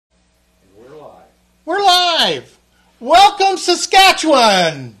Welcome,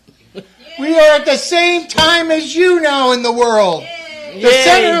 Saskatchewan. We are at the same time as you now in the world. The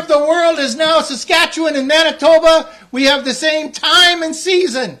center of the world is now Saskatchewan and Manitoba. We have the same time and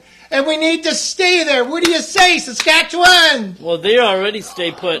season. And we need to stay there. What do you say, Saskatchewan? Well, they already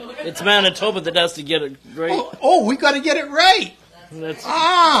stay put. It's Manitoba that has to get it right. Oh, we got to get it right.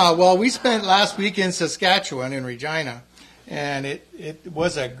 Well, we spent last week in Saskatchewan, in Regina, and it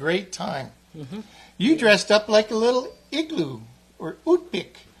was a great time. Mm-hmm. You dressed up like a little igloo, or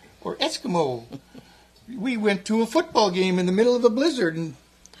Utpik, or Eskimo. We went to a football game in the middle of a blizzard.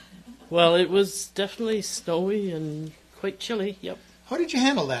 Well, it was definitely snowy and quite chilly, yep. How did you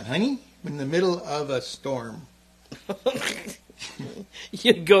handle that, honey, in the middle of a storm?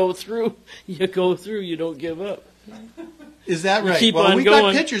 You go through, you don't give up. Is that right? Keep well, on we going.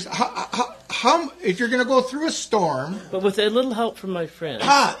 got pictures. How, if you're going to go through a storm... But with a little help from my friends.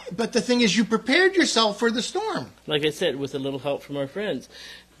 But the thing is, you prepared yourself for the storm. Like I said, with a little help from our friends.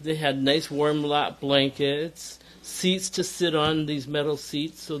 They had nice warm lap blankets, seats to sit on, these metal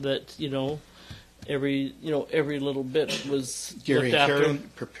seats, so that, every little bit was Gary looked and after. Karen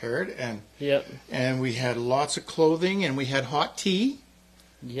prepared, and yep. And we had lots of clothing, and we had hot tea.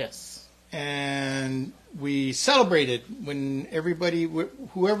 Yes. And we celebrated when everybody,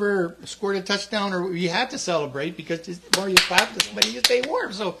 whoever scored a touchdown, or we had to celebrate because the more you clap, the better you stay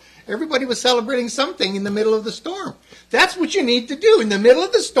warm. So everybody was celebrating something in the middle of the storm. That's what you need to do in the middle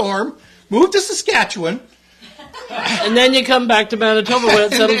of the storm. Move to Saskatchewan. And then you come back to Manitoba when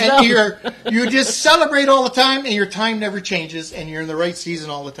it settles down. You just celebrate all the time, and your time never changes, and you're in the right season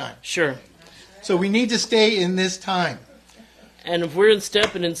all the time. Sure. So we need to stay in this time. And if we're in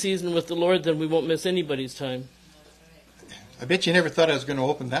step and in season with the Lord, then we won't miss anybody's time. I bet you never thought I was going to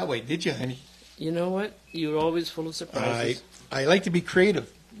open that way, did you, honey? You know what? You're always full of surprises. I like to be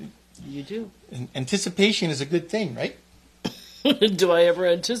creative. You do. And anticipation is a good thing, right? Do I ever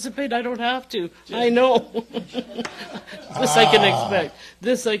anticipate? I don't have to. I know. This I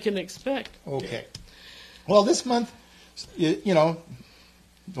can expect. Okay. Well, this month,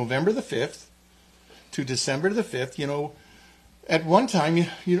 November the 5th to December the 5th, at one time,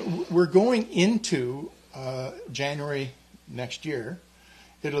 we're going into January next year.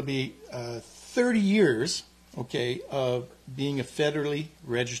 It'll be 30 years, of being a federally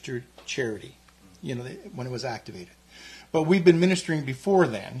registered charity, when it was activated. But we've been ministering before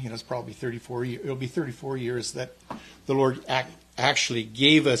then. It's probably 34 years. It'll be 34 years that the Lord actually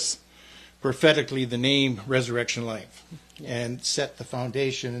gave us prophetically the name Resurrection Life and set the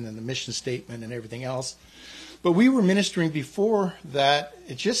foundation and then the mission statement and everything else. But we were ministering before that.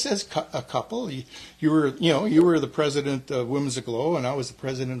 It just says a couple. You were the president of Women's Aglow, and I was the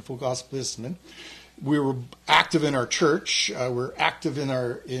president of Full Gospel Listening. We were active in our church. We're active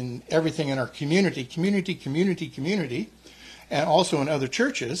in everything in our community, and also in other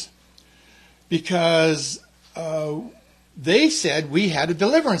churches, because they said we had a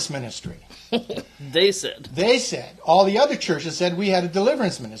deliverance ministry. They said. All the other churches said we had a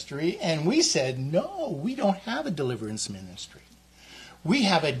deliverance ministry, and we said, no, we don't have a deliverance ministry. We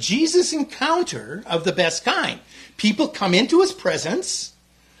have a Jesus encounter of the best kind. People come into his presence,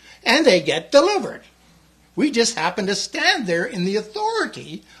 and they get delivered. We just happen to stand there in the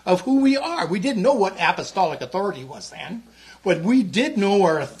authority of who we are. We didn't know what apostolic authority was then, but we did know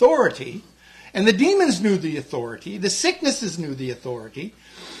our authority, and the demons knew the authority, the sicknesses knew the authority,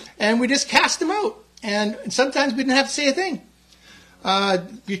 and we just cast them out. And sometimes we didn't have to say a thing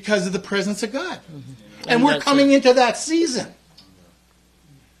because of the presence of God. Mm-hmm. And we're coming into that season.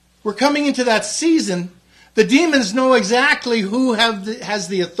 We're coming into that season. The demons know exactly who has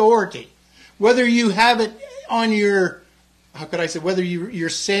the authority. Whether you have it on your, whether you're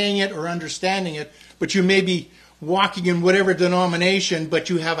saying it or understanding it, but you may be walking in whatever denomination, but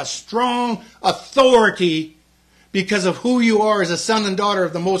you have a strong authority because of who you are as a son and daughter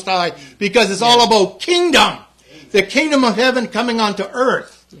of the Most High, because it's all about kingdom. The kingdom of heaven coming onto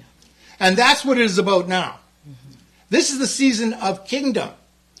earth. Yeah. And that's what it is about now. Mm-hmm. This is the season of kingdom.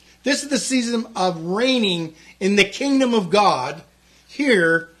 This is the season of reigning in the kingdom of God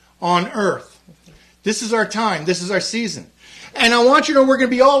here on earth. This is our time. This is our season. And I want you to know we're going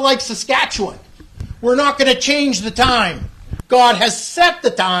to be all like Saskatchewan. We're not going to change the time. God has set the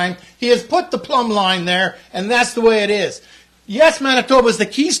time. He has put the plumb line there, and that's the way it is. Yes, Manitoba is the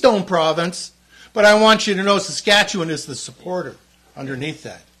keystone province, but I want you to know Saskatchewan is the supporter underneath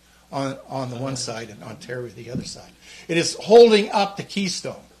that on the one side and Ontario the other side. It is holding up the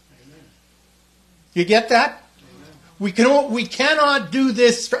keystone. You get that? We cannot do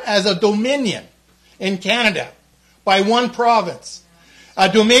this as a dominion in Canada by one province. A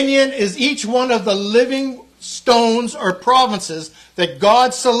dominion is each one of the living stones or provinces that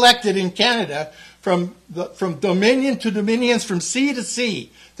God selected in Canada from dominion to dominions, from sea to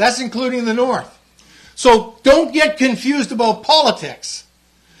sea. That's including the north. So don't get confused about politics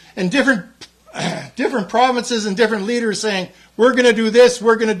and different provinces and different leaders saying, we're going to do this,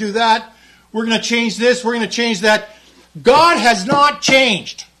 we're going to do that, we're going to change this, we're going to change that. God has not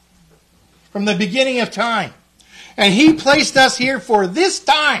changed from the beginning of time. And He placed us here for this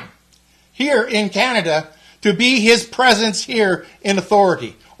time, here in Canada, to be His presence here in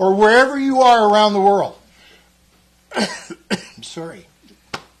authority, or wherever you are around the world. Sorry.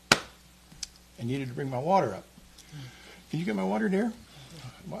 I needed to bring my water up. Can you get my water, dear?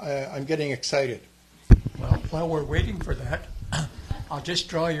 I'm getting excited. Well, while we're waiting for that, I'll just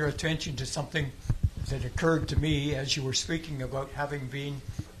draw your attention to something that occurred to me as you were speaking about having been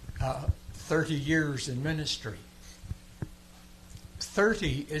 30 years in ministry.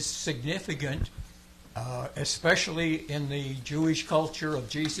 30 is significant, especially in the Jewish culture of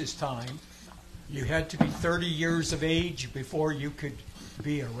Jesus' time. You had to be 30 years of age before you could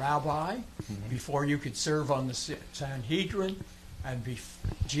be a rabbi, before you could serve on the Sanhedrin, and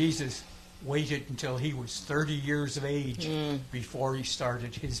Jesus waited until he was 30 years of age before he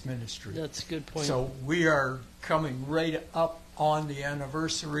started his ministry. That's a good point. So we are coming right up on the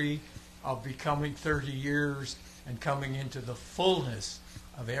anniversary of becoming 30 years and coming into the fullness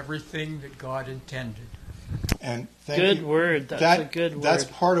of everything that God intended. And good word. That's a good word. That's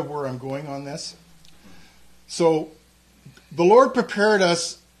part of where I'm going on this. So the Lord prepared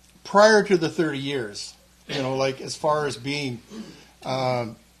us prior to the 30 years, like as far as being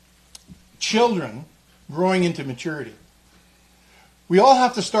children growing into maturity. We all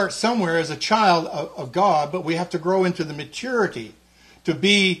have to start somewhere as a child of God, but we have to grow into the maturity to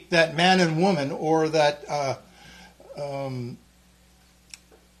be that man and woman, or that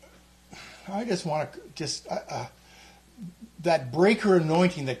I just want to that breaker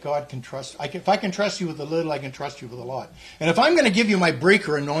anointing that God can trust. If I can trust you with a little, I can trust you with a lot. And if I'm going to give you my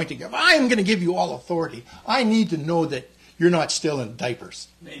breaker anointing, if I am going to give you all authority, I need to know that you're not still in diapers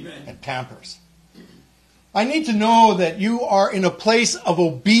and Pampers. I need to know that you are in a place of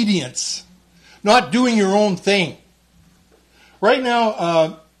obedience, not doing your own thing. Right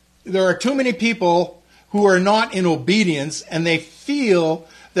now, there are too many people who are not in obedience, and they feel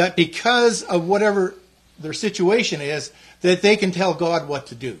that because of whatever their situation is, that they can tell God what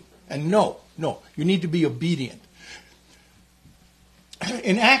to do. And no, you need to be obedient.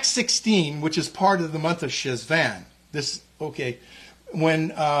 In Acts 16, which is part of the month of Chesvan, when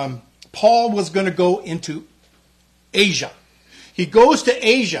Paul was going to go into Asia, he goes to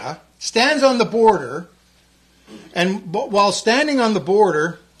Asia, stands on the border, and while standing on the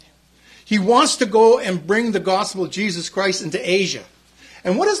border, he wants to go and bring the gospel of Jesus Christ into Asia.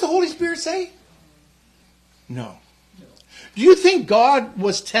 And what does the Holy Spirit say? No. Do you think God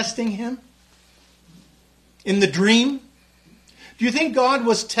was testing him in the dream? Do you think God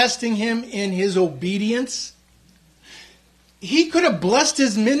was testing him in his obedience? He could have blessed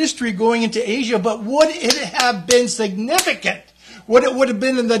his ministry going into Asia, but would it have been significant? Would it have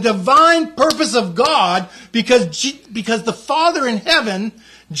been in the divine purpose of God, because the Father in heaven,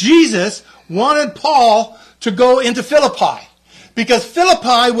 Jesus, wanted Paul to go into Philippi? Because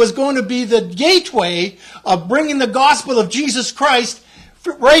Philippi was going to be the gateway of bringing the gospel of Jesus Christ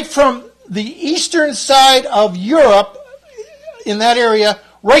right from the eastern side of Europe, in that area,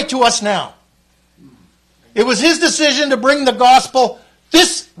 right to us now. It was his decision to bring the gospel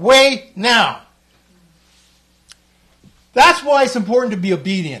this way now. That's why it's important to be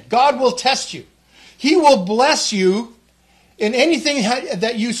obedient. God will test you. He will bless you in anything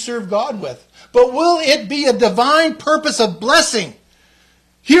that you serve God with. But will it be a divine purpose of blessing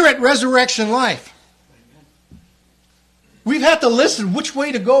here at Resurrection Life? We've had to listen which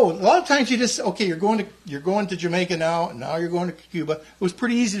way to go. A lot of times you just, you're going to Jamaica now, and now you're going to Cuba. It was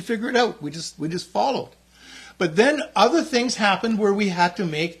pretty easy to figure it out. We just followed. But then other things happened where we had to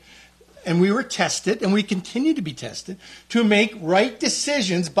make, and we were tested, and we continue to be tested, to make right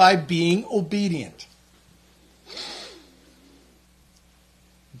decisions by being obedient.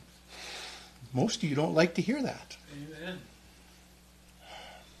 Most of you don't like to hear that. Amen.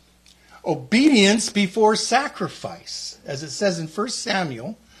 Obedience before sacrifice, as it says in 1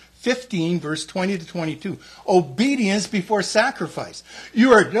 Samuel 15, verse 20 to 22. Obedience before sacrifice.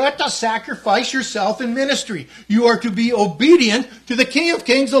 You are not to sacrifice yourself in ministry. You are to be obedient to the King of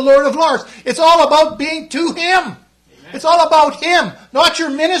Kings, the Lord of Lords. It's all about being to Him. Amen. It's all about Him, not your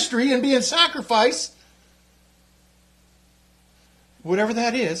ministry and being sacrifice. Whatever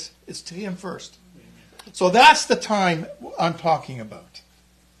that is, it's to Him first. So that's the time I'm talking about.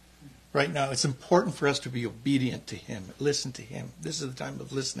 right now. It's important for us to be obedient to Him, listen to Him. This is the time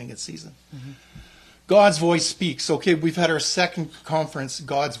of listening and season. Mm-hmm. God's voice speaks. Okay, we've had our second conference,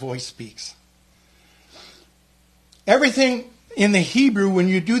 God's voice speaks. Everything in the Hebrew, when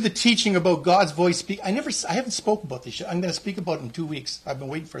you do the teaching about God's voice speak, I haven't spoken about this yet. I'm going to speak about it in 2 weeks. I've been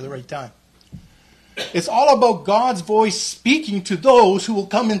waiting for the right time. It's all about God's voice speaking to those who will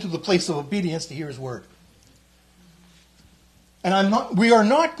come into the place of obedience to hear His word. And we are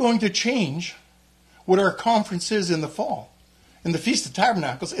not going to change what our conference is in the fall. In the Feast of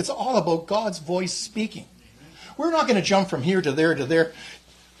Tabernacles, it's all about God's voice speaking. We're not going to jump from here to there to there.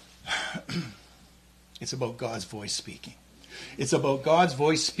 It's about God's voice speaking. It's about God's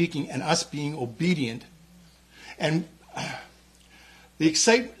voice speaking and us being obedient. And the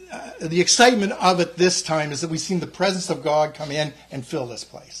excitement of it this time is that we've seen the presence of God come in and fill this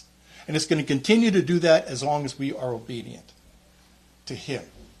place. And it's going to continue to do that as long as we are obedient to Him.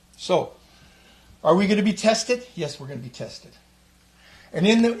 So, are we going to be tested? Yes, we're going to be tested. And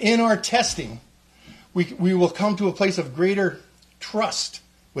in our testing, we will come to a place of greater trust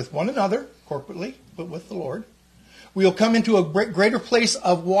with one another, corporately, but with the Lord. We'll come into a greater place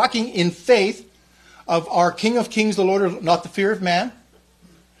of walking in faith of our King of Kings, the Lord, not the fear of man.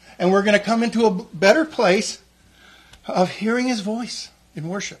 And we're going to come into a better place of hearing His voice in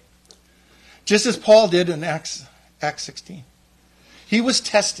worship. Just as Paul did in Acts 16. He was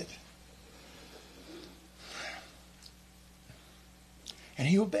tested. And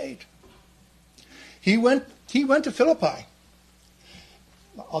he obeyed. He went to Philippi.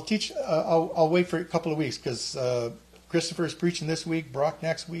 I'll wait for a couple of weeks because Christopher's preaching this week, Brock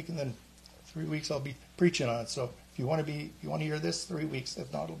next week, and then 3 weeks I'll be preaching on it. So if you want to hear this, 3 weeks.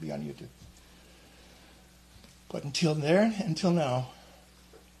 If not, it'll be on YouTube. But until now,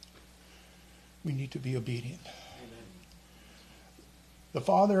 we need to be obedient. Amen. The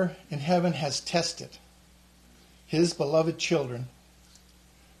Father in heaven has tested His beloved children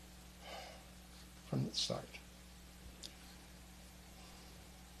from the start.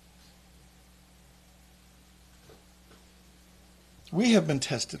 We have been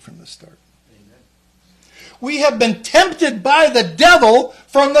tested from the start. Amen. We have been tempted by the devil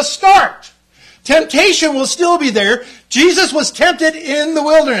from the start. Temptation will still be there. Jesus was tempted in the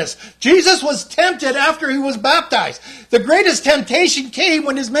wilderness. Jesus was tempted after He was baptized. The greatest temptation came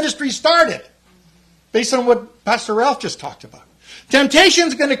when His ministry started, based on what Pastor Ralph just talked about.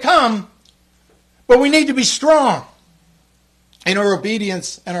 Temptation's going to come, but we need to be strong in our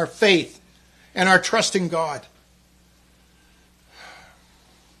obedience and our faith and our trust in God.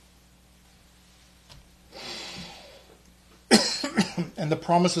 And the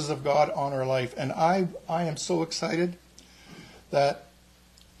promises of God on our life. And I am so excited that,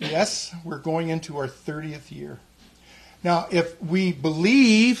 yes, we're going into our 30th year. Now, if we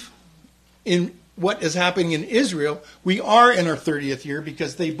believe in what is happening in Israel, we are in our 30th year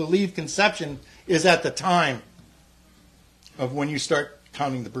because they believe conception is at the time of when you start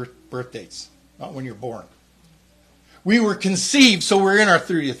counting the birth dates, not when you're born. We were conceived, so we're in our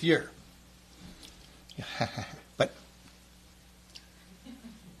 30th year. But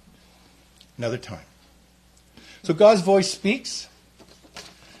another time. So God's voice speaks.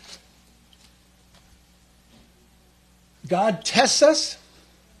 God tests us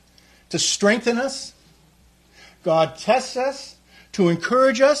to strengthen us. God tests us to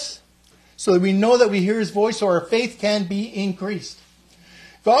encourage us so that we know that we hear His voice so our faith can be increased.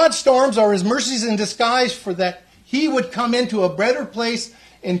 God's storms are His mercies in disguise for that He would come into a better place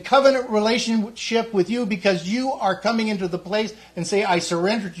in covenant relationship with you because you are coming into the place and say, I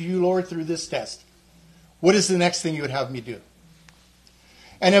surrender to you, Lord, through this test. What is the next thing you would have me do?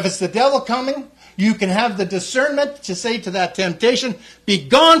 And if it's the devil coming, you can have the discernment to say to that temptation, be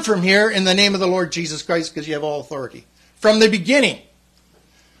gone from here in the name of the Lord Jesus Christ because you have all authority. From the beginning.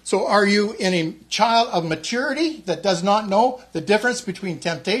 So are you in a child of maturity that does not know the difference between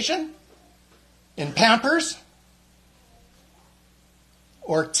temptation in Pampers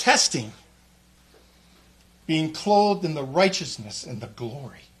or testing, being clothed in the righteousness and the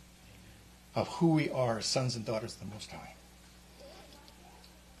glory of who we are as sons and daughters of the Most High?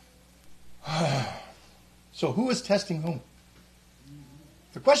 So who is testing whom?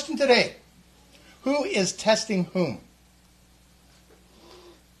 The question today, who is testing whom?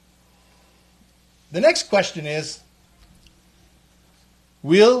 The next question is,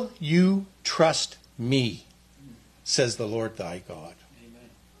 will you trust me, says the Lord thy God.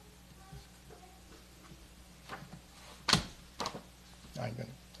 Amen.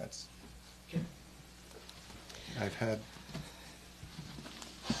 I've had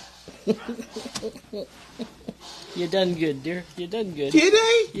You done good, dear. You done good. Did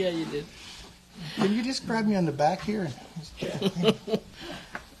I? Yeah, you did. Can you just grab me on the back here?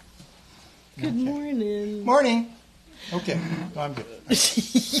 Good morning. Morning. Okay. No, I'm good.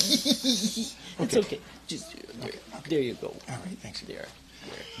 It's okay. Just there you go. All right. Thanks. There.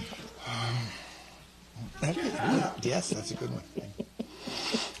 Yes, that's a good one.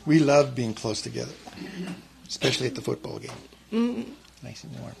 We love being close together, especially at the football game. Mm-hmm. Nice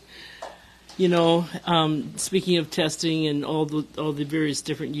and warm. You know, speaking of testing and all the various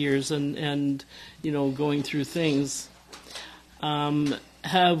different years and you know, going through things,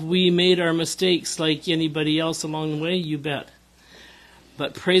 have we made our mistakes like anybody else along the way? You bet.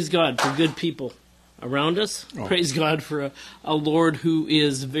 But praise God for good people around us. Oh. Praise God for a Lord who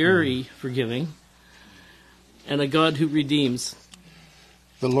is very forgiving and a God who redeems.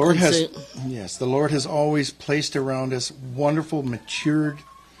 The Lord the Lord has always placed around us wonderful, matured,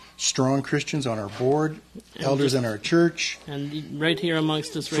 strong Christians on our board, elders in our church, and right here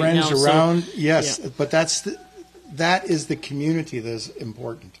amongst us right friends now. Friends around, so, yes. Yeah. But that is the community that is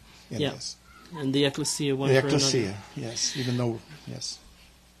important in this. And the Ekklesia one the for Ekklesia, another. yes. Even though, yes.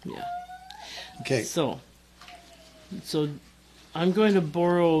 Yeah. Okay. So I'm going to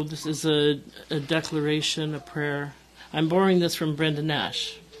borrow, this is a declaration, a prayer. I'm borrowing this from Brenda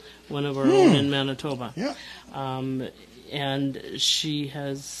Nash, one of our own in Manitoba. Yeah. And she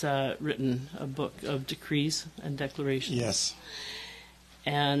has written a book of decrees and declarations. Yes.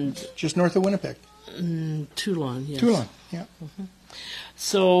 And just north of Winnipeg. Toulon, yes. Toulon, yeah. Mm-hmm.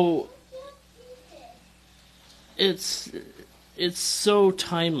 So it's so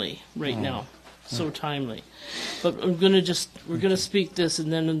timely right now. So timely. But we're going to speak this,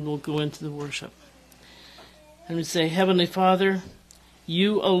 and then we'll go into the worship. And we say, Heavenly Father,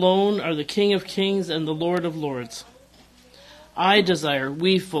 you alone are the King of Kings and the Lord of Lords.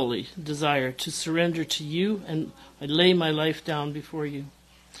 We fully desire to surrender to you, and I lay my life down before you.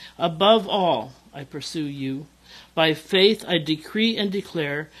 Above all, I pursue you. By faith, I decree and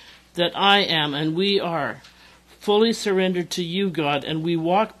declare that I am, and we are, fully surrendered to you, God, and we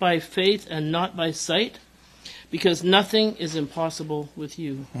walk by faith and not by sight, because nothing is impossible with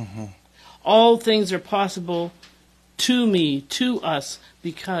you. Mm-hmm. All things are possible to me, to us,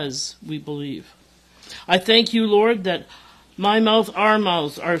 because we believe. I thank you, Lord, that our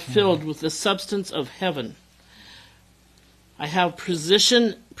mouths are filled with the substance of heaven. I have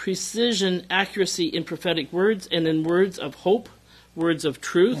precision, accuracy in prophetic words and in words of hope, words of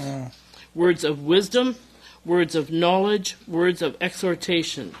truth, words of wisdom, words of knowledge, words of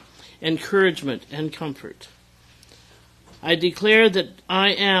exhortation, encouragement, and comfort. I declare that I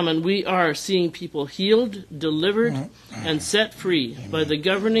am and we are seeing people healed, delivered, and set free by the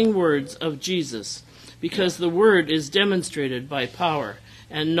governing words of Jesus, because the word is demonstrated by power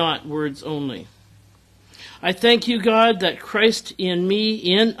and not words only. I thank you, God, that Christ in me,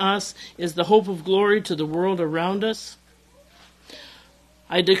 in us, is the hope of glory to the world around us.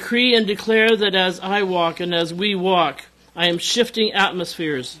 I decree and declare that as I walk and as we walk, I am shifting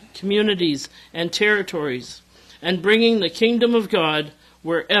atmospheres, communities, and territories, and bringing the kingdom of God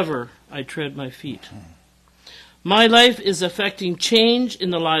wherever I tread my feet. My life is affecting change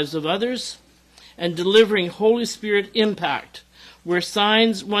in the lives of others and delivering Holy Spirit impact, where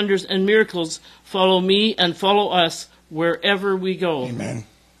signs, wonders, and miracles follow me and follow us wherever we go. Amen.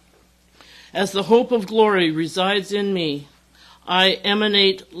 As the hope of glory resides in me, I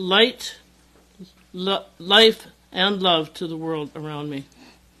emanate light, life, and love to the world around me.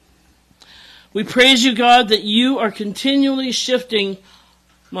 We praise you, God, that you are continually shifting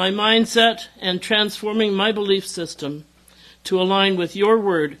my mindset and transforming my belief system to align with your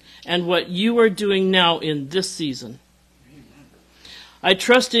word and what you are doing now in this season. I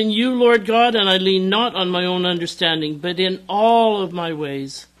trust in you, Lord God, and I lean not on my own understanding, but in all of my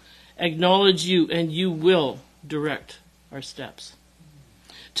ways acknowledge you, and you will direct our steps.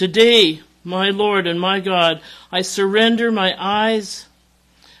 Today, my Lord and my God, I surrender my eyes,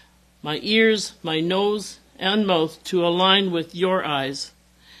 my ears, my nose, and mouth to align with your eyes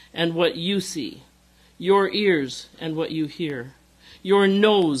and what you see, your ears and what you hear, your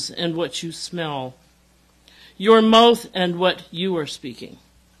nose and what you smell, your mouth and what you are speaking.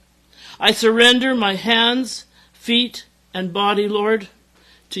 I surrender my hands, feet, and body, Lord,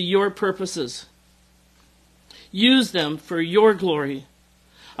 to your purposes. Use them for your glory.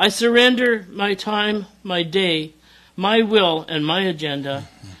 I surrender my time, my day, my will, and my agenda,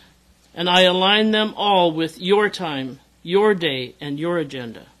 and I align them all with your time, your day, and your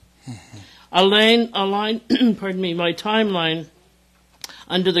agenda. Align my timeline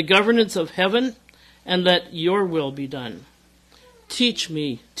under the governance of heaven, and let your will be done. Teach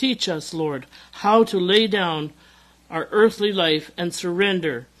us, Lord, how to lay down our earthly life and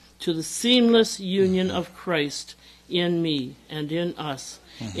surrender to the seamless union of Christ in me and in us.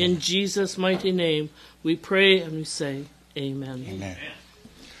 In Jesus' mighty name, we pray and we say, Amen. Amen.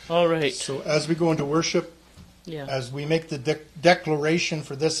 All right. So as we go into worship, Yeah. as we make the declaration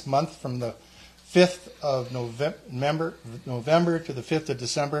for this month from the 5th of November to the 5th of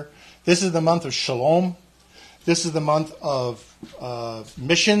December, this is the month of Shalom. This is the month of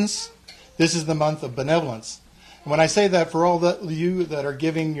missions. This is the month of benevolence. And when I say that, for all you that are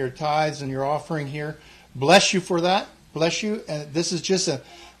giving your tithes and your offering here, bless you for that. Bless you. And this is just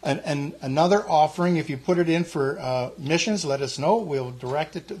another offering. If you put it in for missions, let us know. We'll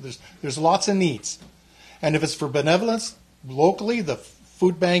direct it. There's lots of needs. And if it's for benevolence, locally, the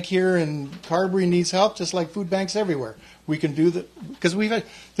food bank here in Carberry needs help, just like food banks everywhere. We can do that because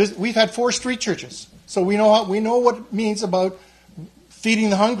we've had 4 street churches, so we know what it means about feeding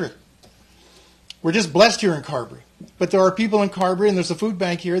the hungry. We're just blessed here in Carberry, but there are people in Carberry, and there's a food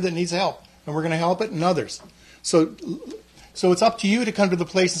bank here that needs help, and we're going to help it, and others. So it's up to you to come to the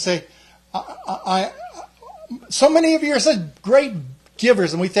place and say, so many of you are such great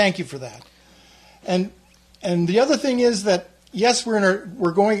givers, and we thank you for that. And the other thing is that, yes, we're in our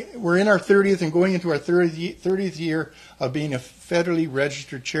 30th and going into our 30th year of being a federally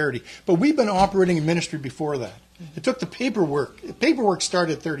registered charity. But we've been operating in ministry before that. It took the paperwork. The paperwork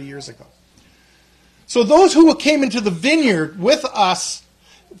started 30 years ago. So those who came into the vineyard with us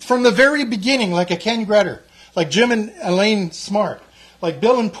from the very beginning, like a Ken Gretter, like Jim and Elaine Smart, like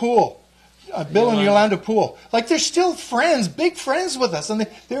Bill and Poole, Bill and Yolanda Poole, like they're still friends, big friends with us. And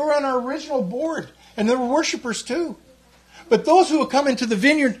they were on our original board, and they were worshipers too. But those who have come into the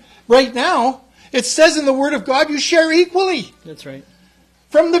vineyard right now, it says in the Word of God, you share equally. That's right.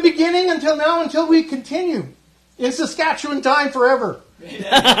 From the beginning until now, until we continue. In Saskatchewan time forever.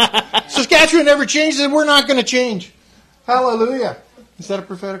 Saskatchewan never changes, and we're not going to change. Hallelujah. Is that a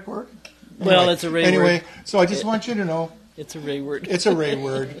prophetic word? Well, it's a Ray word. Anyway, so I just want you to know. It's a Ray word. It's a Ray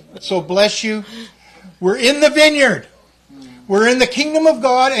word. So bless you. We're in the vineyard. We're in the kingdom of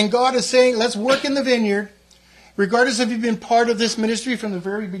God, and God is saying, let's work in the vineyard. Regardless if you've been part of this ministry from the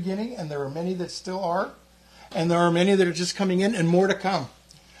very beginning, and there are many that still are, and there are many that are just coming in, and more to come.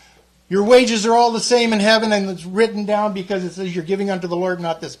 Your wages are all the same in heaven, and it's written down because it says you're giving unto the Lord,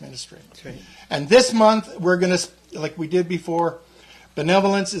 not this ministry. That's right. And this month, we're going to, like we did before,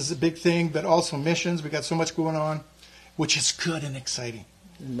 benevolence is a big thing, but also missions. We got so much going on, which is good and exciting.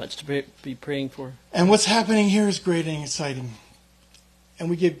 Much to be praying for. And what's happening here is great and exciting. And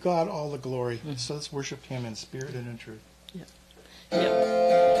we give God all the glory. Mm-hmm. So let's worship Him in spirit and in truth. Yeah.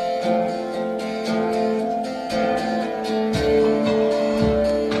 Yeah.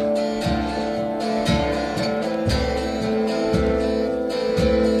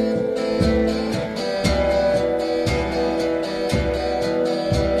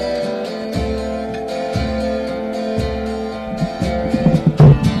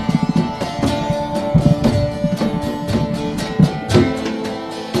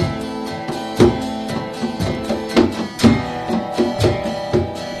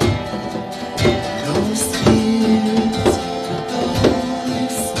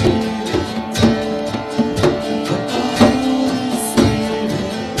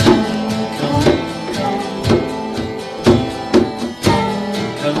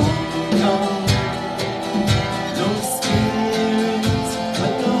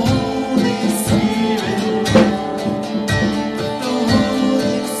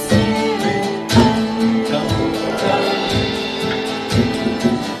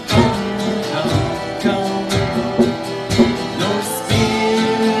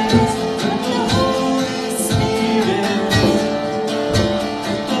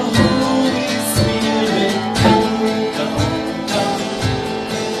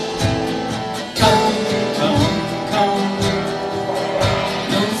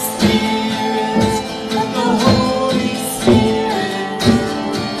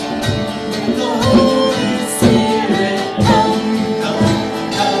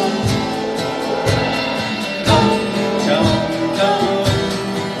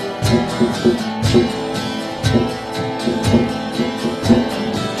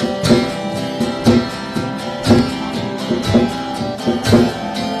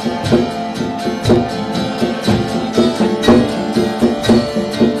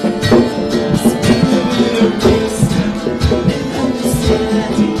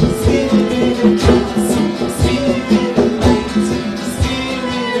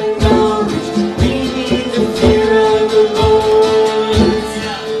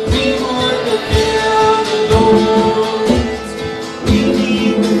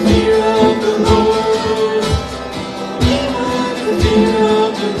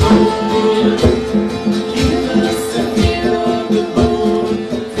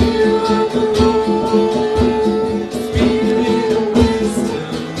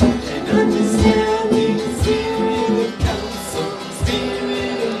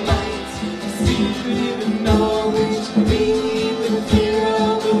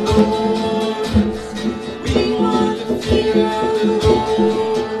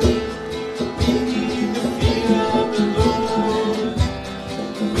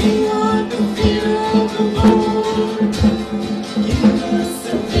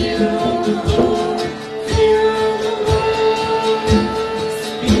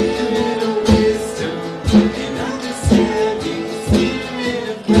 Spirit of wisdom and understanding, Spirit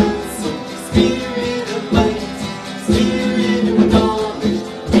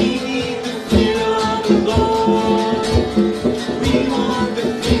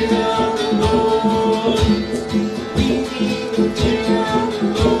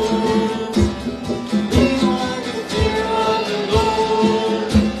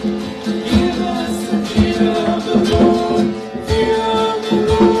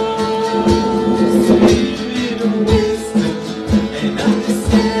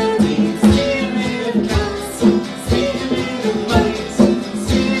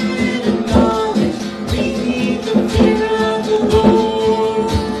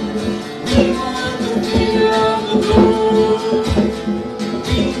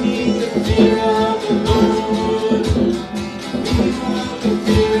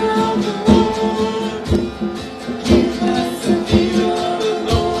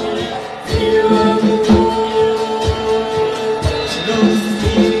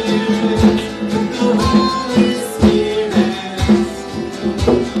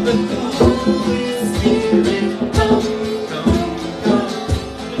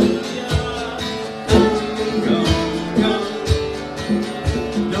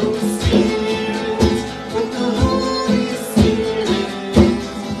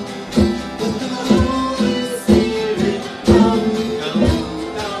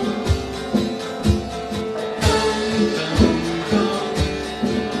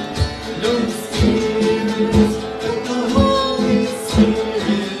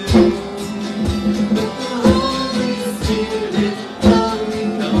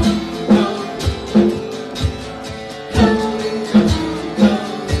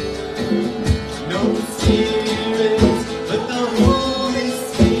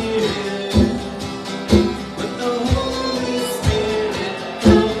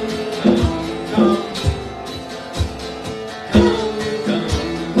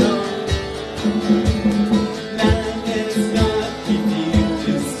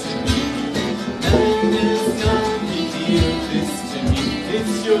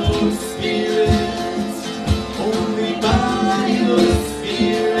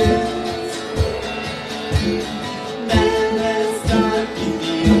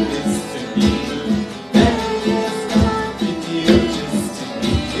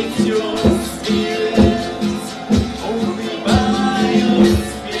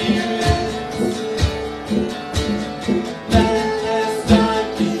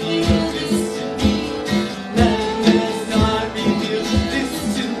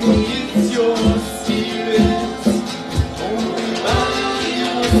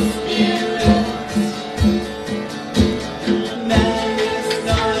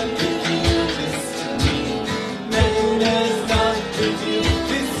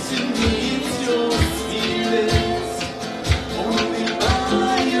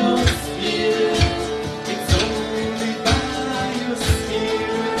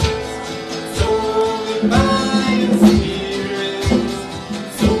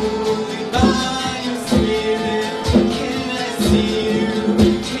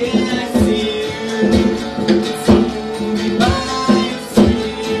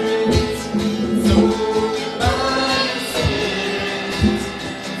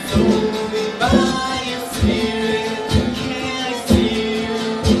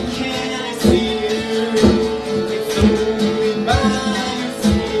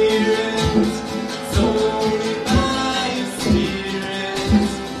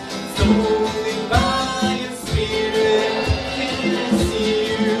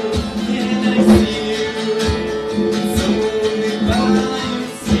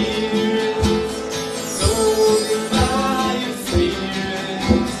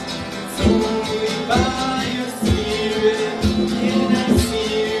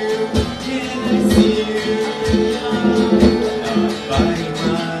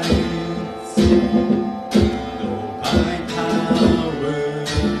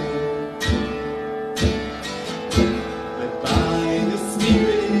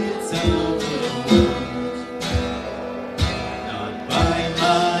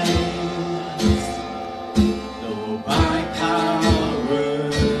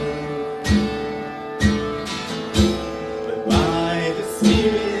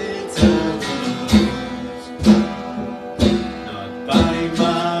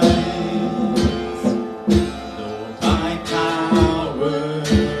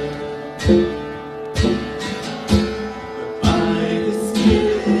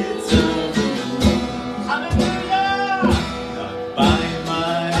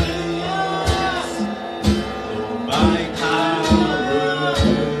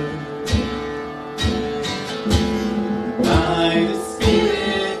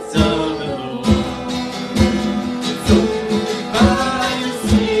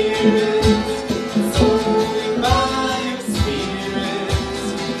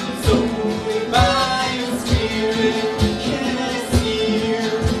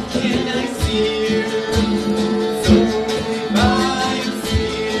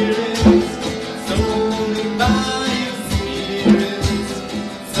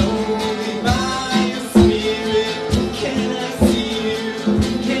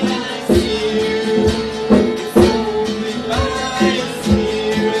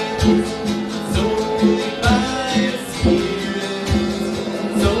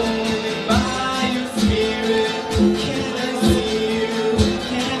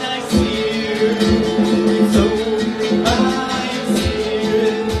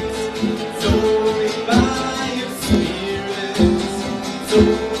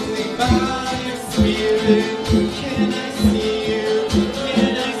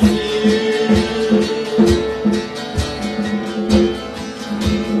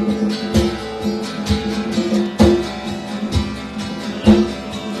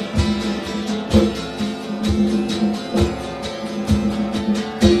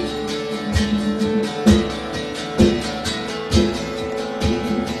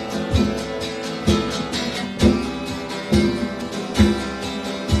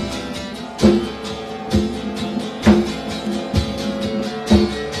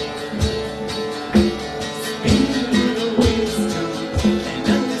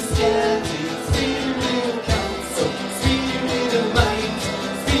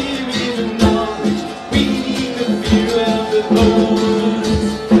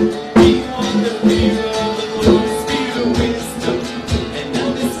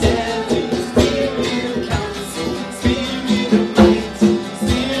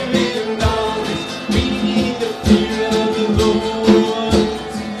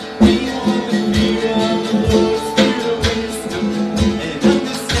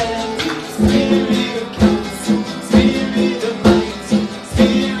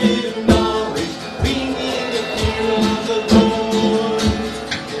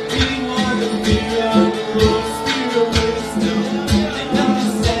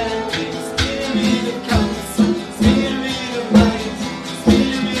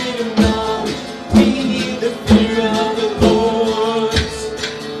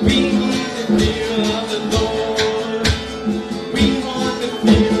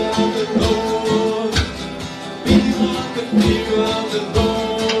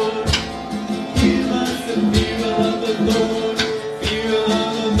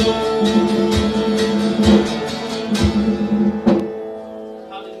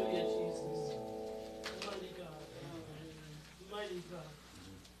Hallelujah, Jesus. Mighty God. Mighty God.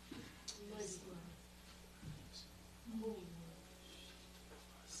 Mighty God. Holy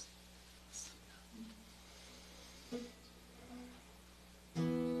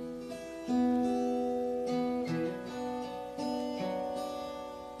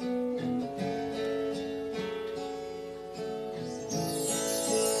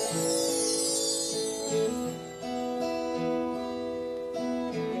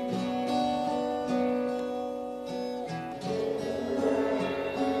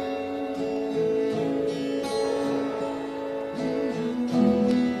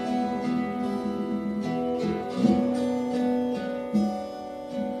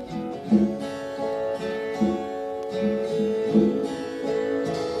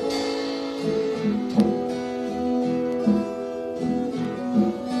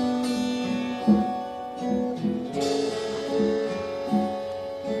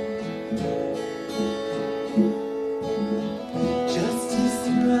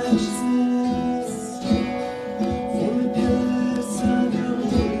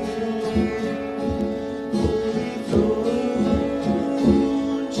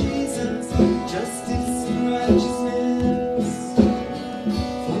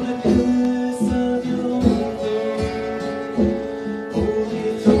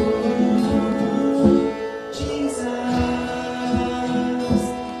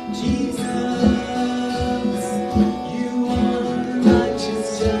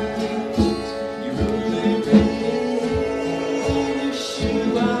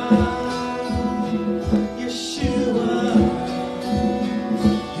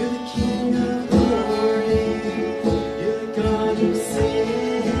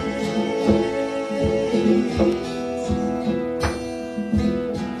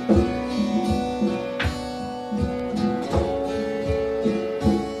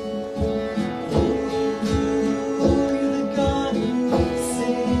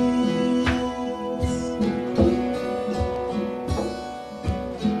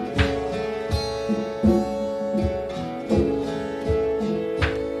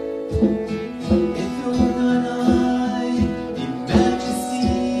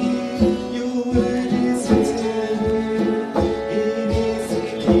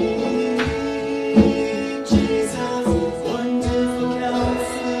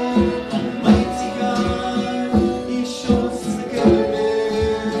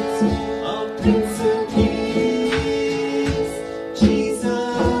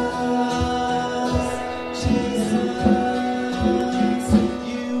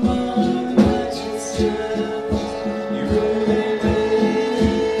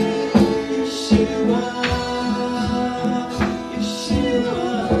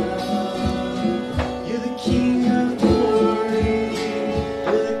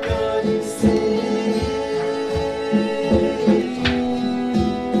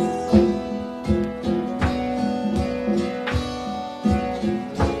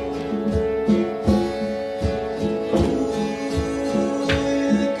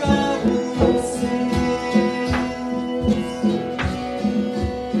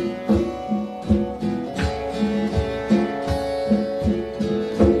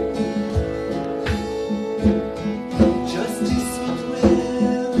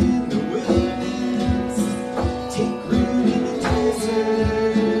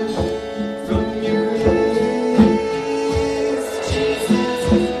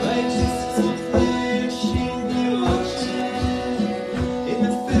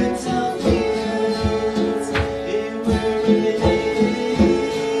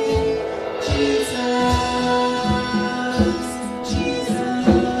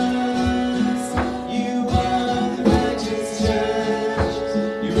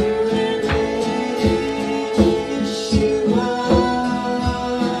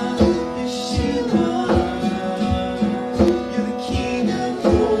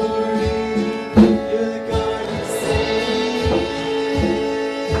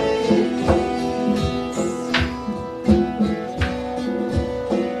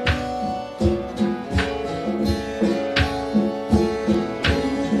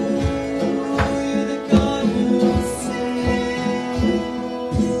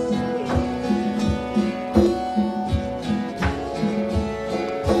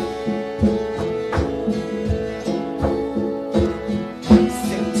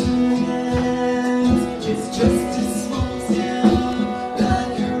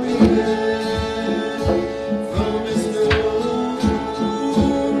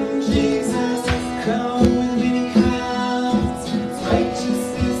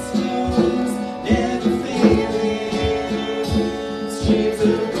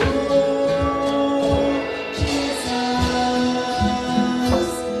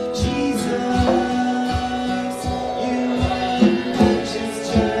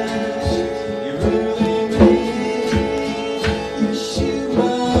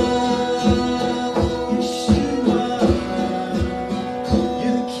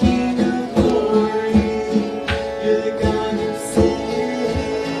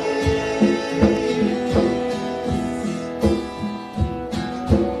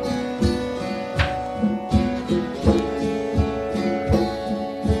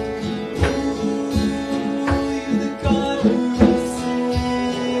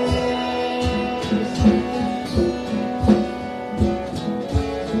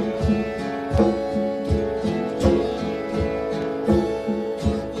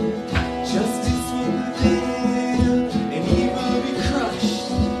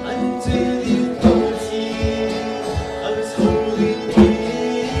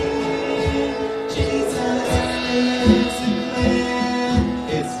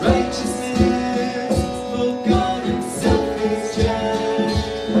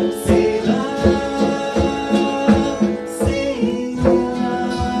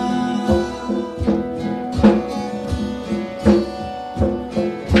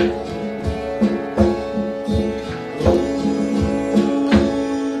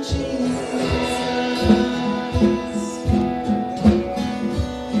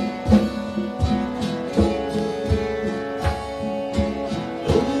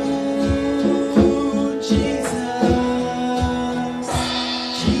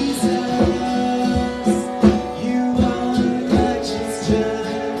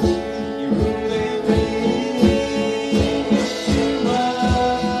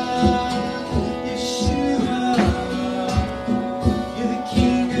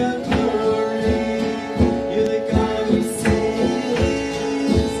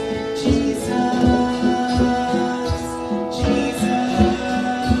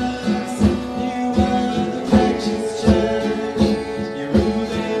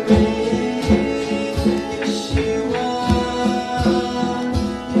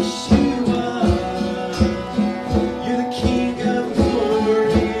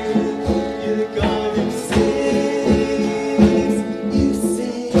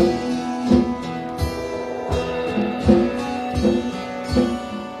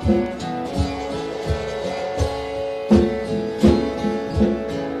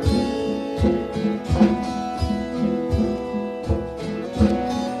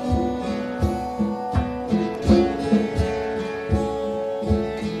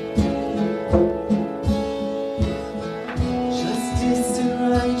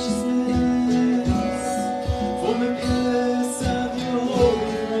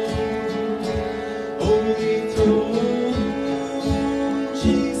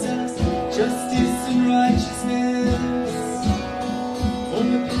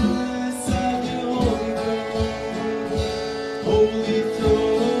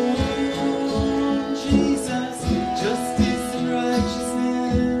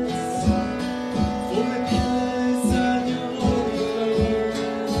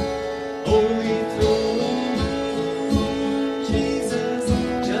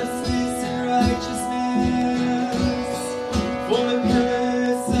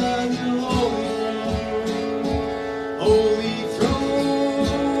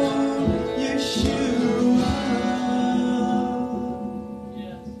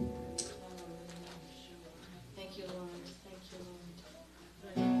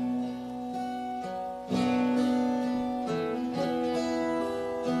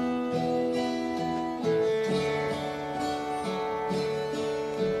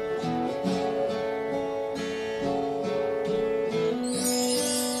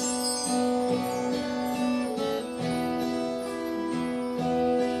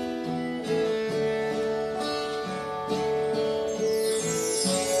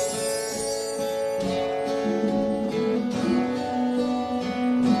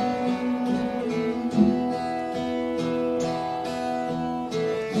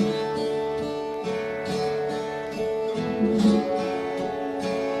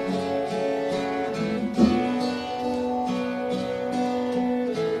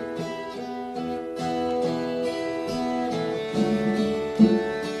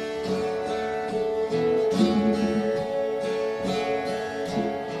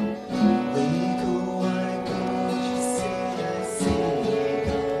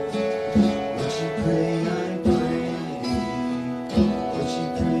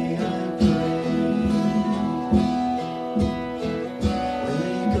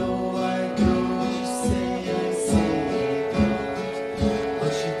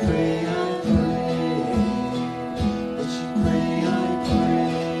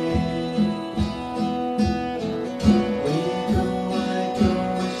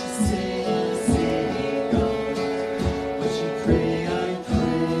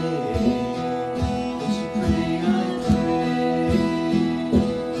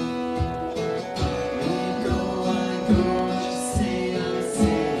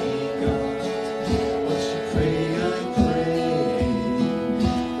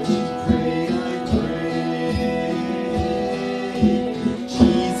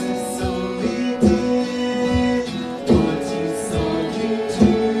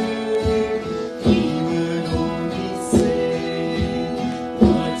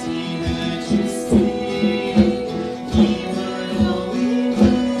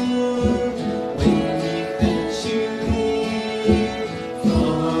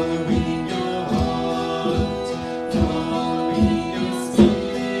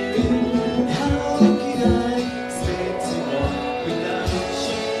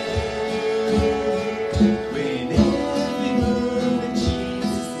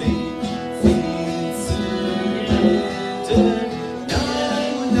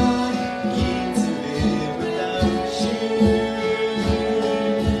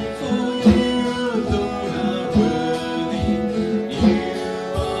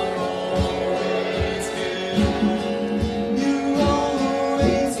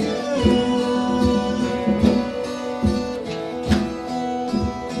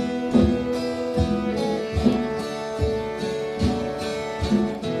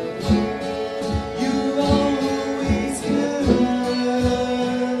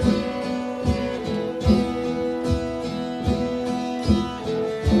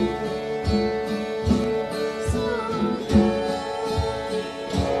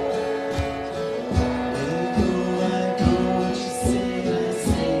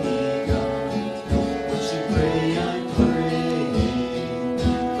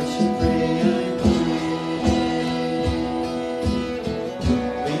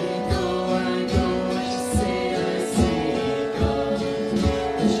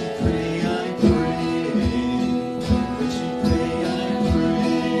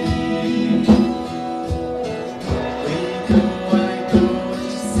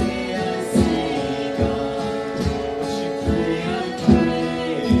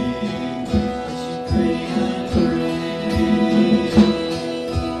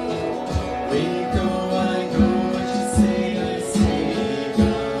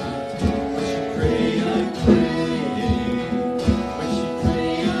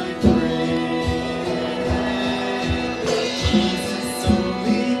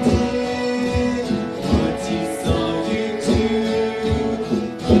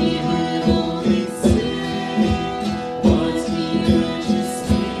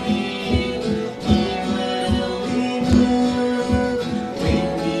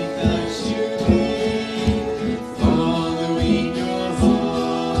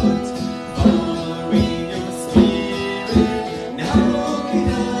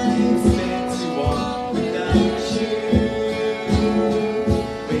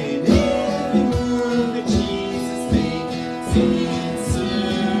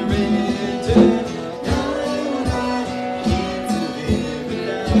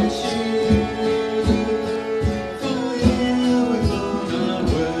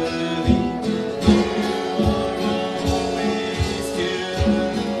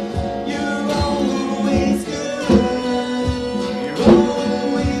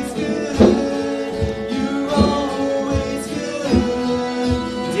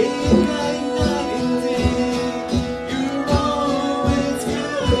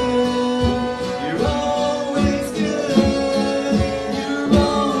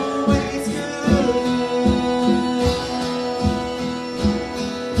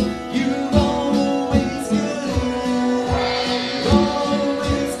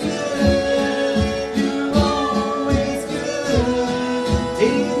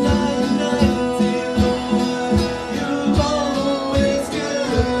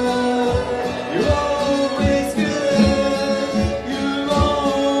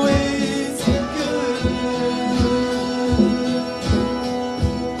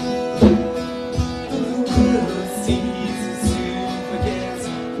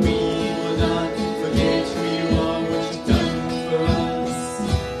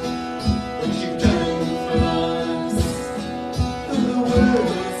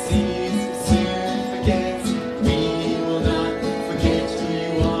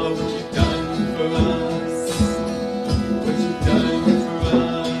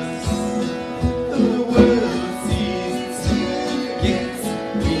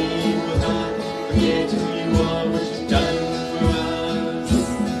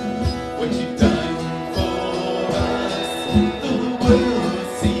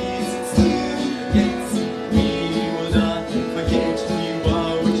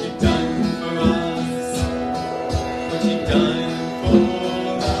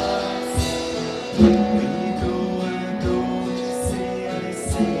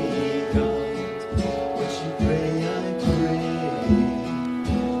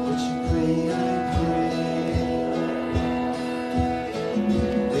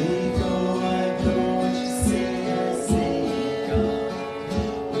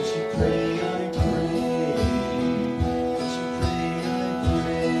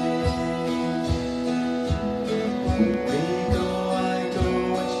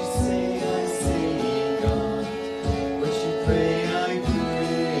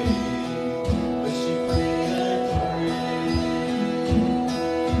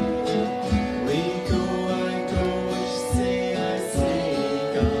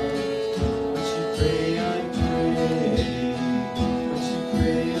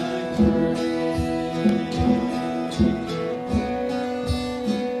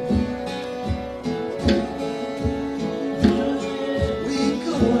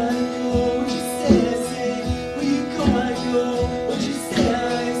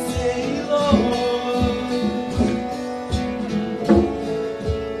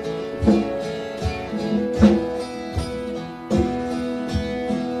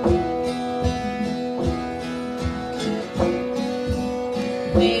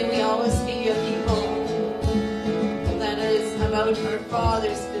May we always be a people that is about our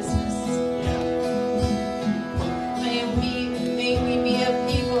Father's business. May we be a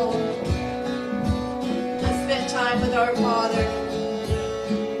people that spend time with our Father,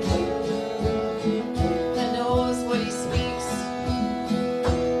 that knows what He speaks,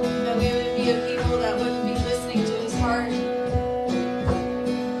 that we would be a people that would be listening to His heart,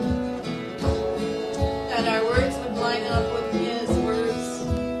 that our words would line up with His words.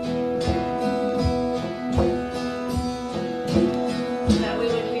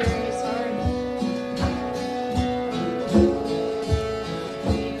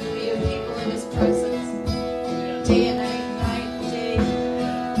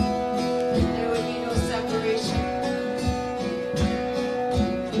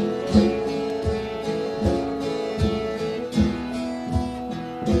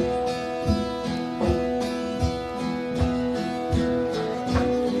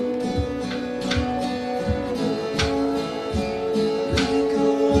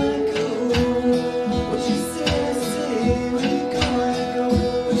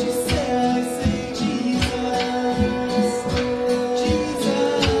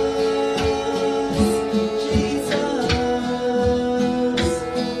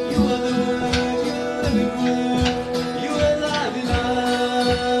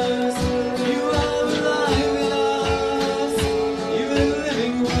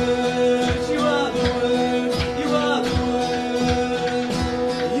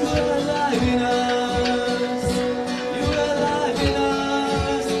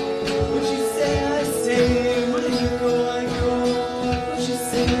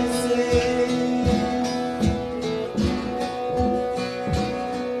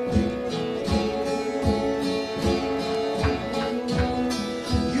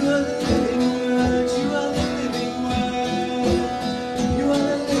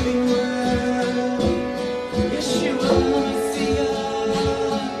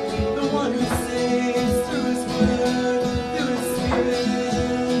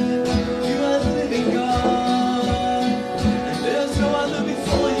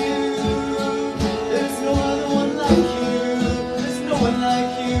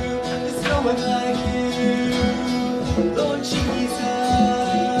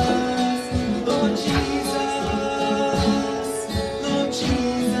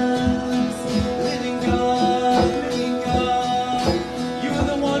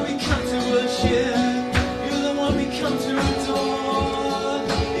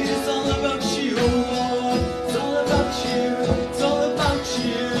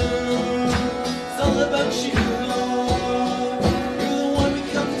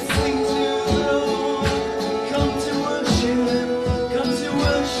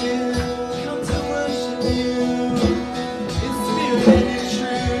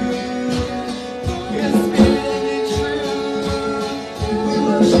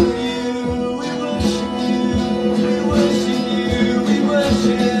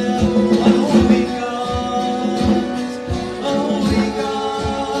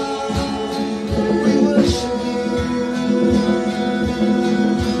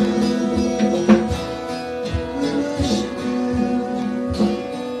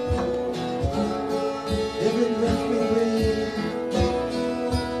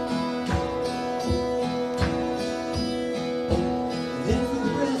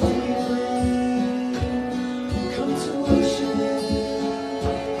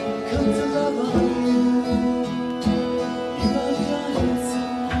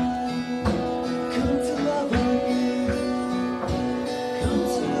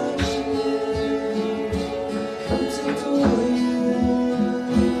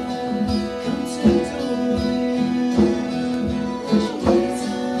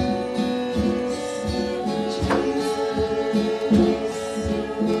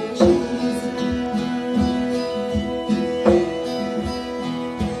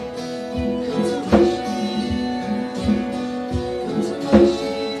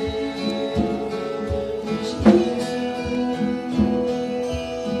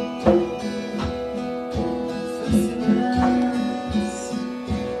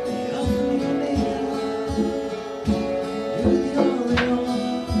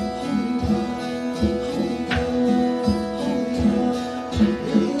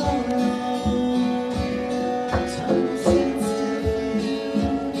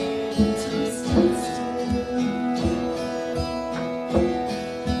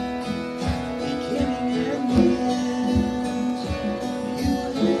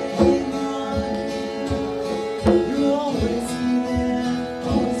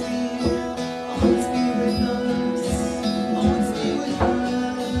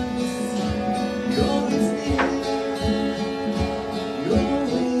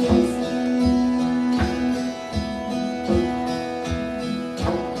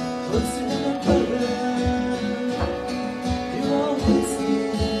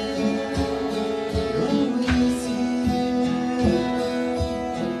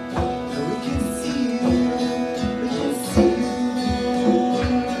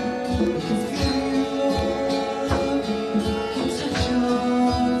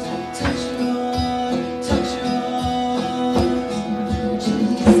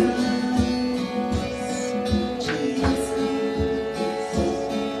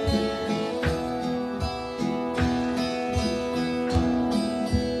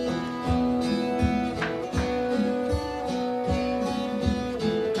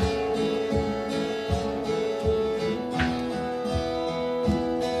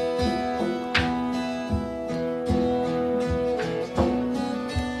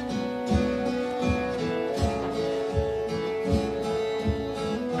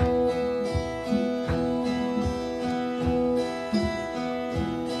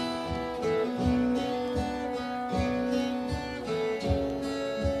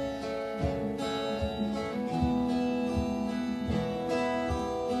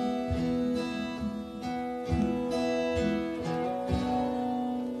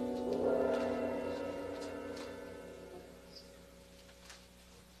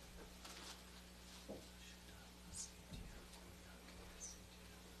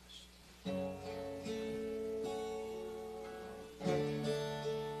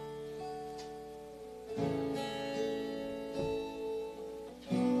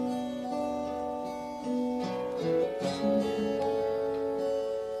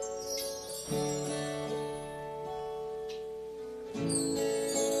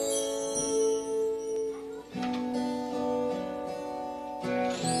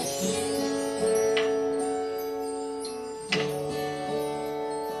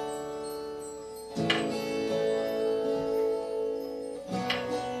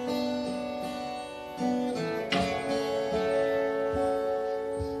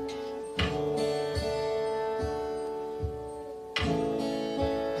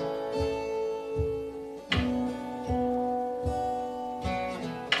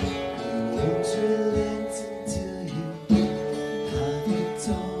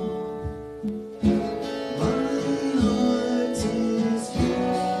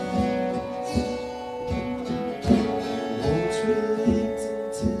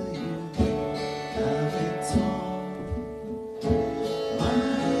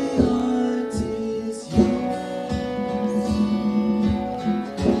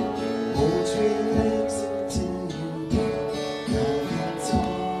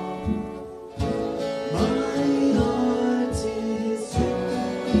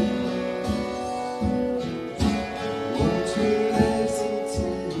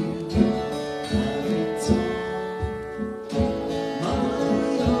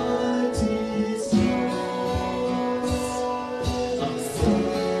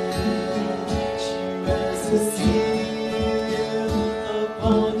 Cannot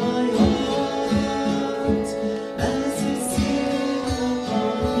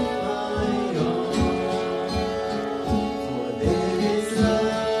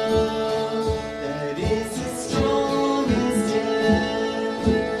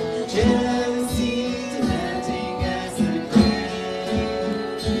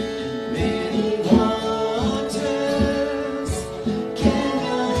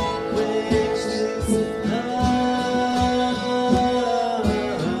quench this love.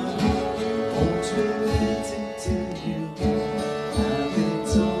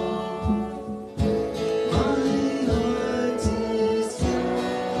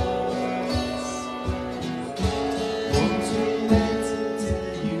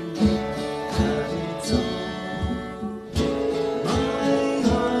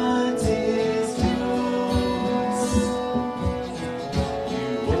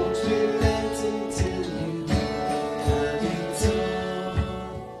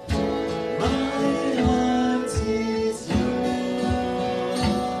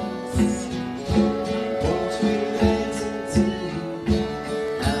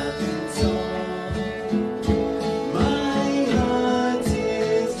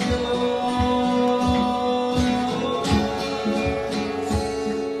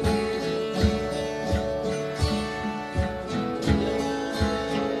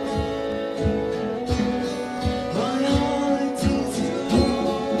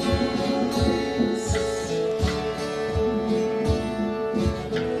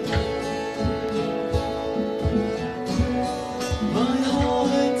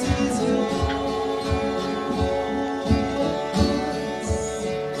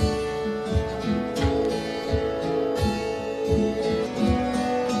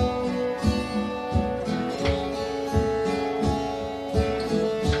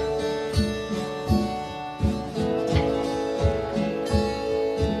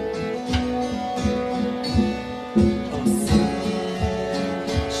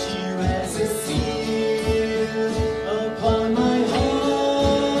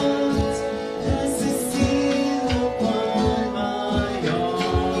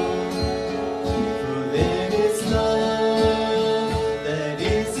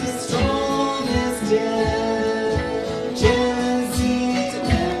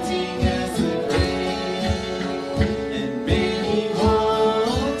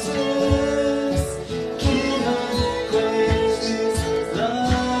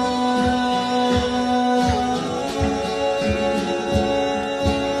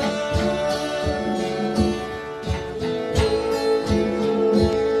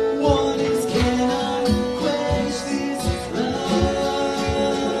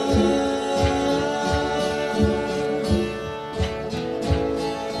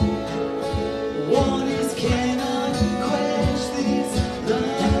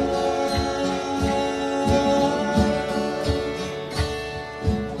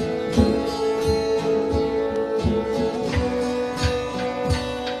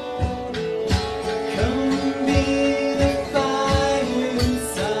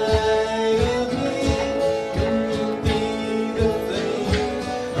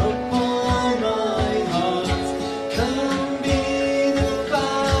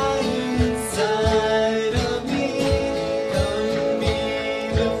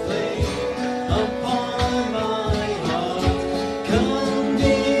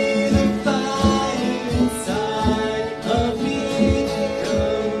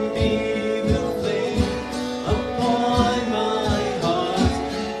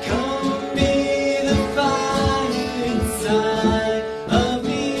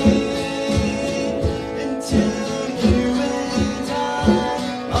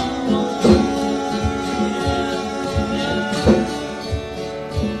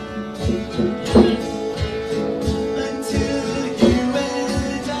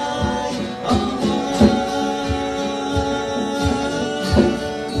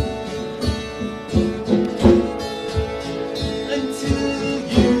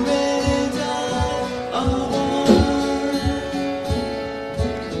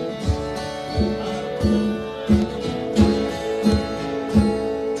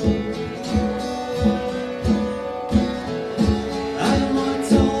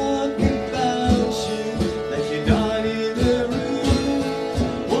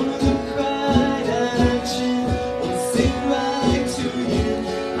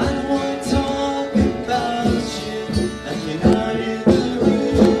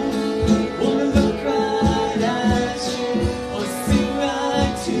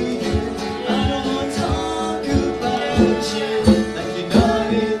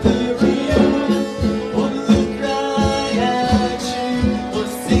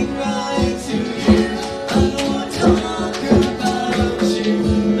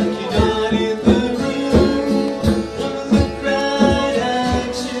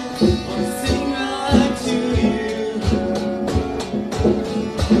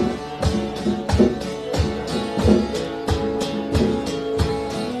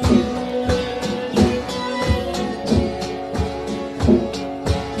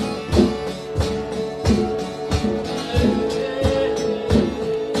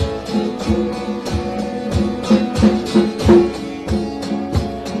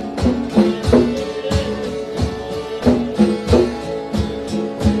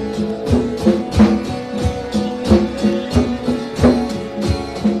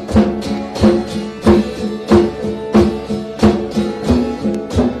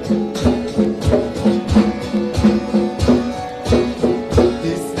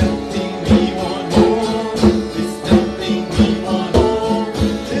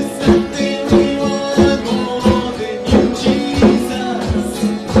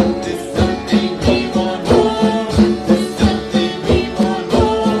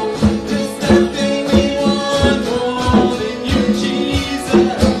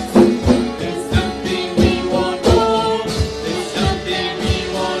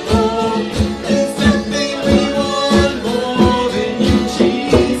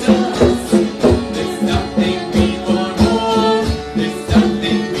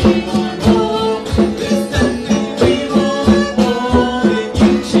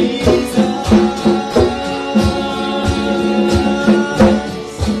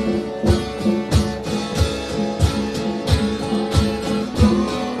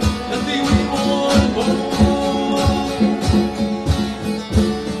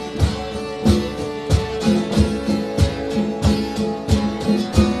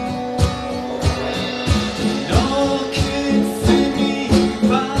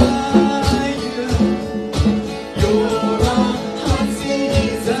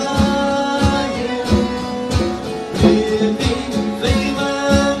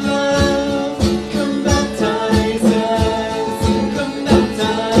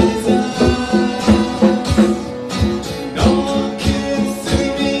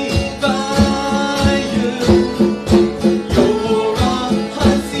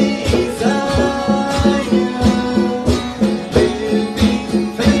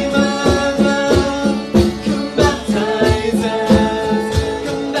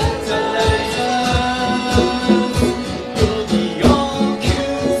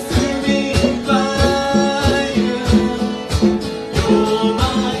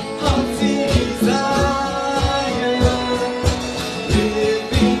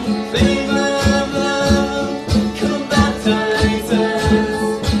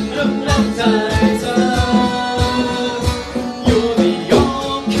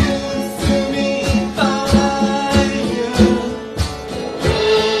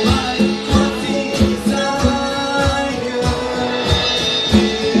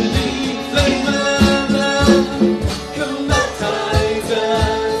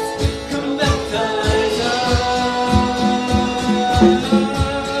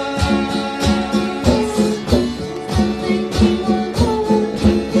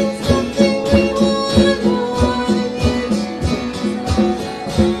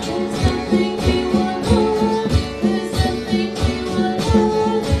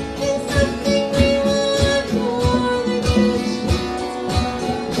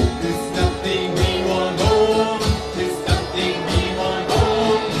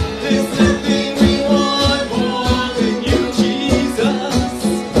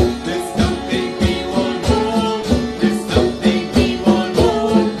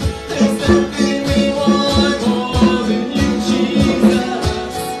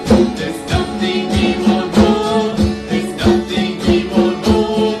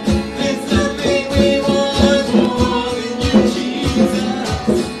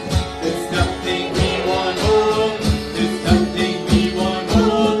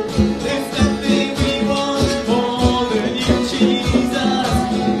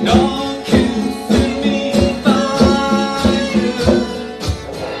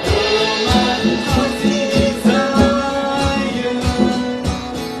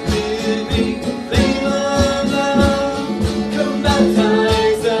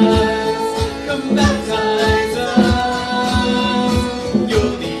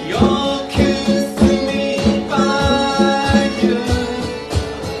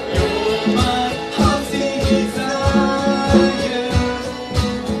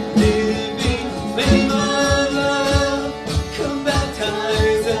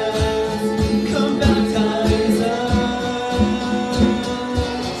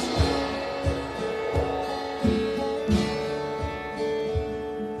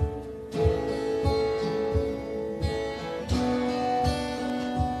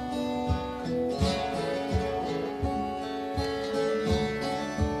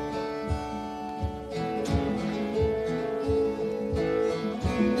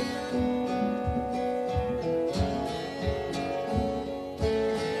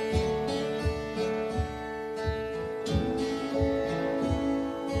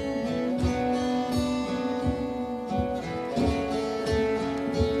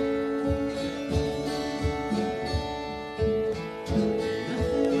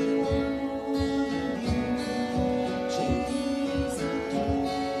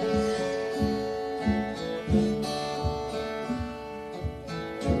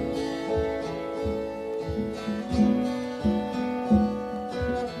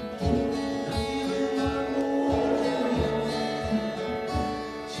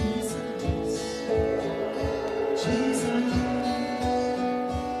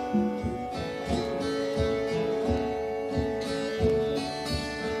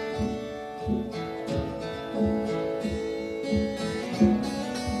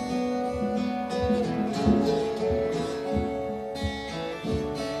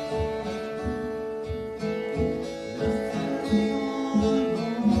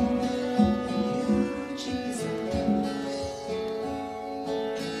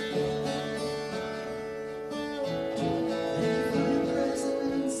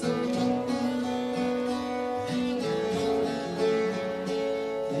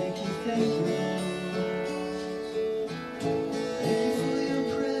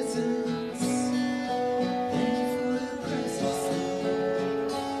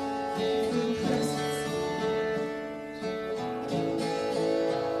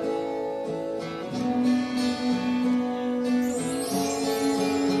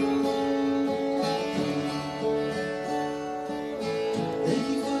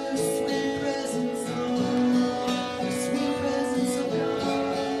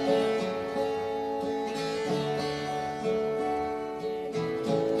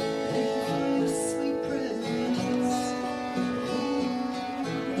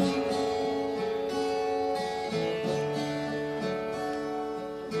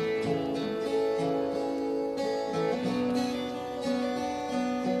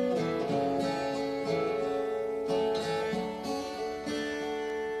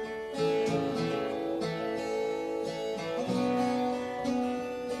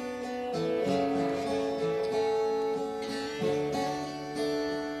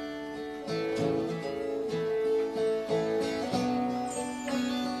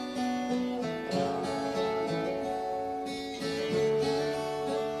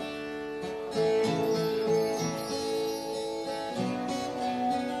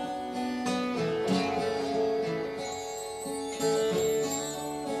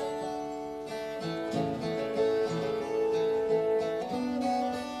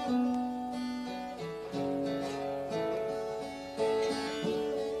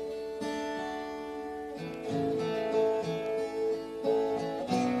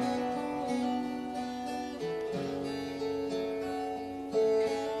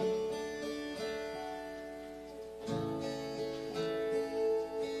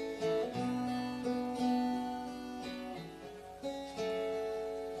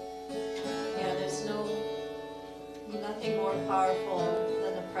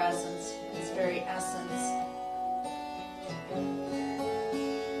 presence, His very essence.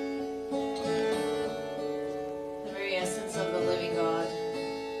 The very essence of the living God.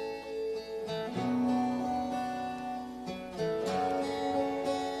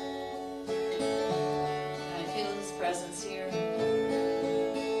 I feel His presence here.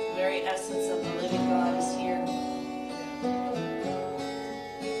 The very essence of the living God is here.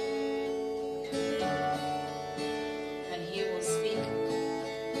 And He will speak.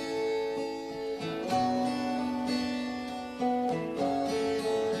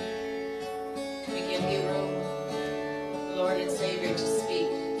 We give you room, Lord and Savior, to speak.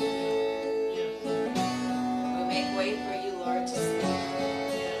 We make way for you, Lord, to speak.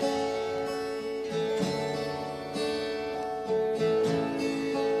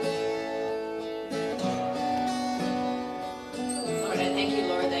 Lord, I thank you,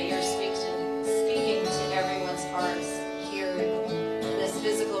 Lord, that you're speaking to everyone's hearts here in this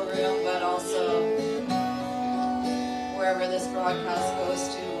physical room, but also wherever this broadcast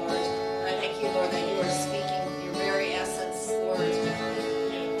goes to, Lord. I thank you, Lord, that you are speaking your very essence, Lord,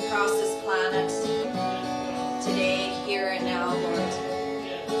 across this planet today, here and now, Lord.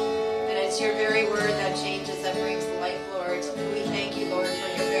 And it's your very word that changes, that brings life, Lord. And we thank you, Lord, for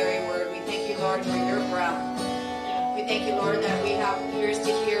your very word. We thank you, Lord, for your breath. We thank you, Lord, that we have ears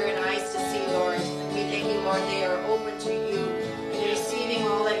to hear and eyes to see, Lord. And we thank you, Lord, they are open to you and receiving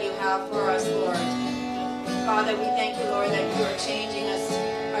all that you have for us, Lord. Father, we thank you, Lord, that you are changing us,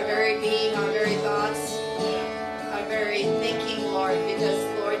 our very being, our very thoughts, our very thinking, Lord, because,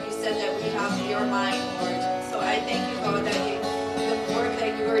 Lord, you said that we have your mind, Lord. So I thank you, God, that the work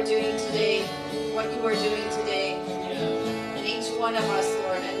that you are doing today, what you are doing today, in each one of us,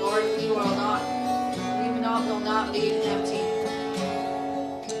 Lord. And Lord, we will not leave empty.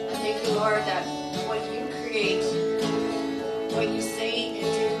 I thank you, Lord, that what you create, what you say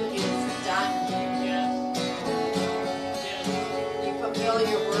and do is done. You fulfill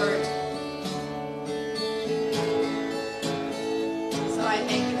your word. So I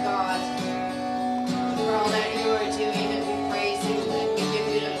thank you, God, for all that you are doing, and we praise you and we give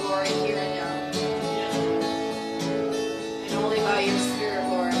you the glory here and now. And only by your Spirit,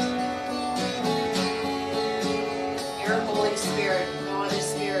 Lord. Your Holy Spirit, no other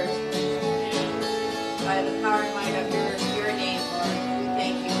Spirit. By the power and might of your name, Lord. We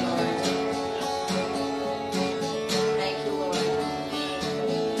thank you, Lord. Thank you, Lord.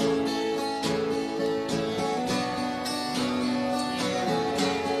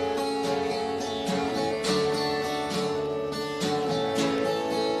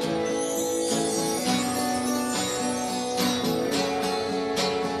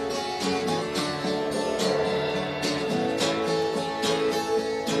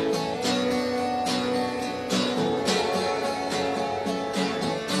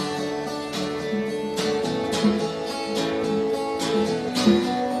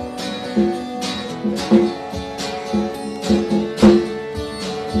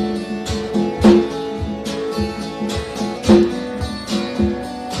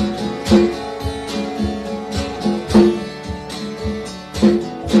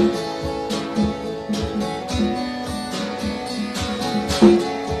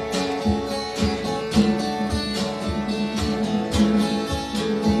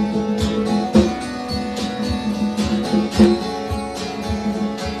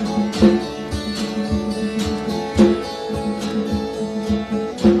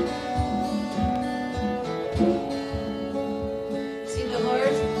 See,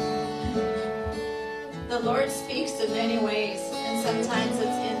 the Lord speaks in many ways, and sometimes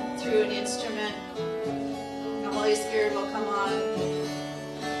it's through an instrument. The Holy Spirit will come on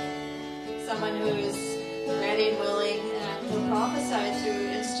someone who is ready and willing, and will prophesy through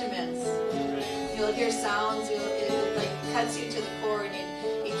instruments. You'll hear sounds, it like cuts you to the core, and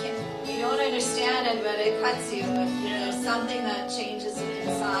you don't understand it, but it cuts you. But there's something that changes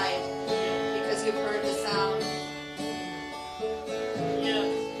inside because you've heard the sound.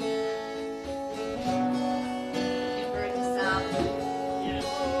 You've heard the sound.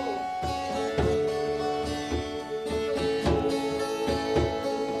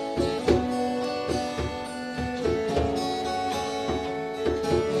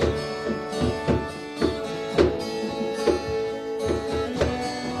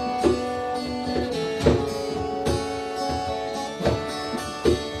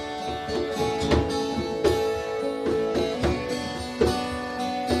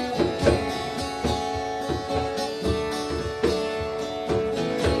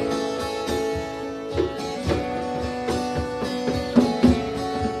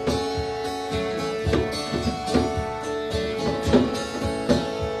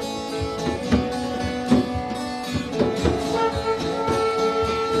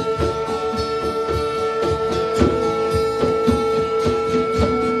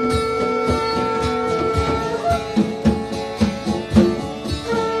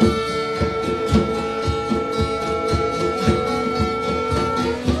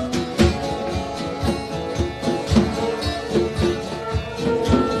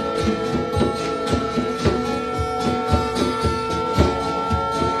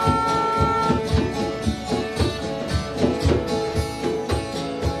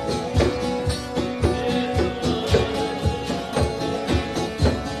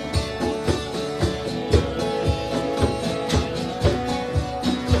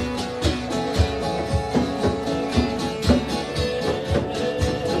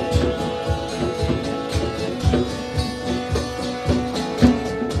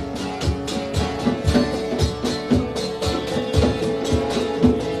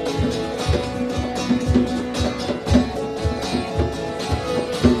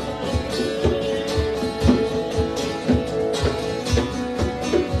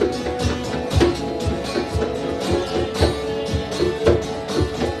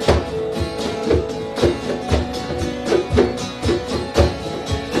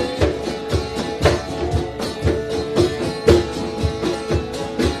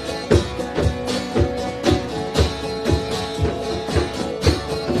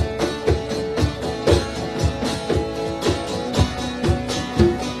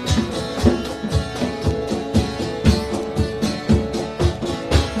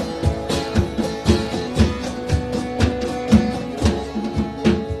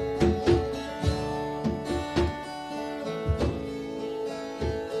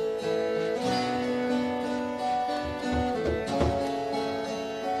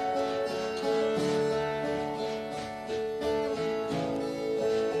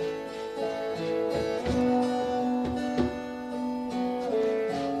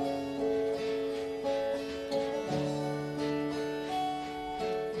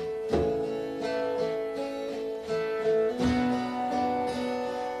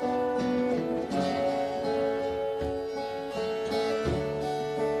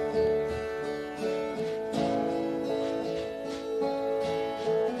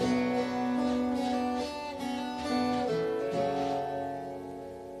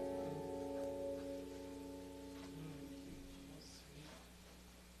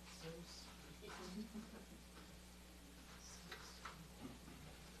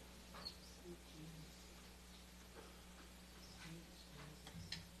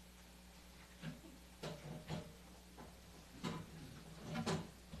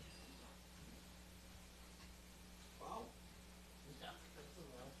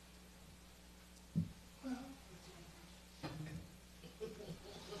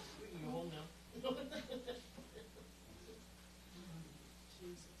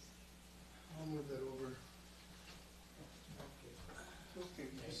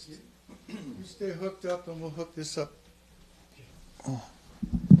 stay hooked up and we'll hook this up. Oh.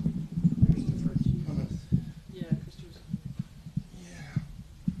 Yeah, Christopher's. Yeah.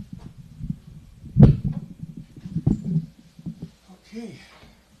 Okay.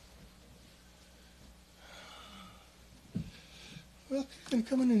 Well, you can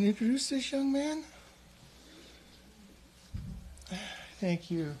come in and introduce this young man.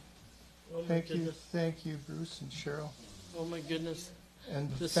 Thank you. Oh my Thank you. goodness. Thank you, Bruce and Sheryl. Oh my goodness.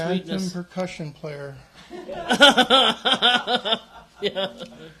 And the The phantom sweetness. percussion player. Yeah.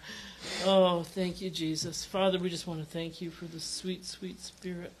 Oh, thank you, Jesus. Father, we just want to thank you for the sweet, sweet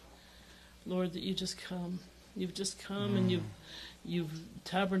Spirit. Lord, that you just come. You've just come and you've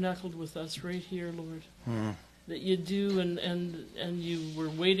tabernacled with us right here, Lord. That you do and you were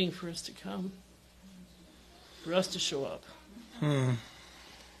waiting for us to come. For us to show up. And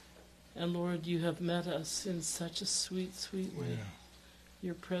Lord, you have met us in such a sweet, sweet way. Yeah.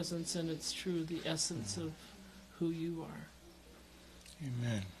 Your presence, and it's true, the essence of who you are.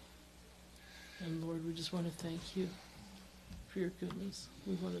 Amen. And Lord, we just want to thank you for your goodness.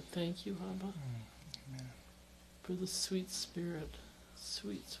 We want to thank you, Abba, for the sweet Spirit,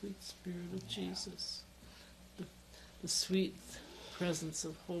 sweet, sweet Spirit of Jesus, the sweet presence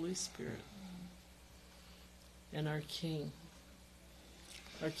of Holy Spirit, and our King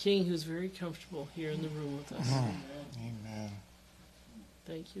who's very comfortable here in the room with us. Amen.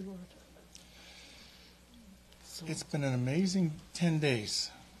 Thank you, Lord. So, It's been an amazing 10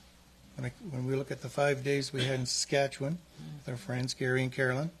 days. When we look at the 5 days we had in Saskatchewan with our friends Gary and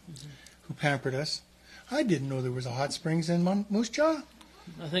Carolyn, who pampered us. I didn't know there was a hot springs in Moose Jaw.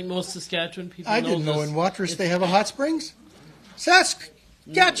 I think most Saskatchewan people I know didn't know this. in Watrous they have a hot springs.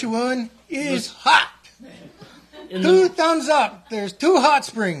 Saskatchewan is hot. In 2 the, thumbs up. There's 2 hot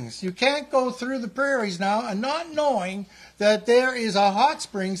springs. You can't go through the prairies now and not knowing that there is a hot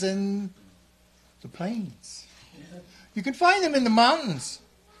springs in the plains. You can find them in the mountains.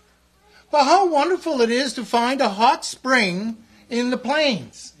 But how wonderful it is to find a hot spring in the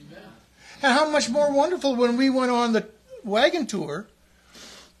plains. And how much more wonderful when we went on the wagon tour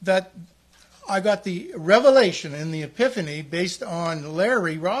that I got the revelation and the epiphany based on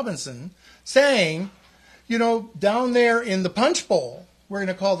Larry Robinson saying, you know, down there in the punch bowl, we're going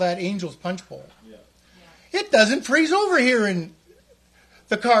to call that Angel's Punch Bowl. It doesn't freeze over here in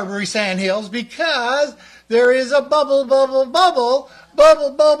the Carberry Sandhills because there is a bubble, bubble, bubble,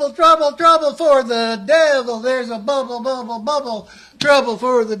 bubble, bubble, trouble, trouble for the devil. There's a bubble, bubble, bubble, trouble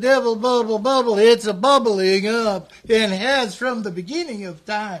for the devil, bubble, bubble. It's a bubbling up and has from the beginning of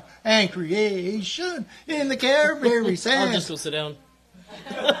time and creation in the Carberry I'll Sand. just go sit down.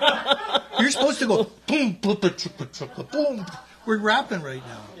 You're supposed to go boom, boom, boom, boom, boom. We're rapping right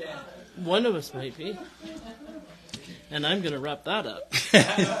now. One of us might be. And I'm going to wrap that up.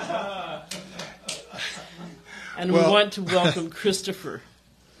 And Well- we want to welcome Christopher.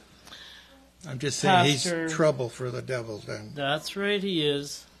 I'm just saying Pastor- he's trouble for the devil then. That's right, he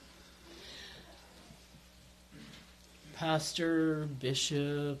is. Pastor,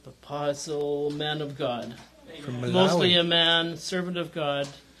 bishop, apostle, man of God. From Malawi. Mostly a man, servant of God,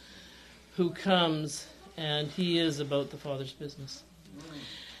 who comes and he is about the Father's business.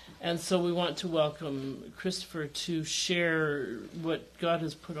 And so we want to welcome Christopher to share what God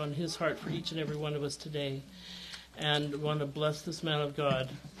has put on his heart for each and every one of us today. And want to bless this man of God.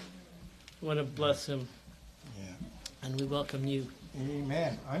 Want to bless him. Yeah. And we welcome you.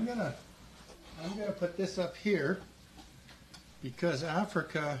 Amen. I'm gonna put this up here because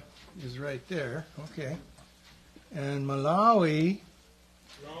Africa is right there. Okay. And Malawi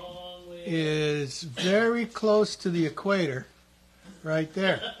Long way. is very close to the equator. Right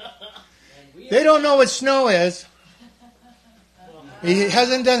there. They don't know what snow is. He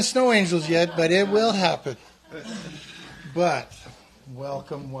hasn't done snow angels yet, but it will happen. But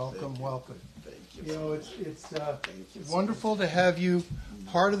welcome, welcome, welcome. You know, it's wonderful to have you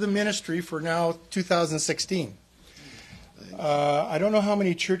part of the ministry for now 2016. I don't know how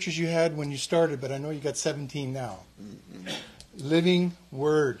many churches you had when you started, but I know you got 17 now. Living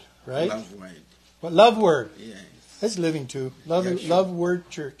Word, right? Love word. What Love Word? Yes. That's living too. Love, Yeah, sure. Love Word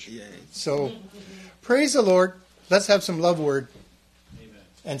Church. Yes. So, praise the Lord. Let's have some Love Word. Amen.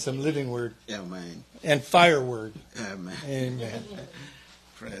 And some Living Word. Amen. And Fire Word. Amen. Amen.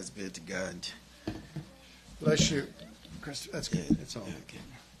 Praise be to God. Bless you. Chris, that's good. That's all. Okay.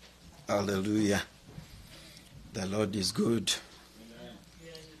 Hallelujah. The Lord is good.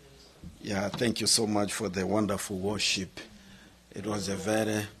 Yeah, thank you so much for the wonderful worship. It was a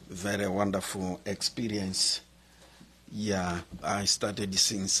very, very wonderful experience. Yeah, I started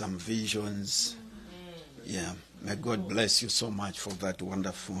seeing some visions. Yeah, may God bless you so much for that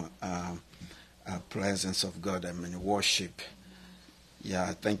wonderful presence of God and in worship.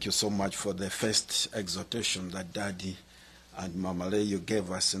 Yeah, thank you so much for the first exhortation that Daddy and Mama Lay you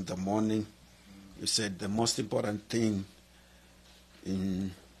gave us in the morning. You said the most important thing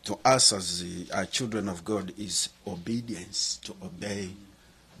to us as children of God is obedience, to obey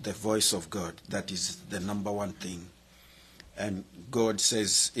the voice of God. That is the number one thing. And God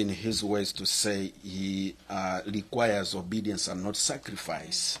says in his ways to say he requires obedience and not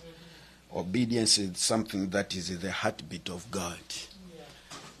sacrifice. Obedience is something that is the heartbeat of God.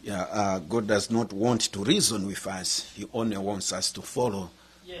 God does not want to reason with us. He only wants us to follow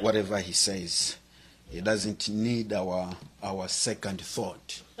whatever he says. He doesn't need our second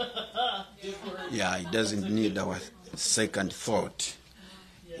thought. He doesn't need our second thought.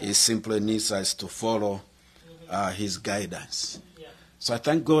 He simply needs us to follow his guidance. So I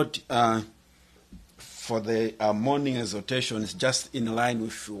thank God for the morning exhortation. It's just in line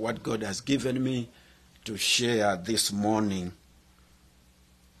with what God has given me to share this morning.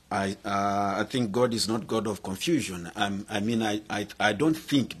 I think God is not God of confusion. I don't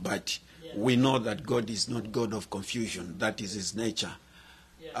think, but we know that God is not God of confusion. That is his nature.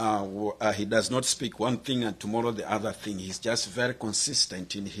 He does not speak one thing and tomorrow the other thing. He's just very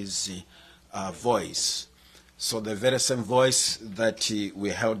consistent in his voice. So the very same voice that we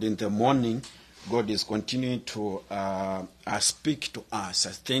held in the morning, God is continuing to speak to us.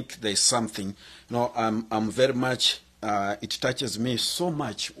 I think there's something. I'm very much, it touches me so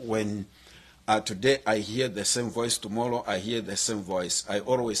much when today I hear the same voice, tomorrow I hear the same voice. I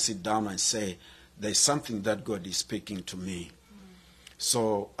always sit down and say, there's something that God is speaking to me.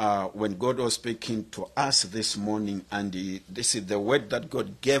 So when God was speaking to us this morning, and this is the word that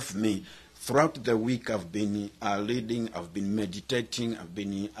God gave me, throughout the week I've been reading, I've been meditating, I've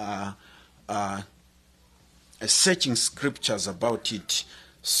been searching scriptures about it.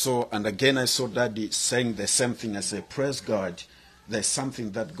 So, and again I saw Daddy saying the same thing. I say, praise God, there's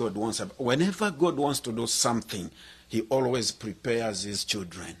something that God wants. Whenever God wants to do something, he always prepares his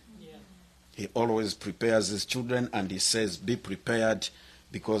children. He always prepares his children, and he says, be prepared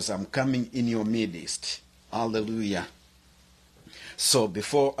because I'm coming in your midst. Hallelujah. So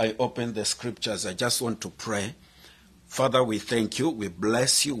before I open the scriptures, I just want to pray. Father, we thank you, we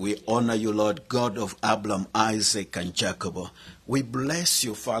bless you, we honor you, Lord, God of Abraham, Isaac, and Jacob. We bless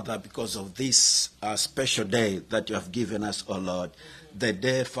you, Father, because of this special day that you have given us, O Lord. The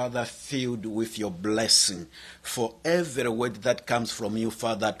day, Father, filled with your blessing. For every word that comes from you,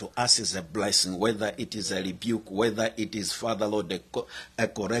 Father, to us is a blessing, whether it is a rebuke, whether it is, Father, Lord, a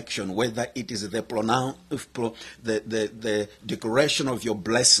correction, whether it is the declaration of your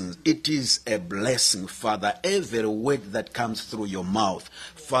blessings. It is a blessing, Father. Every word that comes through your mouth,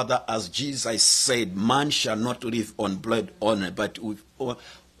 Father, as Jesus said, man shall not live on bread only, but with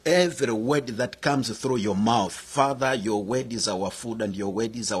every word that comes through your mouth. Father, your word is our food and your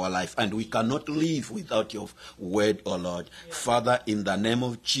word is our life, and we cannot live without your word, O Lord. Father, in the name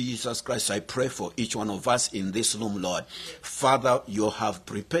of Jesus Christ, I pray for each one of us in this room, Lord. Father, you have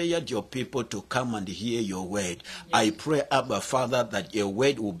prepared your people to come and hear your word. I pray, Abba, Father, that your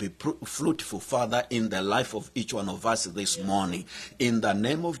word will be fruitful, Father, in the life of each one of us this morning. In the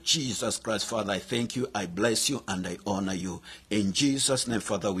name of Jesus Christ, Father, I thank you, I bless you, and I honor you. In Jesus' name,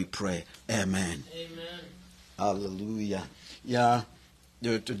 Father, we pray. Amen. Amen. Hallelujah.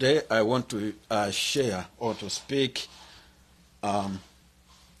 Today I want to share or to speak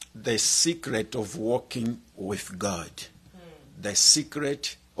the secret of walking with God. The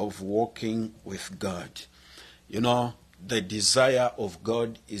secret of walking with God. The desire of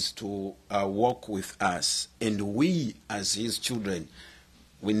God is to walk with us, and we as his children,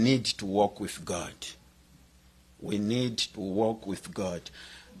 we need to walk with God. We need to walk with God.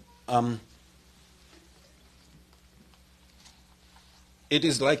 It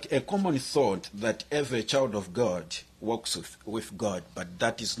is like a common thought that every child of God walks with God, but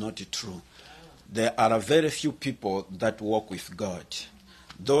that is not true. There are very few people that walk with God.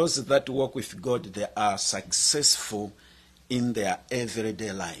 Those that walk with God, they are successful in their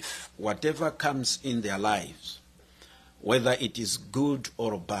everyday life. Whatever comes in their lives, whether it is good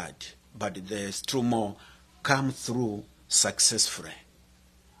or bad, but there's true more, come through successfully.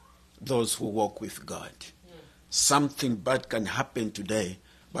 Those who walk with God. Something bad can happen today,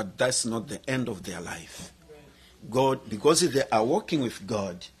 but that's not the end of their life. God, because they are walking with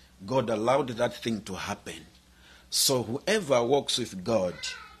God, God allowed that thing to happen. So whoever walks with God,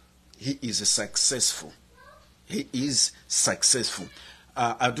 he is successful. He is successful.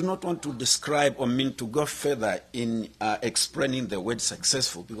 I do not want to describe or mean to go further in explaining the word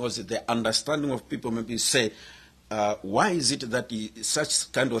successful, because the understanding of people maybe say, why is it that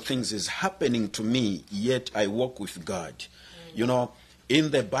such kind of things is happening to me, yet I walk with God? You know,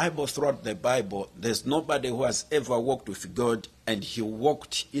 in the Bible, throughout the Bible, there's nobody who has ever walked with God and he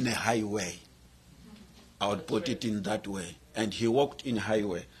walked in a highway. I would put it in that way. And he walked in a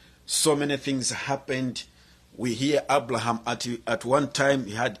highway. So many things happened. We hear Abraham at one time,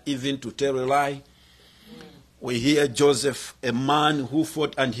 he had even to tell a lie. We hear Joseph, a man who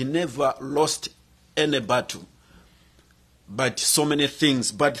fought and he never lost any battle. But so many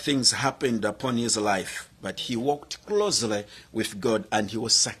things, bad things happened upon his life. But he walked closely with God and he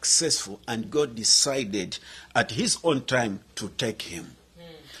was successful. And God decided at his own time to take him.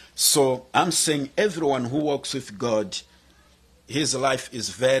 So I'm saying everyone who walks with God, his life is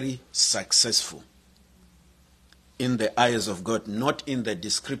very successful in the eyes of God, not in the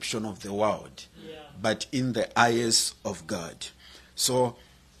description of the world, but in the eyes of God. So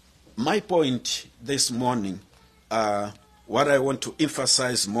my point this morning, what I want to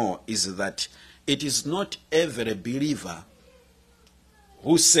emphasize more is that it is not every believer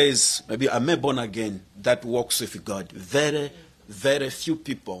who says, maybe I'm a born again, that walks with God. Very, very few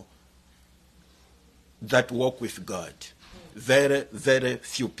people that walk with God. Very, very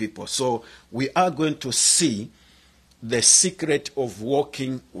few people. So we are going to see the secret of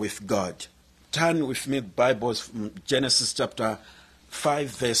walking with God. Turn with me Bibles from Genesis chapter 5,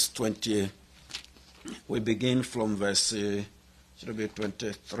 verse 20. We begin from verse, should be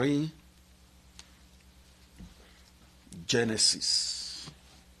 23. Genesis.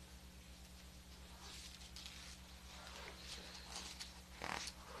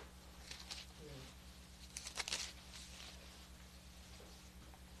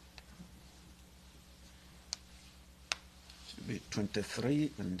 Should be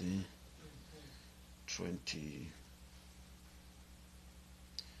 23 and 20.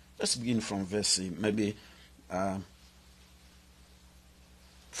 Let's begin from verse, maybe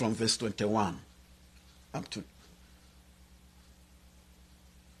from verse 21 up to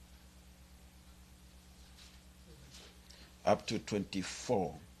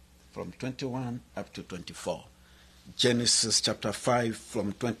 24. From 21 up to 24. Genesis chapter 5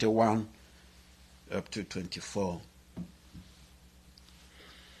 from 21 up to 24.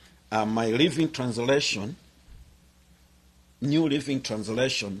 My Living Translation, New Living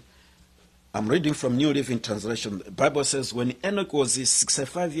Translation, I'm reading from New Living Translation. The Bible says, when Enoch was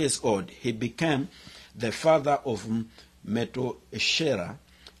 65 years old, he became the father of Methuselah.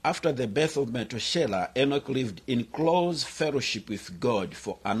 After the birth of Methuselah, Enoch lived in close fellowship with God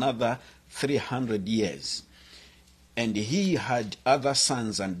for another 300 years. And he had other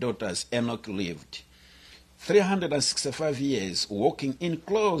sons and daughters. Enoch lived 365 years walking in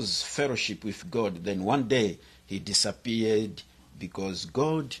close fellowship with God. Then one day he disappeared because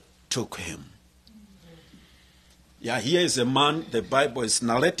God took him. Yeah, here is a man, the Bible is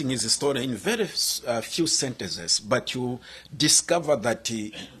narrating his story in very few sentences, but you discover that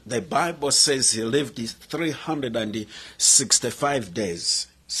the Bible says he lived 365 days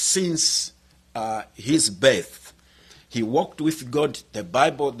since his birth. He walked with God. The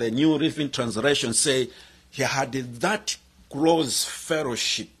Bible, the New Living Translation, say he had that close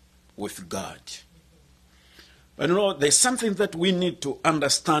fellowship with God. But you know, there's something that we need to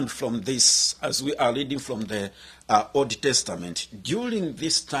understand from this as we are reading from the Old Testament. During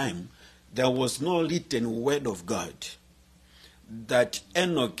this time, there was no written word of God that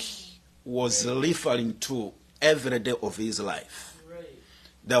Enoch was referring to every day of his life.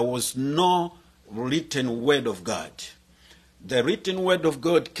 There was no written word of God. The written word of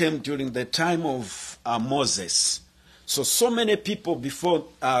God came during the time of Moses. So many people before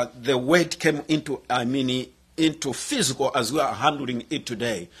the word came into physical as we are handling it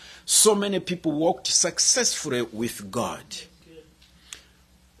today, so many people walked successfully with God.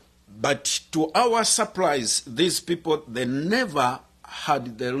 But to our surprise, these people, they never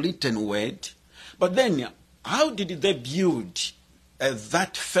had the written word. But then, how did they build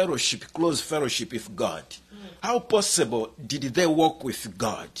that fellowship, close fellowship with God? How possible did they walk with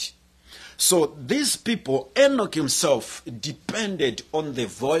God? So these people, Enoch himself depended on the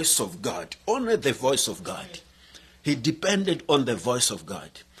voice of God, only the voice of God. He depended on the voice of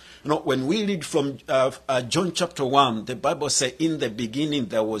God. You know, when we read from John chapter 1, the Bible says, in the beginning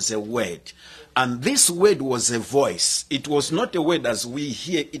there was a word. And this word was a voice. It was not a word as we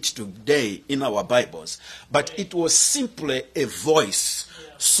hear it today in our Bibles, but it was simply a voice.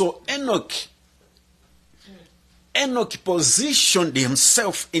 So Enoch positioned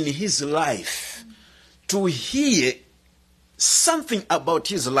himself in his life to hear something about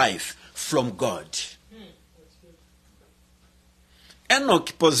his life from God.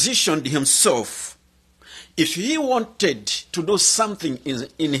 Enoch positioned himself If he wanted to do something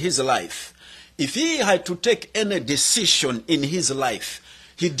in his life, if he had to take any decision in his life,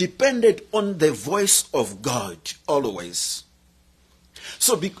 he depended on the voice of God always.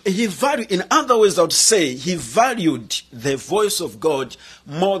 So he valued, in other words, I would say, he valued the voice of God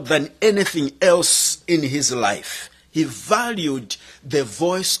more than anything else in his life. He valued the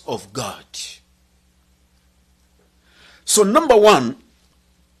voice of God. So number one,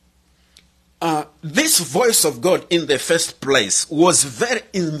 this voice of God in the first place was very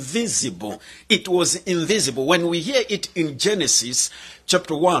invisible. It was invisible. When we hear it in Genesis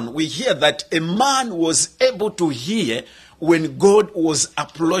chapter 1, we hear that a man was able to hear when God was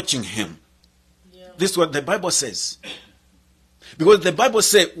approaching him. Yeah. This is what the Bible says. Because the Bible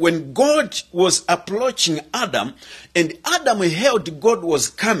says when God was approaching Adam and Adam heard God was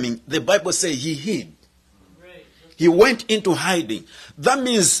coming, the Bible says he hid. He went into hiding. That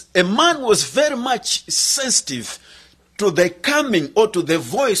means a man was very much sensitive to the coming or to the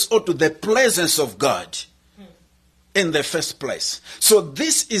voice or to the presence of God in the first place. So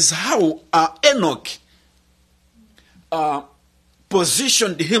this is how Enoch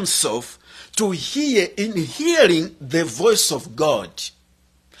positioned himself to hear, in hearing the voice of God.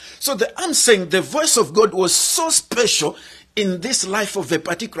 So I'm saying the voice of God was so special in this life of a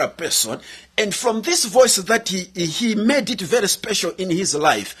particular person, and from this voice that he made it very special in his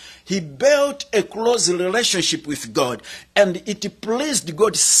life, he built a close relationship with God, and it pleased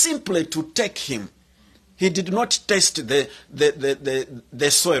God simply to take him. He did not taste the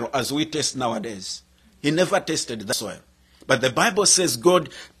soil as we taste nowadays. He never tasted the soil. But the Bible says God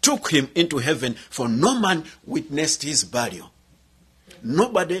took him into heaven, for no man witnessed his burial.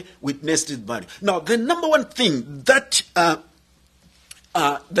 Nobody witnessed his burial. Now, the number one thing that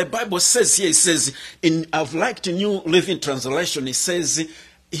the Bible says here, it says, I've liked a New Living Translation, it says,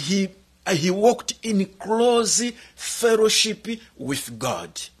 he walked in close fellowship with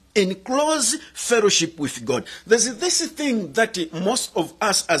God. In close fellowship with God. There's this thing that most of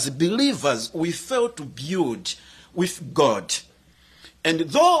us as believers, we fail to build with God. And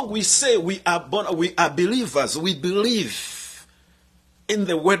though we say we are believers, we believe in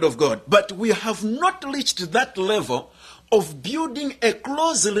the Word of God, but we have not reached that level of building a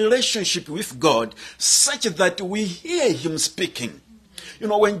close relationship with God such that we hear him speaking. You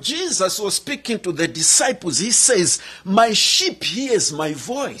know, when Jesus was speaking to the disciples, he says, my sheep hears my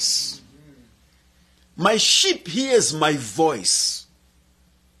voice. My sheep hears my voice.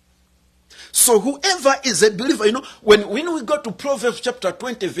 So whoever is a believer, you know, when we go to Proverbs chapter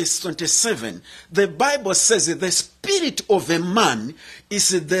 20, verse 27, the Bible says that the spirit of a man is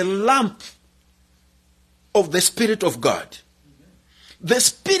the lamp of the Spirit of God. The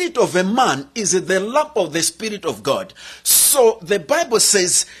spirit of a man is the lamp of the Spirit of God. So the Bible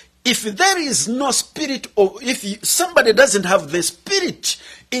says, if there is no spirit, or if somebody doesn't have the Spirit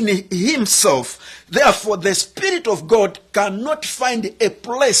in himself, therefore the Spirit of God cannot find a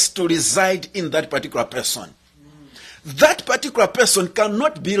place to reside in that particular person. That particular person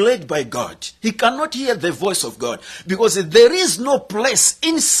cannot be led by God. He cannot hear the voice of God, because there is no place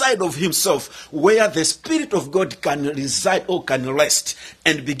inside of himself where the Spirit of God can reside or can rest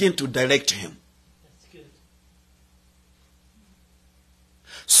and begin to direct him. That's good.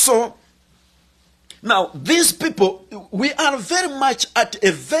 So, now these people, we are very much at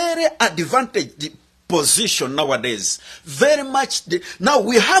a very advantaged position nowadays. Very much. Now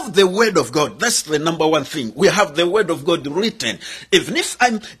we have the Word of God. That's the number one thing. We have the Word of God written. Even if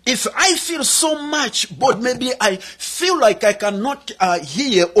I feel so much bored, maybe I feel like I cannot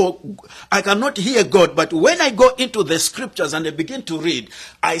hear, or I cannot hear God, but when I go into the scriptures and I begin to read,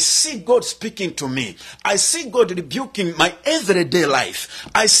 I see God speaking to me. I see God rebuking my everyday life.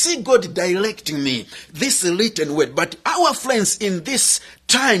 I see God directing me. This written word. But our friends in this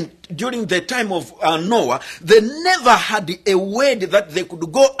time, during the time of Noah, they never had a word that they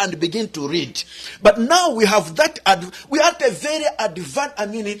could go and begin to read. But now we have that, we are at a very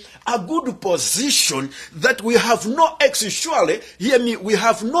advanced, a good position that we have no excuse. Surely, hear me, we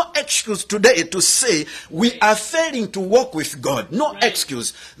have no excuse today to say we are failing to walk with God. No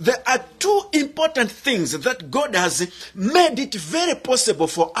excuse. There are two important things that God has made it very possible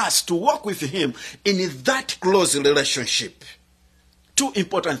for us to walk with him in that close relationship. Two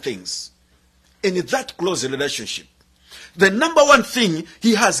important things in that close relationship. The number one thing,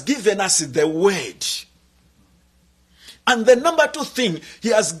 he has given us the Word. And the number two thing, he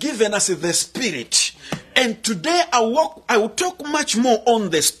has given us the Spirit. And today I will talk much more on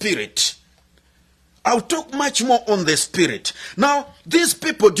the Spirit. I'll talk much more on the Spirit. Now, these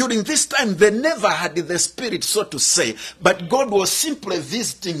people during this time, they never had the Spirit, so to say. But God was simply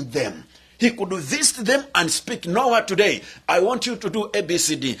visiting them. He could visit them and speak, Noah, today, I want you to do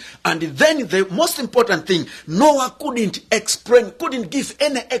ABCD. And then the most important thing, Noah couldn't explain, couldn't give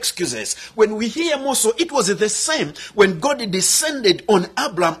any excuses. When we hear more so, it was the same when God descended on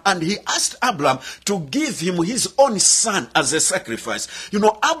Abraham and he asked Abraham to give him his own son as a sacrifice. You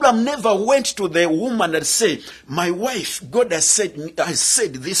know, Abraham never went to the woman and said, my wife, God has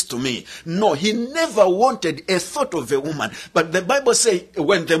said this to me. No, he never wanted a thought of a woman. But the Bible says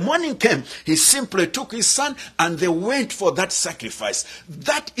when the morning came, he simply took his son and they went for that sacrifice.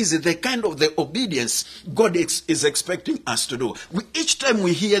 That is the kind of the obedience God is expecting us to do. Each time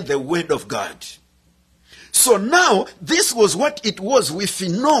we hear the word of God. So now, this was what it was with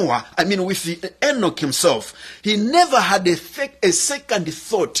Noah, with Enoch himself. He never had a second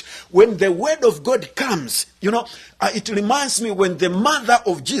thought when the word of God comes. You know, it reminds me when the mother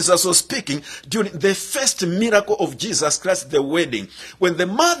of Jesus was speaking during the first miracle of Jesus Christ, the wedding. When the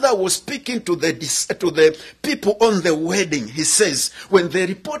mother was speaking to the people on the wedding, he says, when they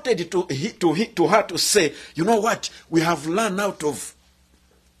reported to her to say, you know what, we have run out of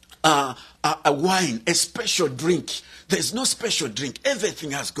a wine, a special drink. There's no special drink.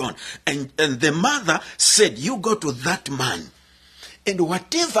 Everything has gone. And the mother said, you go to that man, and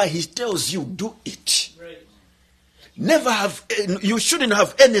whatever he tells you, do it. Right. You shouldn't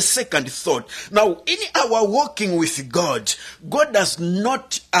have any second thought. Now, in our walking with God, God does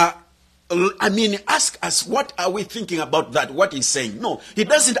not ask us, what are we thinking about that? What he's saying? No, he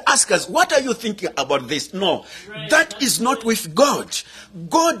doesn't ask us, what are you thinking about this? No, right. That is not with God.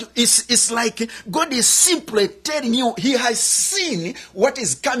 God is simply telling you, he has seen what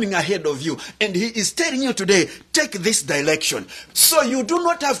is coming ahead of you. And he is telling you today, take this direction. So you do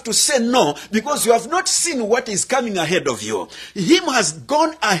not have to say no, because you have not seen what is coming ahead of you. Him has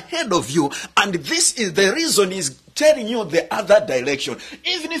gone ahead of you. And this is the reason he's telling you the other direction,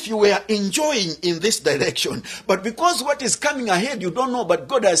 even if you were enjoying in this direction, but because what is coming ahead you don't know, but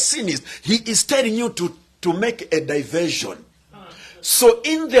God has seen it, he is telling you to make a diversion. So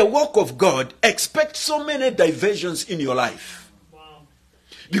in the walk of God, expect so many diversions in your life.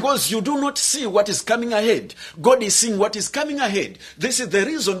 Because you do not see what is coming ahead. God is seeing what is coming ahead. This is the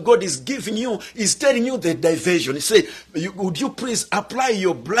reason God is giving you, is telling you the diversion. He said, would you please apply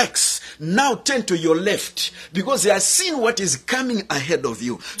your brakes? Now turn to your left. Because he has seen what is coming ahead of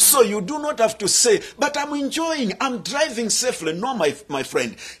you. So you do not have to say, but I'm enjoying, I'm driving safely. No, my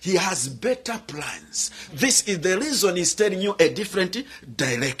friend. He has better plans. This is the reason he's telling you a different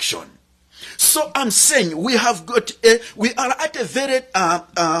direction. So I'm saying we are at a very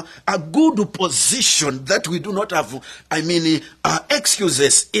a good position that we do not have,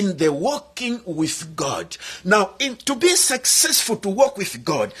 excuses in the walking with God. Now, to be successful to walk with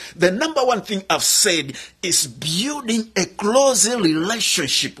God, the number one thing I've said is building a close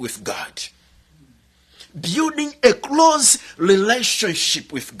relationship with God. Building a close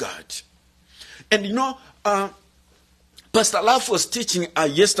relationship with God. And you know, Pastor Love was teaching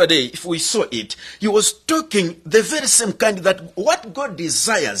yesterday, if we saw it, he was talking the very same kind that what God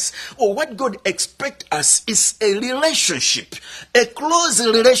desires or what God expects us is a relationship, a close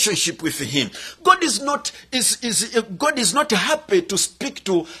relationship with him. God is not happy to speak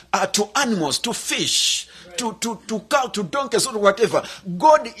to animals, to fish, right, to cow, to donkeys or whatever.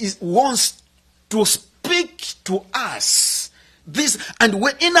 God wants to speak to us. And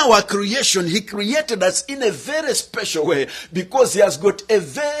in our creation, he created us in a very special way because he has got a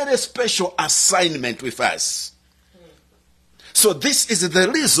very special assignment with us. So this is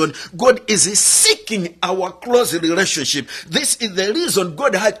the reason God is seeking our close relationship. This is the reason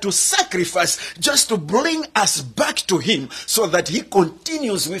God had to sacrifice just to bring us back to him so that he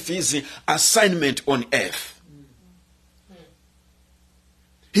continues with his assignment on earth.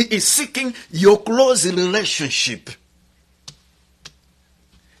 He is seeking your close relationship.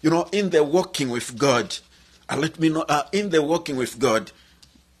 You know, in the walking with God, in the walking with God,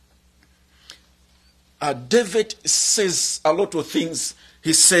 David says a lot of things.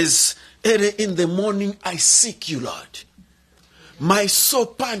 He says, early in the morning I seek you, Lord. My soul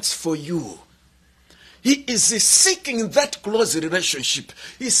pants for you. He is seeking that close relationship.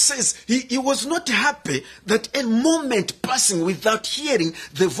 He says he was not happy that a moment passing without hearing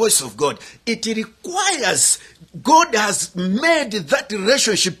the voice of God. It requires, God has made that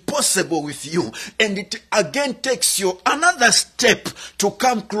relationship possible with you. And it again takes you another step to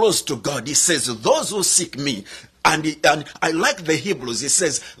come close to God. He says, those who seek me, and I like the Hebrews, he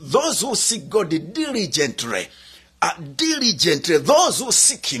says, those who seek God diligently, diligently, those who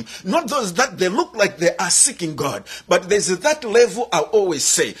seek him, not those that they look like they are seeking God, but there's that level I always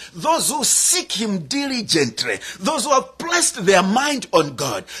say, those who seek him diligently, those who have placed their mind on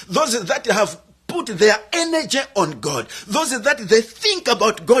God, those that have put their energy on God, those that they think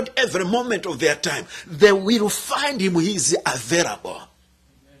about God every moment of their time, they will find him. He is available.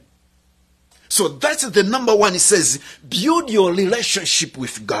 So that's the number one. It says, build your relationship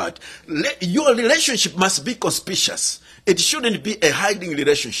with God. Your relationship must be conspicuous. It shouldn't be a hiding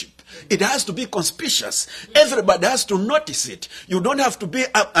relationship. It has to be conspicuous. Everybody has to notice it. You don't have to be,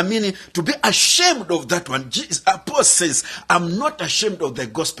 to be ashamed of that one. Paul says, I'm not ashamed of the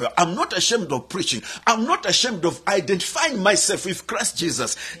gospel. I'm not ashamed of preaching. I'm not ashamed of identifying myself with Christ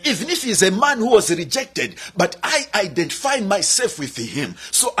Jesus. Even if he's a man who was rejected, but I identify myself with him.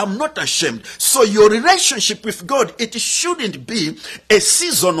 So I'm not ashamed. So your relationship with God, it shouldn't be a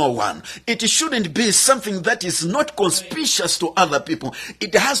seasonal one. It shouldn't be something that is not conspicuous to other people.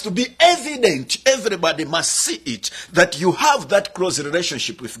 It has to be evident. Everybody must see it, that you have that close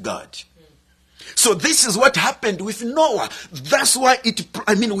relationship with God. So this is what happened with Noah. That's why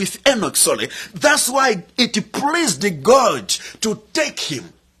with Enoch, sorry. That's why it pleased God to take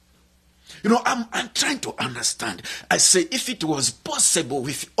him. I'm trying to understand. I say, if it was possible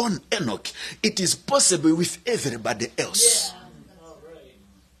with Enoch, it is possible with everybody else. Yeah.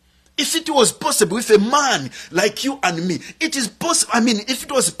 If it was possible with a man like you and me, it is possible. If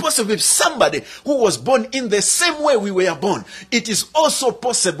it was possible with somebody who was born in the same way we were born, it is also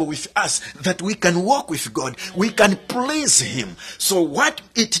possible with us that we can walk with God. We can please him. So what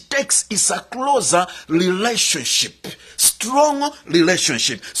it takes is a closer relationship, strong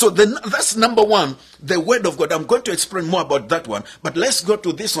relationship. So that's number one, the word of God. I'm going to explain more about that one, but let's go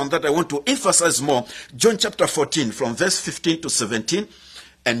to this one that I want to emphasize more. John chapter 14 from verse 15 to 17.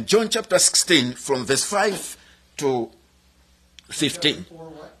 And John chapter 16 from verse 5 to 15.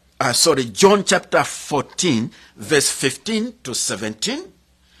 John chapter 14 verse 15 to 17.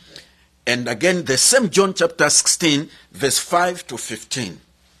 And again the same John chapter 16 verse 5 to 15.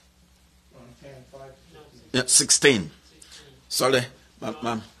 16. Sorry,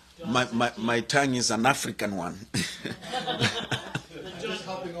 my tongue is an African one. Just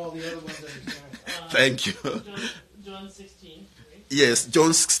helping all the other ones understand. Thank you. John 16. Yes,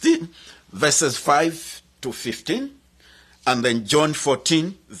 John 16, verses 5 to 15. And then John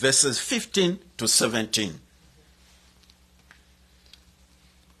 14, verses 15 to 17.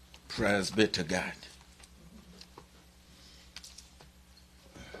 Praise be to God.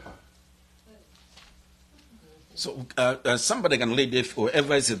 So somebody can lead. If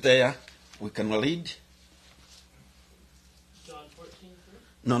whoever is there, we can lead. John 14,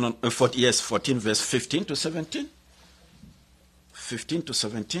 No, 14 verse 15 to 17. 15 to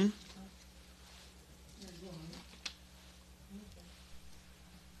 17.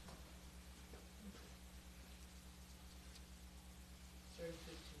 Sorry, 15.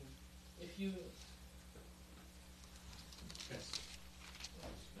 If you...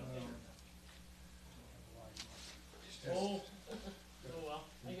 Oh, well,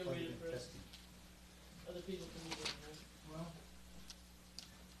 I can read it first. Other people can read it. Well.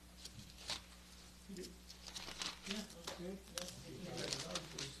 Yeah, okay.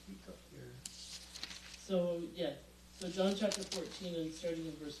 So John chapter 14 and starting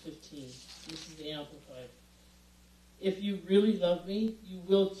in verse 15. This is the Amplified. If you really love me, you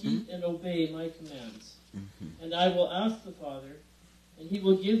will keep and obey my commands. And I will ask the Father, and he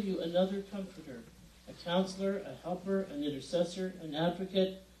will give you another comforter, a counselor, a helper, an intercessor, an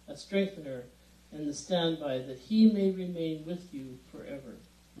advocate, a strengthener, and the standby, that he may remain with you forever.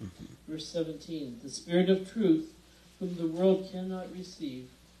 Verse 17. The Spirit of truth, whom the world cannot receive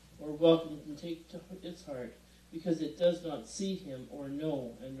or welcome and take to its heart, because it does not see him or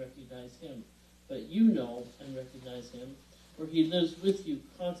know and recognize him. But you know and recognize him, for he lives with you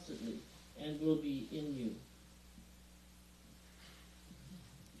constantly and will be in you.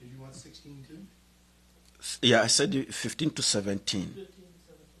 Did you want 16 too? Yeah, I said 15 to 17. 15 to 17.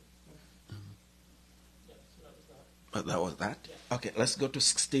 Yeah, so that was that. That was that? Yeah. Okay, let's go to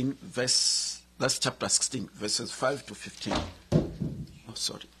 16 verse. That's chapter 16, verses 5 to 15. Oh,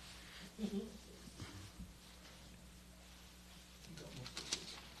 sorry.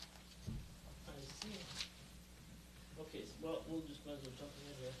 Okay, well, we'll just might as well jump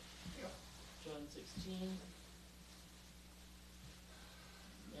ahead here. Yeah. John 16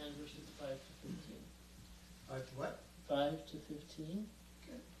 and verses 5 to 15. 5 to what? 5 to 15.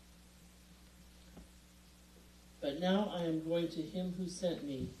 Okay. But now I am going to him who sent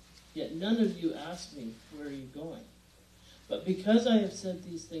me, yet none of you ask me, where are you going? But because I have said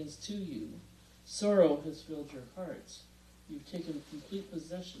these things to you, Sorrow has filled your hearts. You've taken complete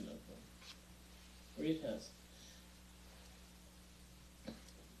possession of them. Or it has.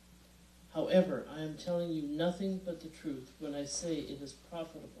 However, I am telling you nothing but the truth when I say it is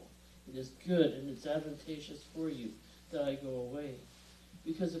profitable, it is good, and it's advantageous for you that I go away.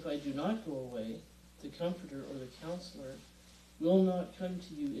 Because if I do not go away, the Comforter or the Counselor will not come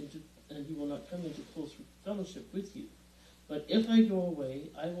to you and he will not come into close fellowship with you. But if I go away,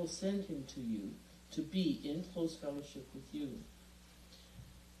 I will send him to you to be in close fellowship with you.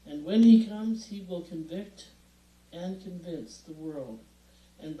 And when he comes, he will convict and convince the world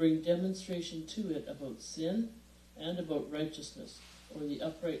and bring demonstration to it about sin and about righteousness, or the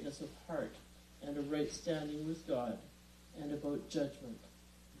uprightness of heart and a right standing with God, and about judgment.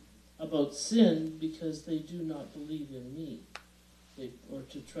 About sin, because they do not believe in me, or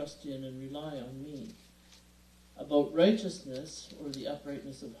to trust in and rely on me. About righteousness, or the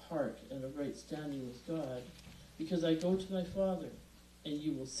uprightness of heart and a right standing with God, because I go to my Father, and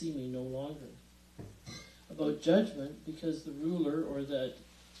you will see me no longer. About judgment, because the ruler, or that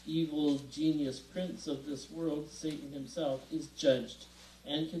evil genius prince of this world, Satan himself, is judged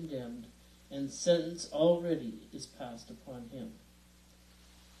and condemned, and sentence already is passed upon him.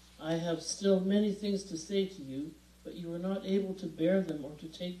 I have still many things to say to you, but you are not able to bear them or to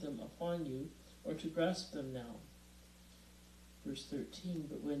take them upon you, or to grasp them now. Verse 13,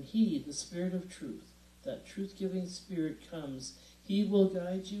 but when he, the Spirit of truth, that truth-giving Spirit comes, he will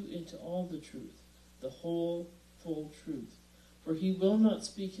guide you into all the truth, the whole, full truth. For he will not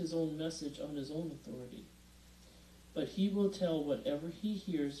speak his own message on his own authority, but he will tell whatever he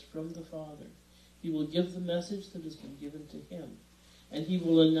hears from the Father. He will give the message that has been given to him, and he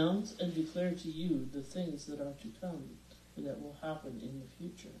will announce and declare to you the things that are to come and that will happen in the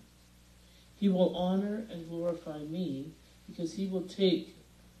future. He will honor and glorify me, because he will take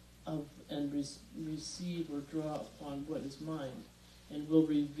of and receive or draw upon what is mine, and will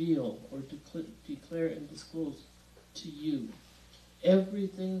reveal or declare and disclose to you.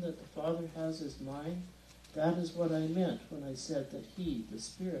 Everything that the Father has is mine. That is what I meant when I said that he, the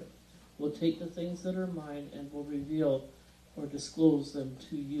Spirit, will take the things that are mine and will reveal or disclose them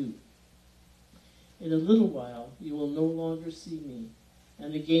to you. In a little while you will no longer see me,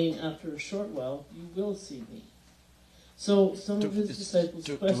 and again after a short while you will see me. So some of his disciples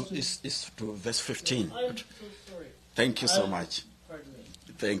questioned... It's to verse 15. I'm so sorry. Thank you so much. Pardon me.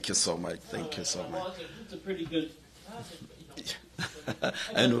 Thank you so much. Thank you so much. It's a pretty good passage, but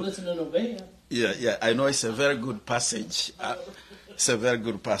I know. listen and obey him. Yeah, I know it's a very good passage. It's a very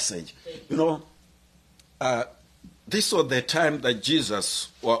good passage. You know, this was the time that Jesus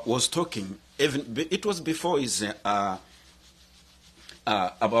was talking. Even it was before his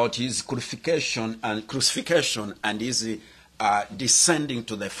about his crucifixion and his descending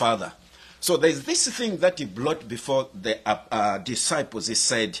to the Father. So there's this thing that he brought before the disciples. He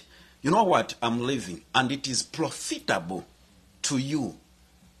said, "You know what? I'm leaving, and it is profitable to you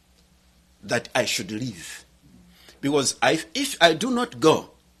that I should leave. Because if I do not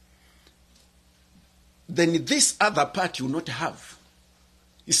go, then this other part you will not have."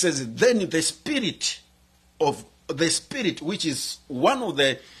 He says, then the Spirit, which is one of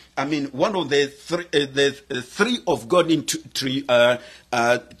the three of God in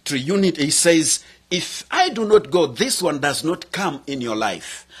triunity, he says, if I do not go, this one does not come in your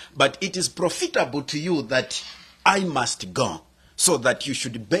life. But it is profitable to you that I must go, so that you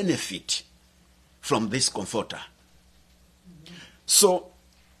should benefit from this Comforter. So,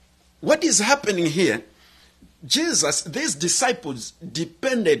 what is happening here? These disciples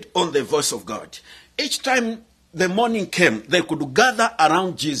depended on the voice of God. Each time the morning came, they could gather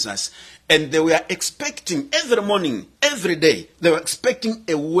around Jesus, and they were expecting every morning, every day, they were expecting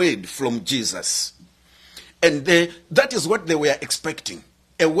a word from Jesus. And that is what they were expecting.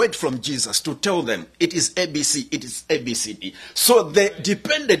 A word from Jesus to tell them it is ABC, it is ABCD. So they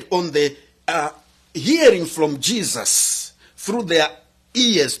depended on the hearing from Jesus through their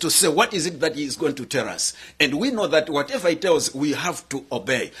ears to say, what is it that he is going to tell us? And we know that whatever he tells, we have to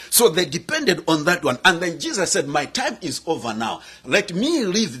obey. So they depended on that one. And then Jesus said, my time is over now. Let me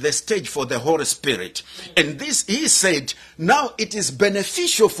leave the stage for the Holy Spirit. And this, he said, now it is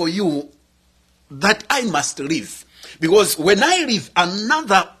beneficial for you that I must leave. Because when I leave,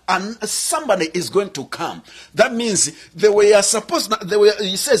 another somebody is going to come. That means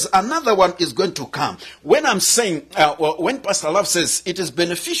he says another one is going to come. When I'm saying, when Pastor Love says it is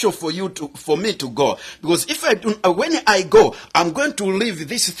beneficial for me to go, because if when I go, I'm going to leave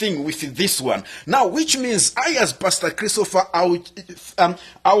this thing with this one. Now, which means I, as Pastor Christopher, I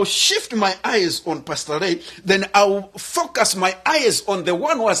will shift my eyes on Pastor Ray, then I will focus my eyes on the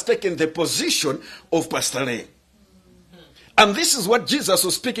one who has taken the position of Pastor Ray. And this is what Jesus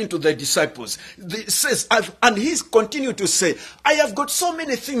was speaking to the disciples. He says, and he's continued to say, I have got so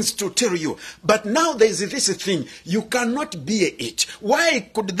many things to tell you, but now there is this thing, you cannot bear it. Why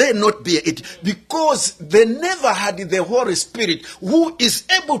could they not bear it? Because they never had the Holy Spirit who is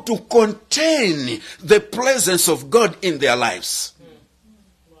able to contain the presence of God in their lives.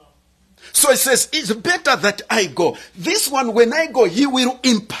 So it says, it's better that I go. This one, when I go, he will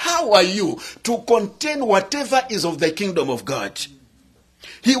empower you to contain whatever is of the kingdom of God.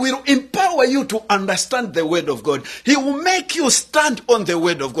 He will empower you to understand the word of God. He will make you stand on the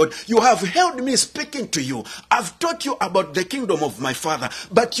word of God. You have heard me speaking to you. I've taught you about the kingdom of my Father,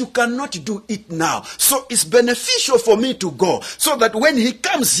 but you cannot do it now. So it's beneficial for me to go, so that when he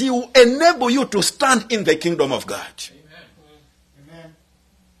comes, he will enable you to stand in the kingdom of God.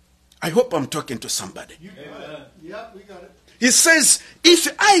 I hope I'm talking to somebody. Yeah, we got it. He says,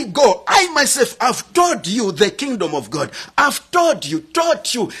 if I go, I myself have taught you the kingdom of God. I've taught you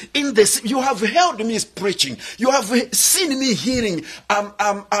in this. You have heard me preaching. You have seen me hearing.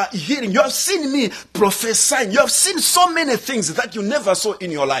 You have seen me prophesying. You have seen so many things that you never saw in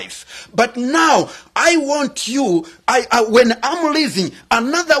your life. But now, I want you, when I'm leaving,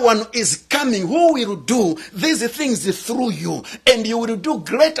 another one is coming who will do these things through you. And you will do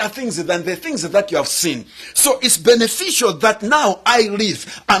greater things than the things that you have seen. So it's beneficial that now I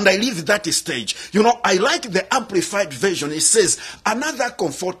live, and I live that stage. You know, I like the Amplified Version. It says, another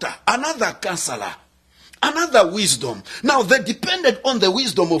comforter, another counselor, another wisdom. Now, they depended on the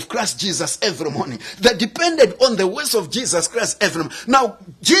wisdom of Christ Jesus every morning. They depended on the words of Jesus Christ every morning. Now,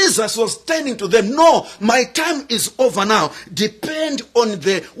 Jesus was telling to them, no, my time is over now. Depend on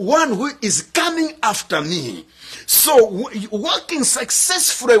the one who is coming after me. So, working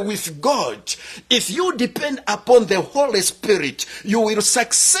successfully with God, if you depend upon the Holy Spirit, you will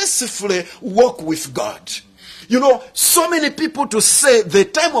successfully walk with God. You know, so many people to say the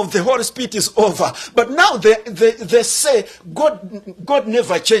time of the Holy Spirit is over. But now they say God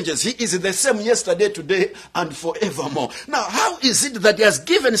never changes. He is the same yesterday, today, and forevermore. Now, how is it that he has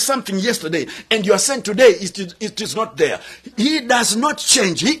given something yesterday and you are saying today it is not there? He does not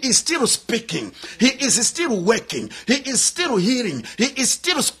change. He is still speaking. He is still working. He is still hearing. He is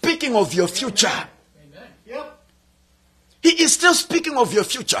still speaking of your future. Amen. Yep. He is still speaking of your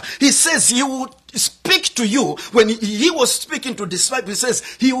future. He says he will speak to you. When he was speaking to disciples, he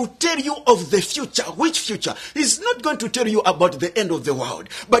says he will tell you of the future. Which future? He's not going to tell you about the end of the world,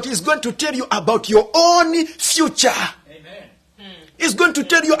 but he's going to tell you about your own future. Amen. He's going to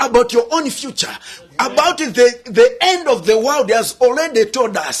tell you about your own future. About the end of the world. He has already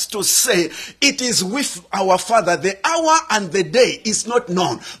told us to say it is with our Father. The hour and the day is not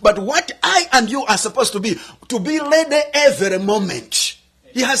known. But what I and you are supposed to be ready every moment.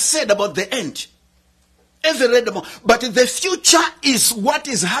 He has said about the end. Every moment. But the future is what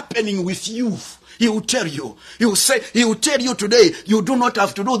is happening with you. He will tell you. He will tell you today, you do not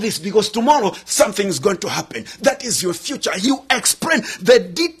have to do this because tomorrow something is going to happen. That is your future. He will explain the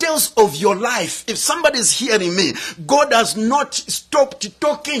details of your life. If somebody is hearing me, God has not stopped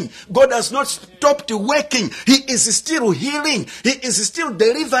talking. God has not stopped working. He is still healing. He is still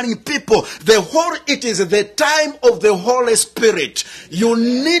delivering people. It is the time of the Holy Spirit. You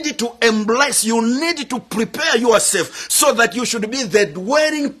need to embrace, you need to prepare yourself so that you should be the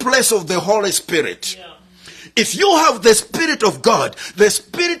dwelling place of the Holy Spirit. Yeah. If you have the Spirit of God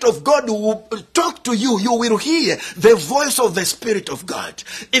will talk to you. You will hear the voice of the Spirit of God.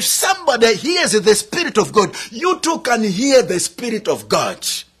 If somebody hears the Spirit of God, you too can hear the Spirit of God.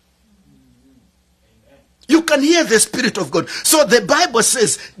 You can hear the Spirit of God. So the Bible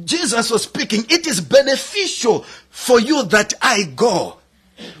says, Jesus was speaking, it is beneficial for you that I go.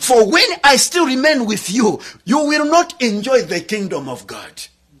 For when I still remain with you, you will not enjoy the kingdom of God.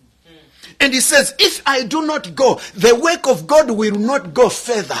 And he says, if I do not go, the work of God will not go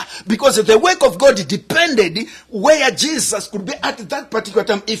further. Because the work of God depended where Jesus could be at that particular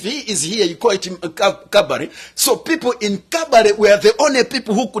time. If he is here, you call it Carberry. So people in Carberry were the only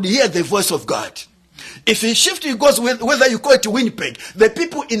people who could hear the voice of God. If he shifts, he goes with, whether you call it Winnipeg. The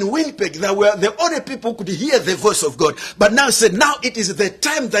people in Winnipeg, that were the only people who could hear the voice of God. But now said, now it is the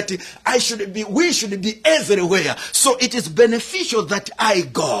time that we should be everywhere. So it is beneficial that I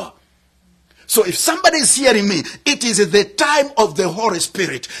go. So if somebody is hearing me, it is the time of the Holy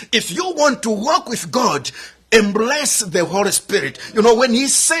Spirit. If you want to walk with God, embrace the Holy Spirit. You know, when he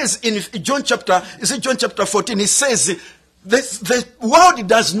says in John chapter 14, he says, the world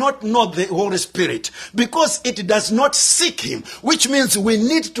does not know the Holy Spirit because it does not seek him, which means we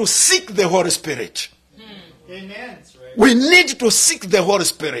need to seek the Holy Spirit. Amen. We need to seek the Holy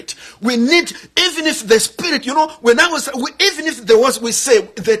Spirit. We need, even if the Spirit, you know, even if there was, we say,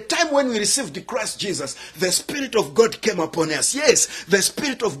 the time when we received Christ Jesus, the Spirit of God came upon us. Yes, the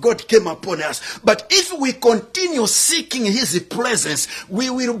Spirit of God came upon us. But if we continue seeking his presence, we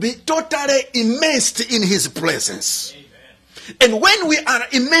will be totally immersed in his presence. And when we are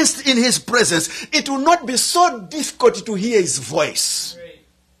immersed in his presence, it will not be so difficult to hear his voice.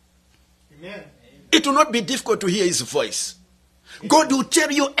 Amen. It will not be difficult to hear his voice. God will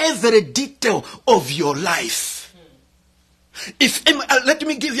tell you every detail of your life. Let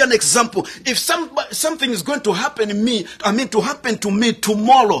me give you an example. If something is going to happen to me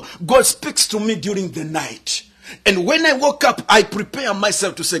tomorrow, God speaks to me during the night. And when I woke up, I prepare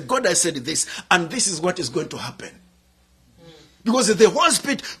myself to say, God, I said this, and this is what is going to happen. Because the Holy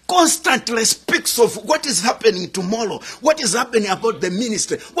Spirit constantly speaks of what is happening tomorrow, what is happening about the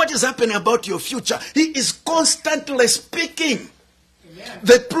ministry, what is happening about your future. He is constantly speaking. Amen.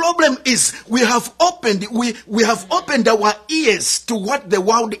 The problem is we have opened our ears to what the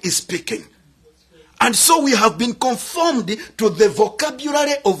world is speaking. And so we have been conformed to the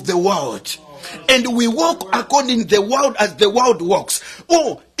vocabulary of the world. And we walk according to the world as the world walks.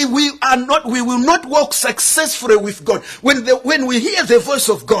 We will not walk successfully with God. When we hear the voice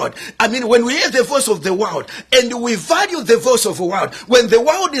of God, when we hear the voice of the world, and we value the voice of the world, when the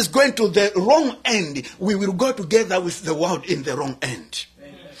world is going to the wrong end, we will go together with the world in the wrong end.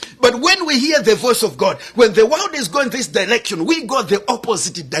 But when we hear the voice of God, when the world is going this direction, we go the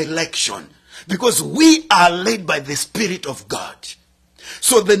opposite direction. Because we are led by the Spirit of God.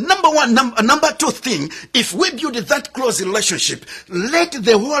 So the number two thing, if we build that close relationship, let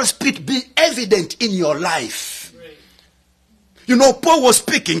the Holy Spirit be evident in your life. Right. You know, Paul was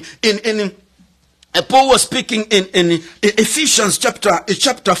speaking in Ephesians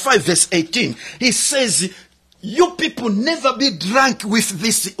chapter 5 verse 18. He says, you people never be drunk with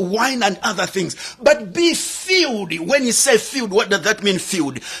this wine and other things, but be filled. When you say filled, what does that mean,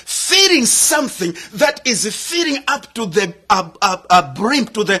 filled? Filling something that is filling up to the brim,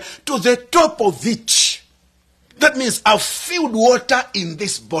 to the top of it. That means I've filled water in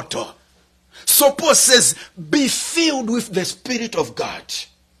this bottle. So Paul says, be filled with the Spirit of God.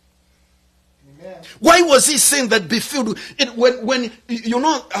 Amen. Why was he saying that be filled?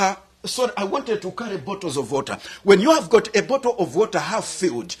 So I wanted to carry bottles of water. When you have got a bottle of water half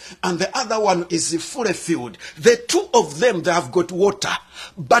filled and the other one is fully filled, the two of them, they have got water,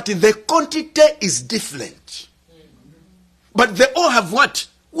 but the quantity is different. But they all have what?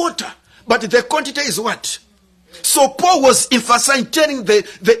 Water. But the quantity is what? So Paul was emphasizing, telling the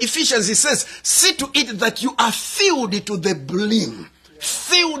Ephesians, he says, see to it that you are filled to the brim.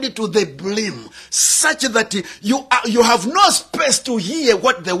 Filled to the brim, such that you have no space to hear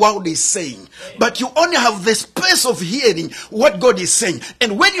what the world is saying, but you only have the space of hearing what God is saying.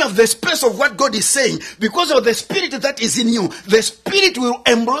 And when you have the space of what God is saying, because of the Spirit that is in you, the Spirit will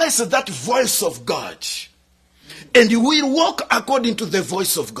embrace that voice of God. And you will walk according to the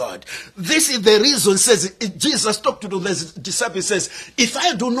voice of God. This is the reason, says Jesus talked to the disciples, says, if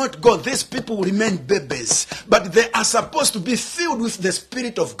I do not go, these people will remain babies. But they are supposed to be filled with the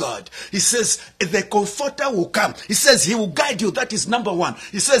Spirit of God. He says, the Comforter will come. He says, he will guide you. That is number one.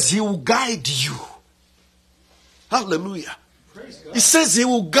 He says, he will guide you. Hallelujah. He says, he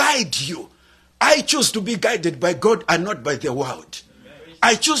will guide you. I choose to be guided by God and not by the world.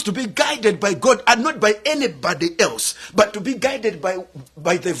 I choose to be guided by God and not by anybody else, but to be guided by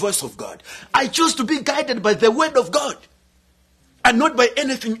the voice of God. I choose to be guided by the word of God and not by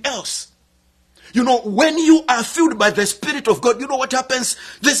anything else. You know, when you are filled by the Spirit of God, you know what happens?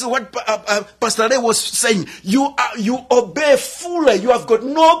 This is what Pastor Ray was saying. You obey fully. You have got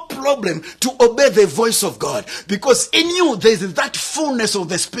no problem to obey the voice of God, because in you there is that fullness of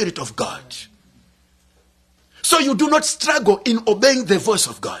the Spirit of God. So you do not struggle in obeying the voice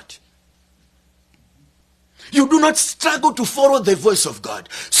of God. You do not struggle to follow the voice of God.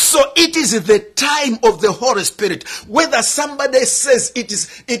 So it is the time of the Holy Spirit. Whether somebody says it is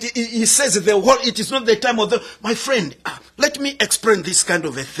not the time of the... My friend, let me explain this kind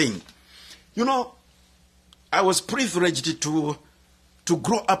of a thing. You know, I was privileged to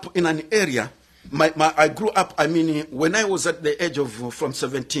grow up in an area. I grew up, when I was at the age of from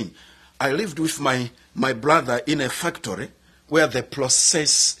 17, I lived with my brother in a factory where they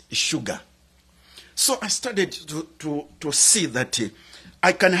process sugar. So I started to see that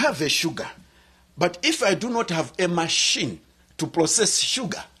I can have a sugar, but if I do not have a machine to process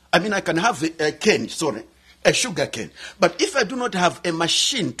sugar, I can have a sugar cane. But if I do not have a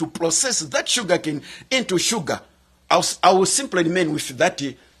machine to process that sugar cane into sugar, I will simply remain with that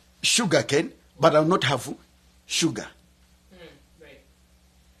sugar cane, but I will not have sugar. Right.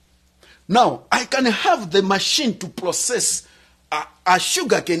 Now, I can have the machine to process a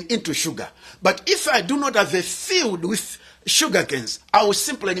sugar cane into sugar. But if I do not have a field with sugar canes, I will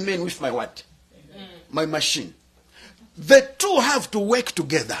simply remain with my what? Amen. My machine. The two have to work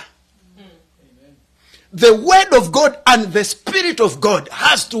together. Amen. The word of God and the Spirit of God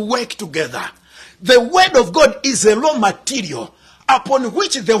has to work together. The word of God is a raw material upon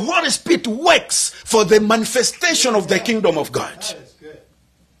which the Holy Spirit works for the manifestation of the kingdom of God.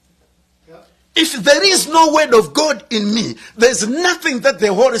 If there is no word of God in me, there's nothing that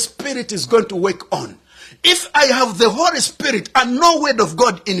the Holy Spirit is going to work on. If I have the Holy Spirit and no word of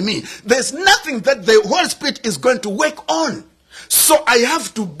God in me, there's nothing that the Holy Spirit is going to work on. So I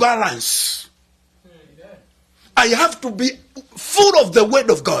have to balance. I have to be full of the word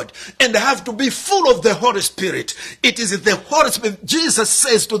of God, and I have to be full of the Holy Spirit. It is the Holy Spirit. Jesus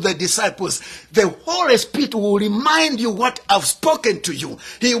says to the disciples, the Holy Spirit will remind you what I've spoken to you.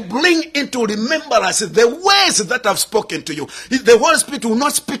 He will bring into remembrance the words that I've spoken to you. The Holy Spirit will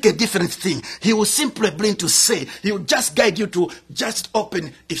not speak a different thing. He will simply bring to say. He will just guide you to just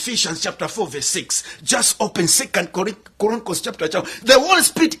open Ephesians chapter 4 verse 6. Just open 2 Corinthians chapter 12. The Holy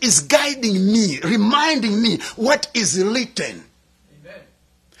Spirit is guiding me, reminding me what is written. Amen.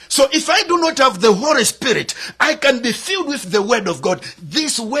 So if I do not have the Holy Spirit, I can be filled with the word of God.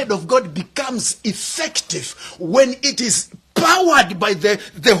 This word of God becomes effective when it is powered by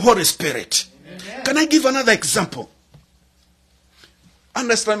the Holy Spirit. Amen. Can I give another example?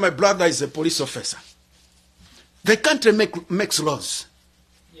 Understand, my brother is a police officer. The country makes laws.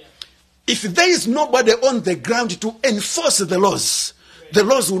 Yeah. If there is nobody on the ground to enforce the laws, the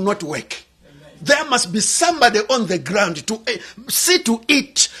laws will not work. There must be somebody on the ground to see to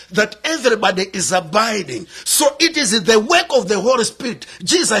it that everybody is abiding. So it is the work of the Holy Spirit.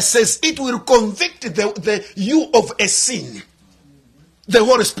 Jesus says it will convict you of a sin. The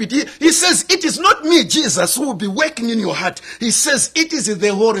Holy Spirit. He says it is not me, Jesus, who will be working in your heart. He says it is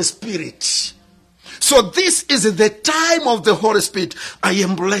the Holy Spirit. So this is the time of the Holy Spirit. I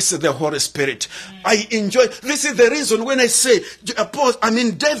embrace the Holy Spirit. I enjoy. This is the reason when I say,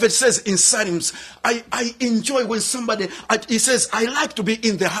 David says in Psalms, I enjoy when somebody, he says, I like to be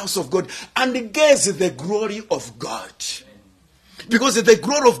in the house of God and gaze at the glory of God. Because the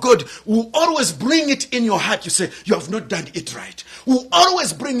glory of God will always bring it in your heart. You say, you have not done it right. Will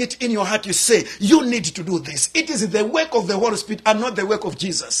always bring it in your heart. You say, you need to do this. It is the work of the Holy Spirit and not the work of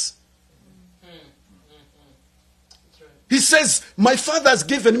Jesus. He says, my Father has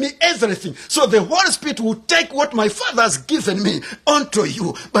given me everything. So the Holy Spirit will take what my Father has given me unto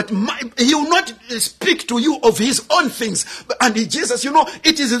you. But he will not speak to you of his own things. And Jesus,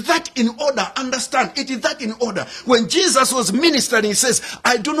 it is that in order. Understand, it is that in order. When Jesus was ministering, he says,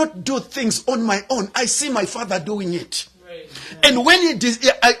 I do not do things on my own. I see my Father doing it. And when he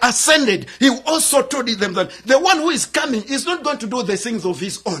ascended, he also told them that the one who is coming is not going to do the things of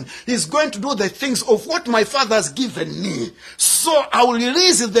his own. He's going to do the things of what my Father has given me. So I will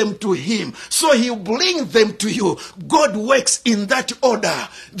release them to him. So he will bring them to you. God works in that order.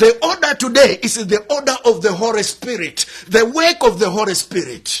 The order today is the order of the Holy Spirit. The work of the Holy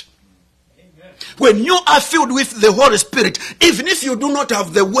Spirit. When you are filled with the Holy Spirit, even if you do not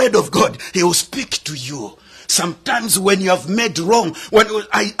have the word of God, he will speak to you. Sometimes when you have made wrong, when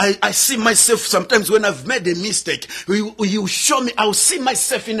I see myself, sometimes when I've made a mistake, you show me, I'll see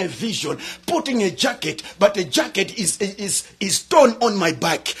myself in a vision, putting a jacket, but the jacket is torn on my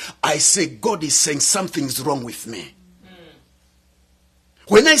back. I say, God is saying something's wrong with me.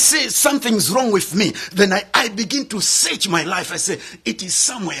 When I say something's wrong with me, then I begin to search my life. I say, it is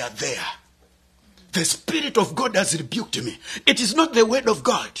somewhere there. The Spirit of God has rebuked me. It is not the word of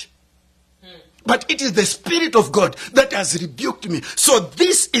God. But it is the Spirit of God that has rebuked me. So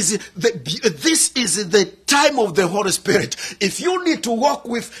this is the time of the Holy Spirit. If you need to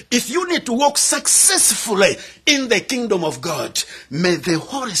walk successfully in the kingdom of God, may the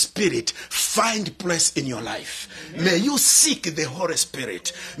Holy Spirit find place in your life. May you seek the Holy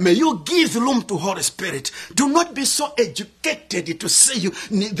Spirit. May you give room to Holy Spirit. Do not be so educated to say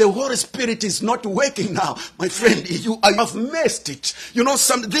the Holy Spirit is not working now. My friend, you have missed it.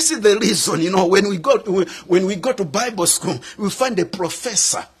 This is the reason, when we go to Bible school, we find a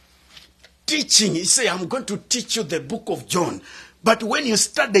professor teaching. He say, I'm going to teach you the book of John. But when you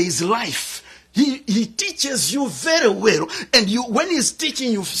study his life, he teaches you very well, and when he's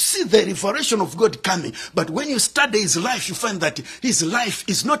teaching, you see the revelation of God coming. But when you study his life, you find that his life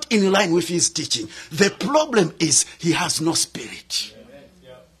is not in line with his teaching. The problem is he has no spirit.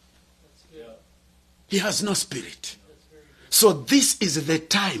 He has no spirit. So this is the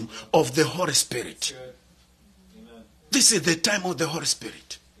time of the Holy Spirit. This is the time of the Holy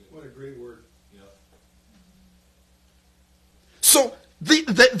Spirit. What a great word. So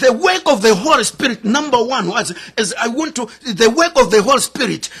the work of the Holy Spirit, number one, the work of the Holy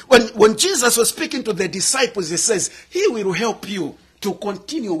Spirit, when Jesus was speaking to the disciples, he says, he will help you to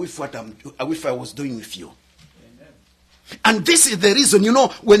continue with what I was doing with you. Amen. And this is the reason,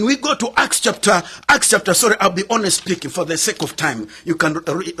 when we go to Acts chapter, I'll be honest speaking for the sake of time. You can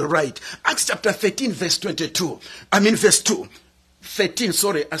write. Acts chapter 13, verse 22. Verse 2. 13,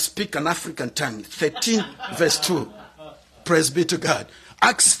 I speak an African tongue. 13, verse 2. Praise be to God.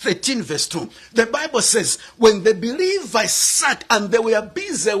 Acts 13 verse 2. The Bible says, when the believers sat and they were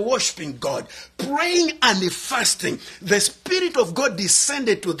busy worshiping God, praying and fasting, the Spirit of God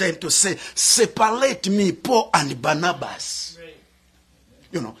descended to them to say, separate me, Paul and Barnabas.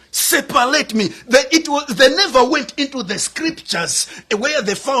 Separate me. They never went into the scriptures where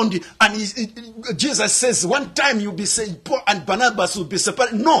they found it. And Jesus says, one time you'll be saying, Paul and Barnabas will be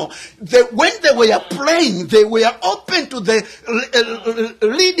separated. No. When they were praying, they were open to the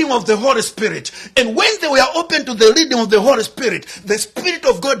leading of the Holy Spirit. And when they were open to the leading of the Holy Spirit, the Spirit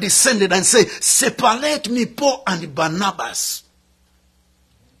of God descended and said, separate me, Paul and Barnabas.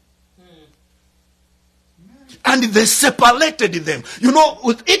 And they separated them.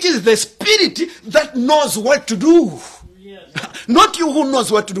 It is the Spirit that knows what to do. Yes. Not you who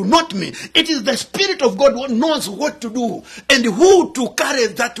knows what to do, not me. It is the Spirit of God who knows what to do and who to carry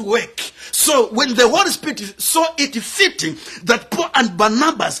that work. So when the Holy Spirit saw it fitting that Paul and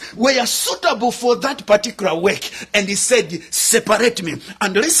Barnabas were suitable for that particular work, and he said, separate me.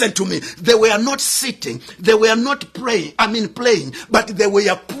 And listen to me, they were not sitting, they were not playing, but they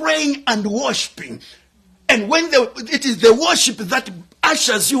were praying and worshiping. And it is the worship that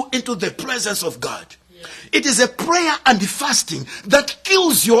ushers you into the presence of God. Yeah. It is a prayer and fasting that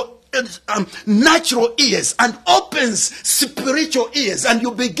kills your natural ears and opens spiritual ears, and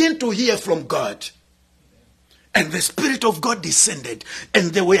you begin to hear from God. And the Spirit of God descended,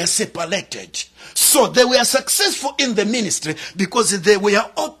 and they were separated. So they were successful in the ministry because they were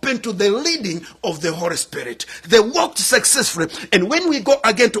open to the leading of the Holy Spirit. They walked successfully. And when we go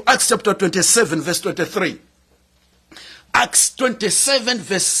again to Acts chapter 27, verse 23. Acts 27,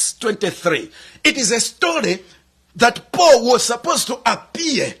 verse 23. It is a story that Paul was supposed to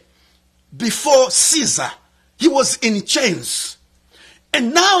appear before Caesar. He was in chains.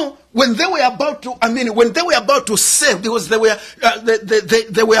 And now, when they were about to sail, because they were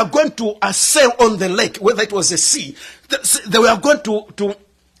going to sail on the lake, whether it was a sea, they were going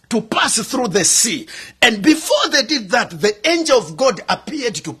to pass through the sea. And before they did that, the angel of God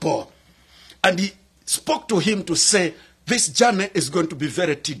appeared to Paul, and he spoke to him to say, this journey is going to be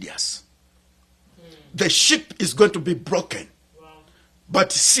very tedious. The ship is going to be broken. Wow.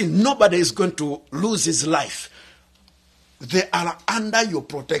 But see, nobody is going to lose his life. They are under your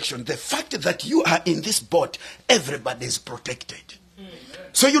protection. The fact that you are in this boat, everybody is protected.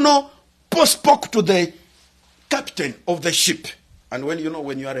 So Paul spoke to the captain of the ship. And when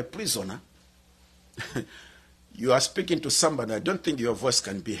you are a prisoner, you are speaking to somebody, I don't think your voice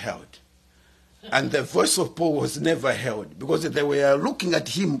can be held. And the voice of Paul was never held because they were looking at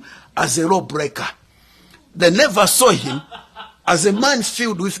him as a lawbreaker. They never saw him as a man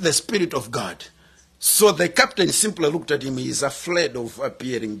filled with the Spirit of God. So the captain simply looked at him. He is afraid of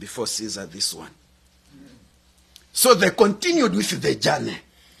appearing before Caesar, this one. So they continued with the journey.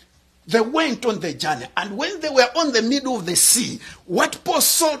 They went on the journey. And when they were on the middle of the sea, what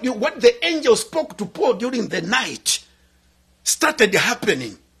the angel spoke to Paul during the night started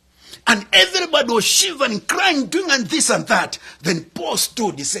happening. And everybody was shivering, crying, doing this and that. Then Paul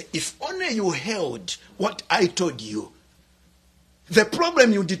stood. He said, if only you held what I told you, The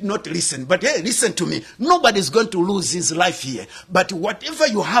problem, you did not listen. But hey, listen to me. Nobody's going to lose his life here. But whatever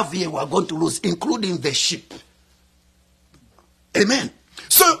you have here, we are going to lose, including the sheep. Amen.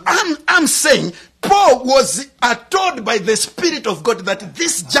 So I'm saying Paul was told by the Spirit of God that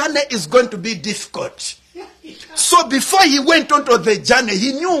this journey is going to be difficult. So before he went on to the journey,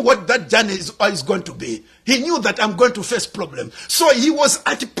 he knew what that journey is going to be. He knew that I'm going to face problem. So he was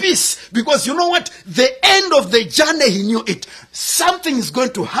at peace because you know what? The end of the journey, he knew it. Something is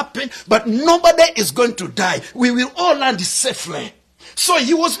going to happen, but nobody is going to die. We will all land safely. So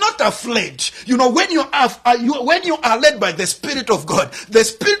he was not afraid. You know, when you are led by the Spirit of God, the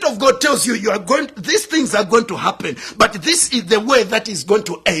Spirit of God tells you these things are going to happen, but this is the way that is going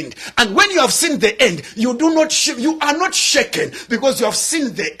to end. And when you have seen the end, you are not shaken because you have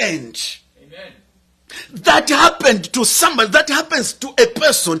seen the end. Amen. That happened to somebody. That happens to a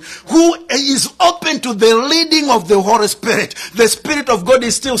person who is open to the leading of the Holy Spirit. The Spirit of God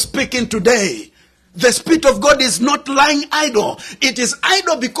is still speaking today. The Spirit of God is not lying idle. It is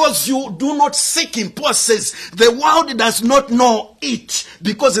idle because you do not seek him. Paul says the world does not know it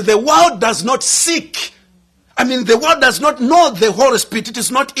because the world does not seek. The world does not know the Holy Spirit. It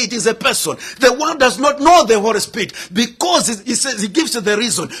is not it, is a person. The world does not know the Holy Spirit because he says, he gives the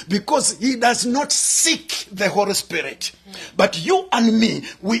reason, because he does not seek the Holy Spirit. But you and me,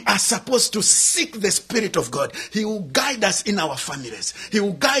 we are supposed to seek the Spirit of God. He will guide us in our families. He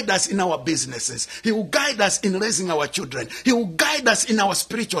will guide us in our businesses. He will guide us in raising our children. He will guide us in our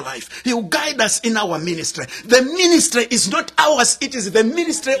spiritual life. He will guide us in our ministry. The ministry is not ours. It is the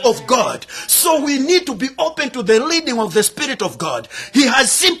ministry of God. So we need to be open to the leading of the Spirit of God. He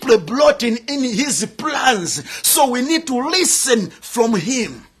has simply brought in his plans. So we need to listen from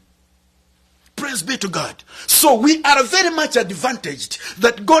him. Praise be to God. So we are very much advantaged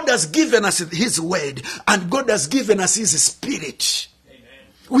that God has given us his word and God has given us his Spirit. Amen.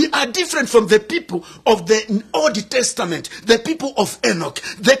 We are different from the people of the Old Testament, the people of Enoch.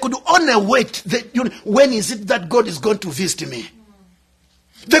 They could only wait. When is it that God is going to visit me?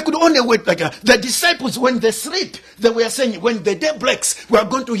 They could only wait like that. The disciples, when they sleep, they were saying, when the day breaks, we are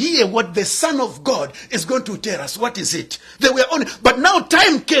going to hear what the Son of God is going to tell us. What is it? They were only, but now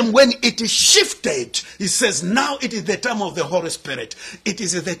time came when it shifted. He says, now it is the time of the Holy Spirit. It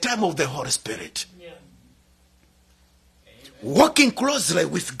is the time of the Holy Spirit. Yeah. Walking closely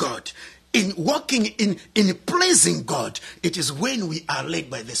with God. In walking in pleasing God, it is when we are led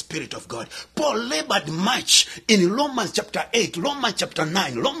by the Spirit of God. Paul labored much in Romans chapter 8, Romans chapter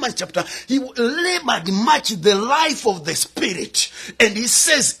 9, he labored much the life of the Spirit. And he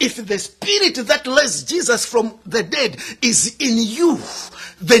says, if the Spirit that raised Jesus from the dead is in you,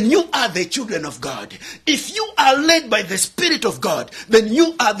 then you are the children of God. If you are led by the Spirit of God, then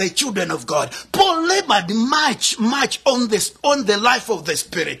you are the children of God. Paul labored much on the life of the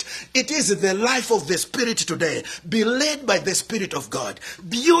Spirit. It is the life of the Spirit today. Be led by the Spirit of God.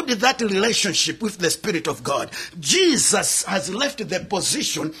 Build that relationship with the Spirit of God. Jesus has left the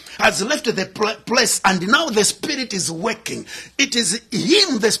position, has left the place, and now the Spirit is working. It is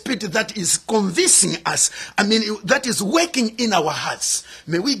him, the Spirit, that is convincing us. That is working in our hearts.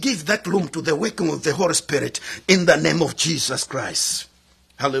 May we give that room to the working of the Holy Spirit in the name of Jesus Christ.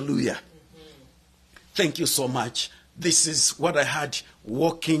 Hallelujah. Thank you so much. This is what I had,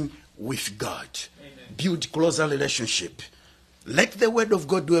 walking with God. Amen. Build closer relationship. Let the word of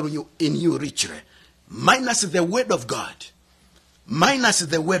God dwell in you richly. Minus the word of God.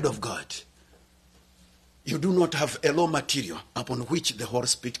 You do not have a raw material upon which the Holy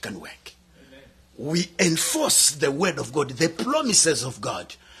Spirit can work. We enforce the word of God, the promises of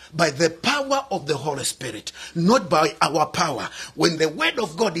God, by the power of the Holy Spirit, not by our power. When the word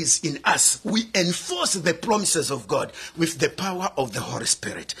of God is in us, we enforce the promises of God with the power of the Holy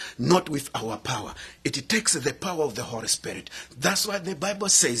Spirit, not with our power. It takes the power of the Holy Spirit. That's why the Bible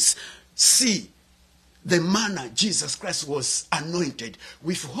says, see, the manner Jesus Christ was anointed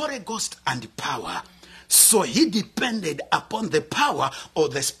with Holy Ghost and power. So he depended upon the power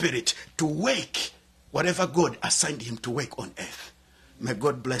of the Spirit to work whatever God assigned him to work on earth. May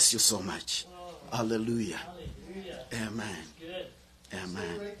God bless you so much. Oh. Hallelujah. Hallelujah. Amen. Good.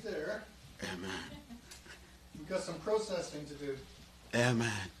 Amen. Stay right there. Amen. We've got some processing to do.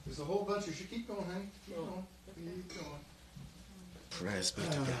 Amen. There's a whole bunch. You should keep going, honey. Keep going. Keep going. Praise be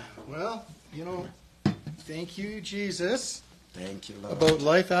to God. Well, thank you, Jesus. Thank you, Lord. About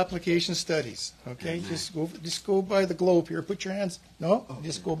life application studies. Okay, Amen. just go by the globe here. Put your hands. No, okay.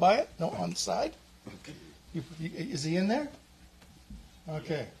 Just go by it. No, on the side. Okay. Is he in there?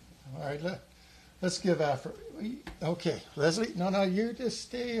 Okay. All right. Let's give Afro. Okay, Leslie. No, you just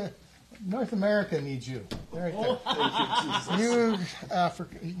stay. North America needs you. Right there. You,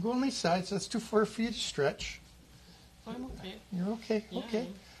 Africa. You can go on these sides. That's too far for you to stretch. I'm okay. You're okay. Yeah, Okay.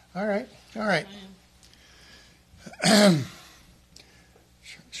 I All right. All right. am.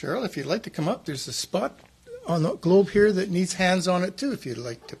 Cheryl, if you'd like to come up, there's a spot on the globe here that needs hands on it too, if you'd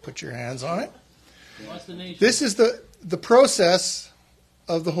like to put your hands on it. What's the nation? This is the process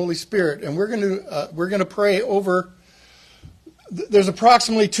of the Holy Spirit, and we're going to pray over. There's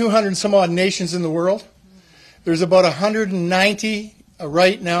approximately 200 and some odd nations in the world. There's about 190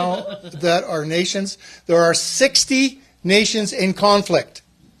 right now that are nations. There are 60 nations in conflict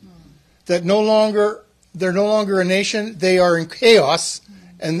that they're no longer a nation. They are in chaos,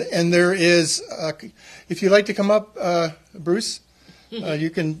 and there is. If you'd like to come up, Bruce, you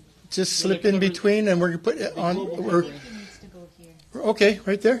can just slip in between, and we're going to put it on. Okay,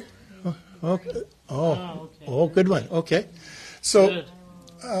 right there. Okay. Oh, good one. Okay. So,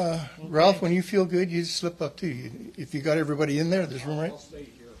 Ralph, when you feel good, you just slip up too. If you got everybody in there, there's room, right?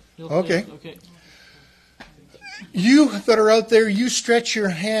 Okay. Okay. You that are out there, you stretch your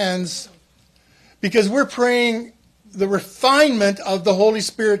hands because we're praying the refinement of the Holy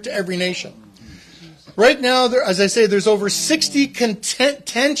Spirit to every nation. Right now, as I say, there's over 60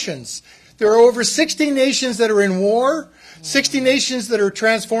 tensions. There are over 60 nations that are in war, 60 nations that are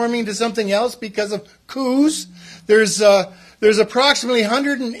transforming into something else because of coups. There's approximately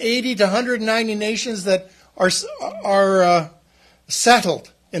 180 to 190 nations that are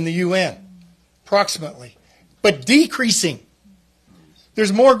settled in the UN, approximately, but decreasing.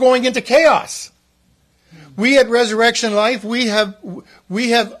 There's more going into chaos. We at Resurrection Life, we have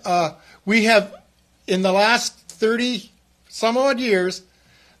in the last 30 some odd years,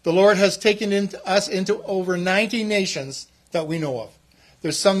 the Lord has taken us into over 90 nations that we know of.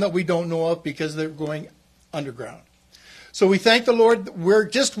 There's some that we don't know of because they're going underground. So we thank the Lord. We're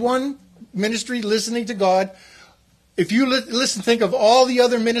just one ministry listening to God. If you listen, think of all the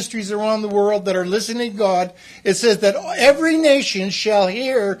other ministries around the world that are listening to God. It says that every nation shall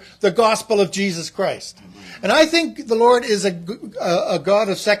hear the gospel of Jesus Christ. And I think the Lord is a God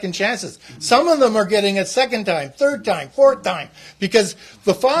of second chances. Some of them are getting it second time, third time, fourth time, because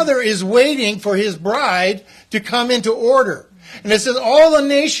the Father is waiting for His bride to come into order. And it says all the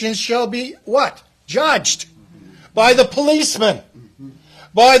nations shall be what? Judged by the policeman,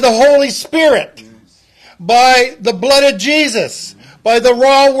 by the Holy Spirit, by the blood of Jesus, by the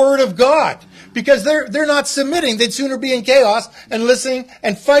raw word of God. Because they're not submitting. They'd sooner be in chaos and listening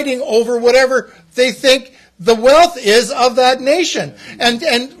and fighting over whatever they think the wealth is of that nation, and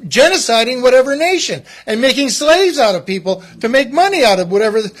genociding whatever nation, and making slaves out of people to make money out of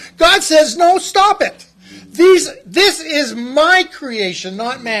whatever. God says, no, stop it. This is my creation,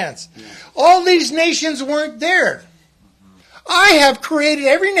 not man's. All these nations weren't there. I have created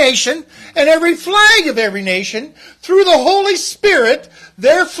every nation and every flag of every nation through the Holy Spirit.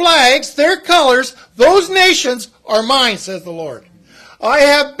 Their flags, their colors, those nations are mine, says the Lord. I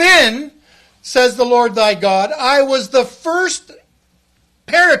have been, says the Lord thy God, I was the first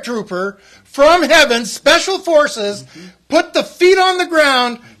paratrooper from heaven, special forces, put the feet on the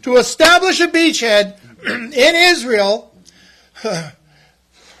ground to establish a beachhead in Israel.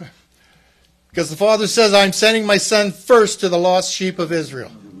 Because the Father says, I'm sending my Son first to the lost sheep of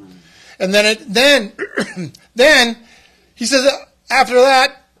Israel. And then he says, after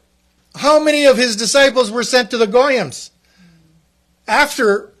that, how many of his disciples were sent to the Goyams?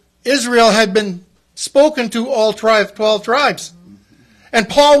 After Israel had been spoken to all 12 tribes. And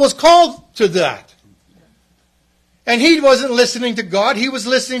Paul was called to that. And he wasn't listening to God, he was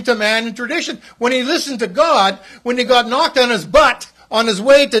listening to man and tradition. When he listened to God, when he got knocked on his butt on his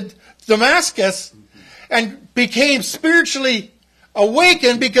way to Damascus and became spiritually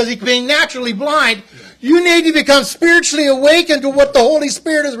awakened because he became naturally blind, you need to become spiritually awakened to what the Holy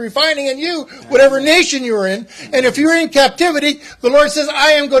Spirit is refining in you, whatever nation you're in. And if you're in captivity, the Lord says,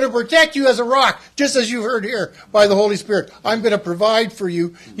 I am going to protect you as a rock, just as you've heard here by the Holy Spirit. I'm going to provide for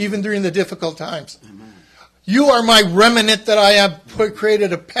you even during the difficult times. You are my remnant that I have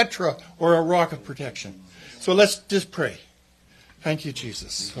created a Petra, or a rock of protection. So let's just pray. Thank you,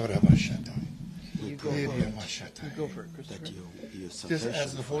 Jesus. You go for it, Christopher. Just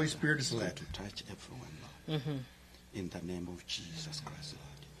as the Holy Spirit is led. To touch everyone, Lord. In the name of Jesus Christ,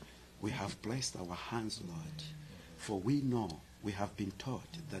 Lord. We have blessed our hands, Lord. For we know, we have been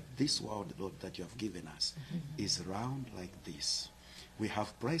taught that this world, Lord, that you have given us is round like this. We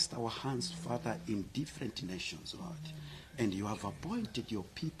have placed our hands, Father, in different nations, Lord. And you have appointed your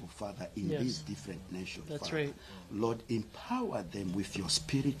people, Father, in Yes. these different nations. That's Father. right. Lord, empower them with your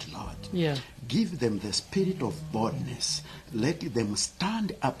spirit, Lord. Yeah. Give them the spirit of boldness. Let them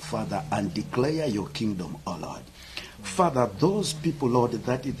stand up, Father, and declare your kingdom, O Lord. Father, those people, Lord,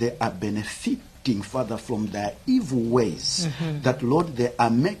 that they are benefiting, Father, from their evil ways, that, Lord, they are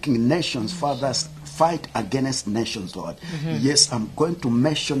making nations, Father, fight against nations, Lord. Yes, I'm going to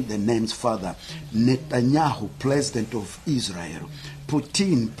mention the names, Father. Netanyahu, president of Israel.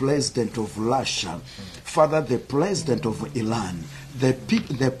 Putin, president of Russia. Father, the president of Iran.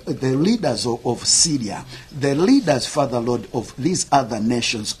 The leaders of Syria, the leaders, Father, Lord, of these other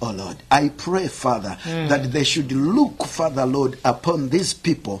nations, oh Lord. I pray, Father, that they should look, Father, Lord, upon these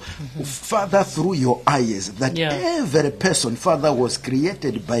people, Father, through your eyes, that every person, Father, was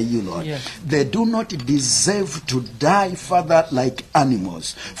created by you, Lord. They do not deserve to die, Father, like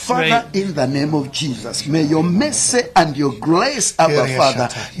animals. Father, in the name of Jesus, may your mercy and your grace, Abba, Father,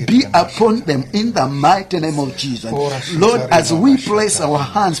 be upon them in the mighty name of Jesus. Lord, as we place our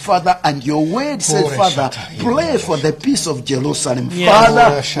hands, Father, and your word said, Father, pray for the peace of Jerusalem.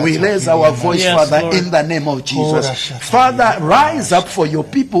 Father, we raise our voice, Father, Lord. in the name of Jesus. Father, rise up for your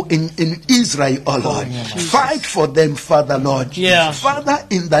people in Israel, oh Lord. Fight for them, Father, Lord. Father,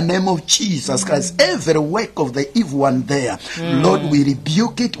 in the name of Jesus Christ, every work of the evil one there, Lord, we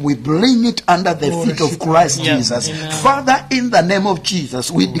rebuke it, we bring it under the feet of Christ Jesus. Father, in the name of Jesus,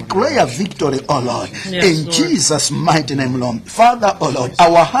 we declare victory, oh Lord. In Lord. Jesus' mighty name, Lord. Father, oh Lord,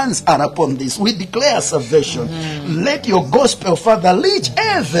 our hands are upon this. We declare salvation. Let your gospel, Father, reach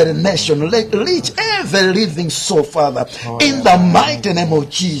every nation, reach every living soul, Father, in the mighty name of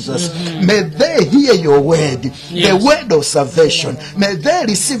Jesus. May they hear your word, the word of salvation. May they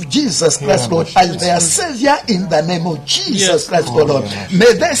receive Jesus Christ, Lord, as their Savior in the name of Jesus Christ, oh Lord.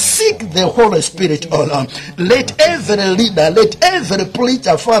 May they seek the Holy Spirit, oh Lord. Let every leader, let every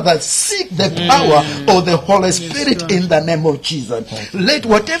preacher, Father, seek the power of the Holy Spirit in the name of Jesus. Let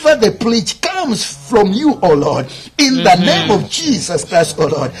whatever they preach comes from you, O Lord, in the name of Jesus Christ, O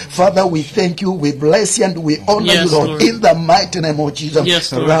Lord. Father, we thank you, we bless you, and we honor you, Lord, in the mighty name of Jesus.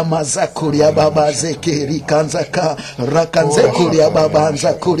 Ramazakuria Baba Zekeri Kanzaka Rakanzekuria Baba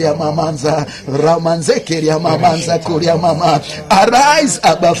Nzakuria Mamanza Ramanzekeria Mamanza Kuria Mama. Arise,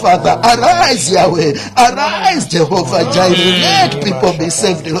 Abba Father, arise, Yahweh, arise, Jehovah Jireh. Let people be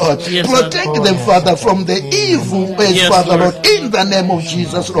saved, Lord. Protect them, Father, from the evil ways, Father, Lord, in the name of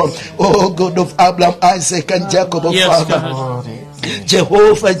Jesus, Lord. Oh God of Abraham, Isaac, and Jacob, oh Father.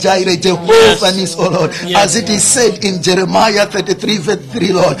 Jehovah Jireh, Jehovah Nis, oh Lord, as it is said in Jeremiah 33 verse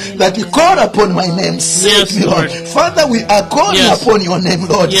 3, Lord, that you call upon my name, save me, Lord. Father, we are calling upon your name,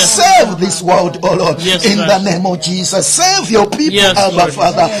 Lord. Save this world, oh Lord, in the name of Jesus. Save your people, Abba,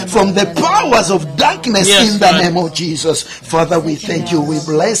 Father, from the powers of darkness in the name of Jesus. Father, we thank you, we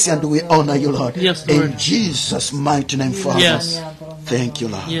bless you, and we honor you, Lord. In Jesus' mighty name, Father. Thank you,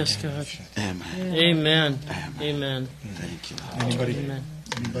 Lord. Yes, God. Amen. Amen. Amen. Thank you, Lord.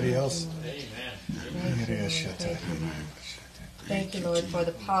 Anybody else? Thank you, Lord, for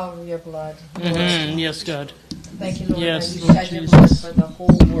the power of your blood. Yes, God. Thank you, Lord, Yes, that you Lord shed your blood Jesus. for the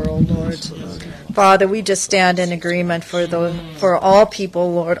whole world, Lord. Father, we just stand in agreement for all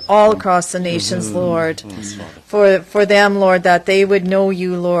people, Lord, all across the nations, Lord. For them, Lord, that they would know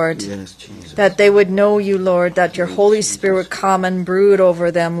you, Lord. Yes, Jesus. That they would know you, Lord, that your Holy Spirit would come and brood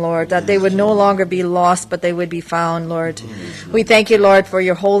over them, Lord, that they would no longer be lost, but they would be found, Lord. We thank you, Lord, for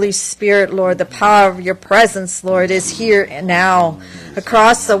your Holy Spirit, Lord. The power of your presence, Lord, is here and now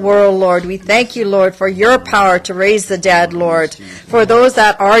across the world, Lord. We thank you, Lord, for your power to raise the dead, Lord. For those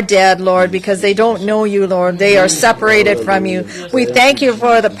that are dead, Lord, because they don't know you, Lord, they are separated from you. We thank you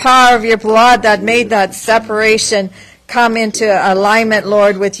for the power of your blood that made that separation come into alignment,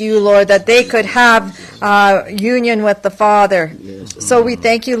 Lord, with you, Lord, that they could have union with the Father. So we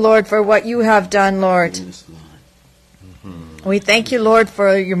thank you, Lord, for what you have done, Lord. We thank you, Lord,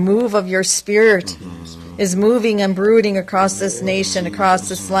 for your move of your Spirit is moving and brooding across this nation, across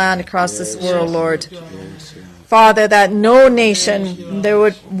this land, across this world, Lord. Father, that no nation,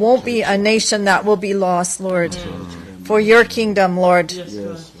 won't be a nation that will be lost, Lord, for your kingdom, Lord,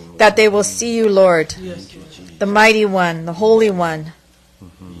 that they will see you, Lord, the mighty one, the holy one.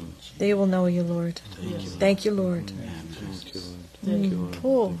 They will know you, Lord. Thank you, Lord. Thank you, Lord.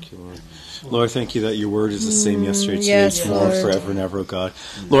 Thank you, Lord. Lord, thank you that your word is the same yesterday, today, tomorrow, forever and ever, oh God.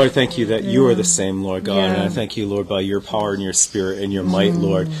 Lord, I thank you that you are the same, Lord God. And I thank you, Lord, by your power and your spirit and your might,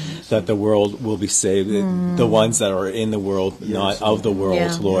 Lord, that the world will be saved. The ones that are in the world, not of the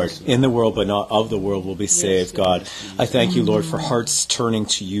world, Lord. In the world, but not of the world, will be saved, God. I thank you, Lord, for hearts turning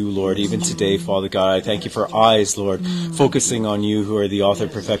to you, Lord, even today, Father God. I thank you for eyes, Lord, focusing on you, who are the author,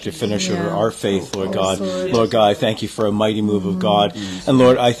 perfecter, finisher of our faith, Lord God. Lord God, I thank you for a mighty move of God. And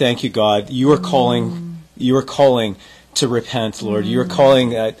Lord, I thank you, God. You are calling to repent, Lord. You are calling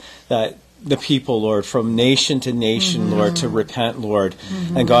that the people, Lord, from nation to nation, Lord, to repent, Lord.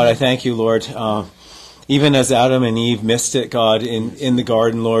 And God, I thank you, Lord. Even as Adam and Eve missed it, God, in the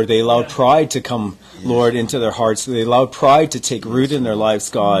garden, Lord, they allowed pride to come, Lord, into their hearts. They allowed pride to take root in their lives,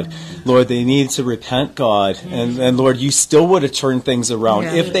 God. Lord, they needed to repent, God. And Lord, you still would have turned things around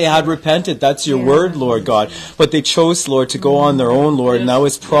if they had repented. That's your word, Lord God. But they chose, Lord, to go on their own, Lord, and that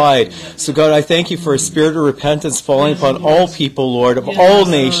was pride. So, God, I thank you for a spirit of repentance falling upon all people, Lord, of all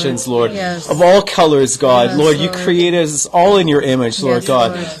nations, Lord, of all colors, God. Lord, you created us all in your image, Lord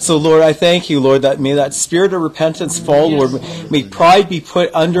God. So, Lord, I thank you, Lord, that may that spirit of repentance fall, Lord. May pride be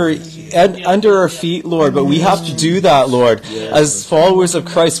put under our feet, Lord. But we have to do that, Lord. As followers of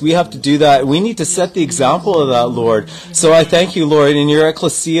Christ, we have to do that. We need to set the example of that, Lord. So I thank you, Lord, in your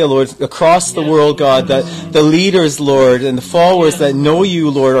Ekklesia, Lord, across the world, God, that the leaders, Lord, and the followers that know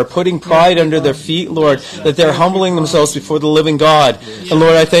you, Lord, are putting pride under their feet, Lord, that they're humbling themselves before the living God. And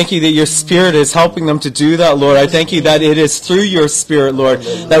Lord, I thank you that your Spirit is helping them to do that, Lord. I thank you that it is through your Spirit, Lord,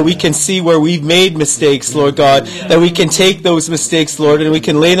 that we can see where we've made mistakes, Lord God, that we can take those mistakes, Lord, and we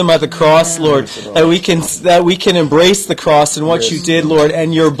can lay them at the cross, Lord, that we can embrace the cross and what you did, Lord,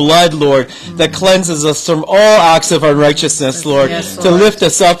 and your blood, Lord, that cleanses us from all acts of unrighteousness, Lord, to lift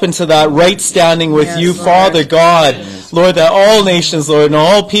us up into that right standing with you, Father God. Lord, that all nations, Lord, and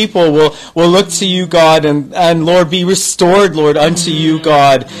all people will look to you, God, and Lord, be restored, Lord, unto you,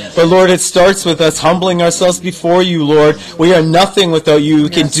 God. But Lord, it starts with us humbling ourselves before you, Lord. We are nothing without you. We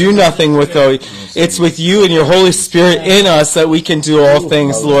can do nothing without you. It's with you and your Holy Spirit in us that we can do all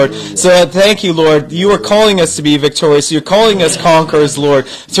things, Lord. So I thank you, Lord. You are calling us to be victorious. You're calling us conquerors, Lord,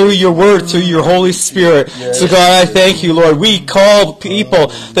 through your word, through your Holy Spirit. So God, I thank you, Lord. We call people,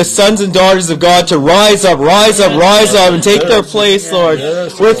 the sons and daughters of God, to rise up, and take their place, Lord,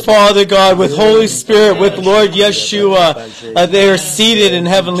 with Father God, with Holy Spirit, with Lord Yeshua. They are seated in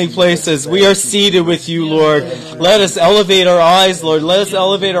heavenly places. We are seated with you, Lord. Let us elevate our eyes, Lord. Let us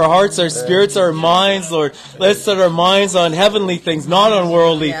elevate our hearts, our spirits, our minds, Lord. Let us set our minds on heavenly things, not on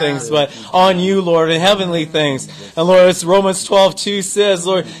worldly things, but on you, Lord, and heavenly things. And Lord, as Romans 12:2 says,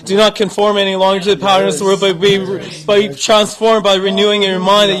 Lord, do not conform any longer to the pattern of this world, but be transformed by renewing your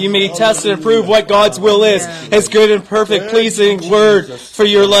mind, that you may test and approve what God's will is, His good and perfect, pleasing word for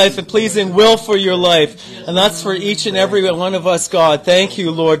your life, and pleasing will for your life. And that's for each and every one of us, God. Thank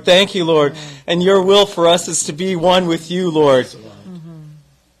you, Lord. Thank you, Lord. And your will for us is to be one with you, Lord.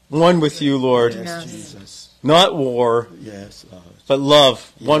 One with you, Lord. Not war, but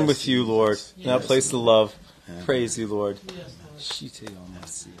love. One with you, Lord. In that place of love. Praise you, Lord.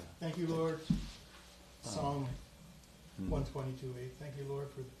 Thank you, Lord. Psalm 122:8. Thank you, Lord,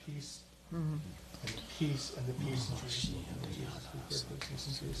 for the peace. And the peace and the peace in Jerusalem.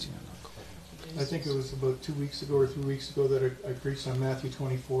 I think it was about 2 weeks ago or 3 weeks ago that I preached on Matthew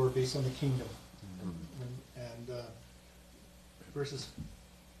 24 based on the kingdom. And verses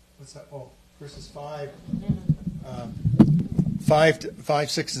 5,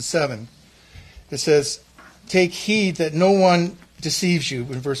 6, and 7. It says, take heed that no one deceives you,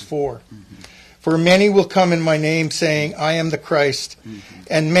 in verse 4. For many will come in my name, saying, I am the Christ,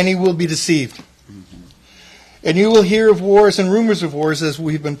 and many will be deceived. And you will hear of wars and rumors of wars, as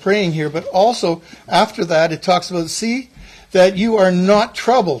we've been praying here. But also, after that, it talks about, see that you are not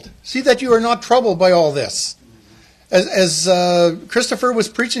troubled. See that you are not troubled by all this. As Christopher was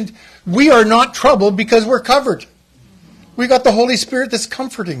preaching, we are not troubled because we're covered. We got the Holy Spirit that's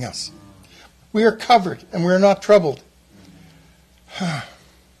comforting us. We are covered, and we're not troubled.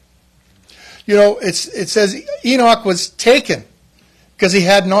 You know, it says Enoch was taken because he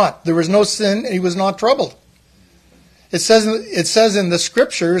had not. There was no sin, and he was not troubled. It says in the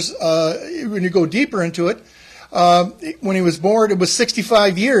scriptures, when you go deeper into it, when he was born, it was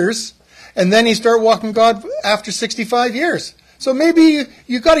 65 years, and then he started walking God after 65 years. So maybe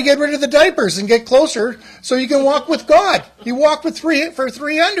you got to get rid of the diapers and get closer so you can walk with God. He walked for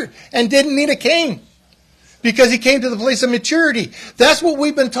 300 and didn't need a cane because he came to the place of maturity. That's what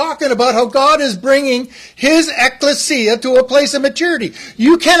we've been talking about, how God is bringing His Ekklesia to a place of maturity.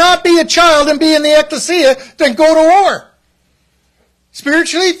 You cannot be a child and be in the Ekklesia, then go to war.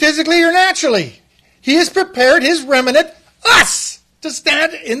 spiritually, physically, or naturally. He has prepared his remnant, us, to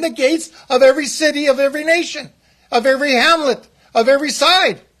stand in the gates of every city, of every nation, of every hamlet, of every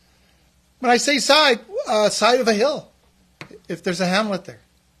side. When I say side, side of a hill, if there's a hamlet there.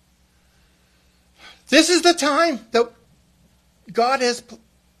 This is the time that God has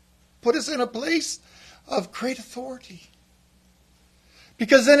put us in a place of great authority.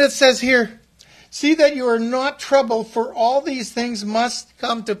 Because then it says here, see that you are not troubled, for all these things must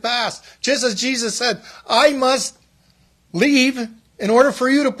come to pass. Just as Jesus said, I must leave in order for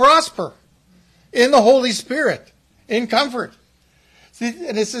you to prosper in the Holy Spirit, in comfort. See,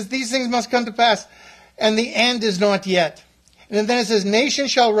 and it says, these things must come to pass, and the end is not yet. And then it says, nation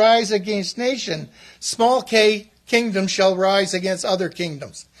shall rise against nation, small k, kingdom shall rise against other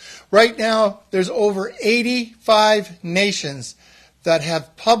kingdoms. Right now, there's over 85 nations that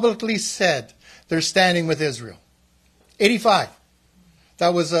have publicly said they're standing with Israel. 85.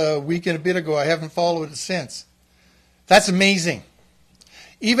 That was a week and a bit ago. I haven't followed it since. That's amazing.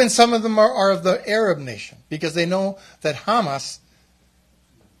 Even some of them are of the Arab nation, because they know that Hamas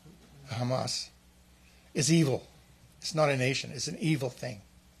is evil. It's not a nation. It's an evil thing.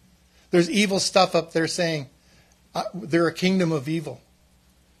 There's evil stuff up there saying they're a kingdom of evil.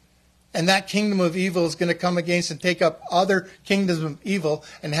 And that kingdom of evil is going to come against and take up other kingdoms of evil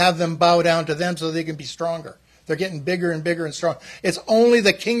and have them bow down to them so they can be stronger. They're getting bigger and bigger and strong. It's only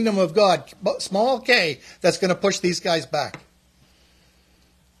the kingdom of God, small k, that's going to push these guys back.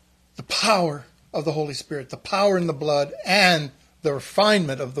 The power of the Holy Spirit, the power in the blood, and the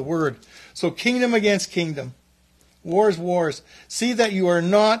refinement of the word. So kingdom against kingdom. Wars, wars. See that you are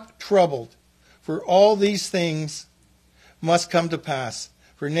not troubled, for all these things must come to pass.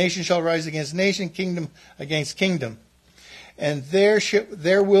 For nation shall rise against nation, kingdom against kingdom. And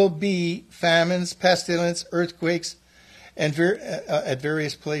there will be famines, pestilence, earthquakes, and at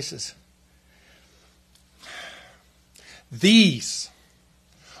various places. These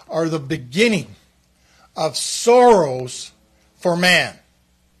are the beginning of sorrows for man.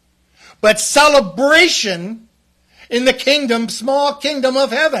 But celebration in the kingdom, small kingdom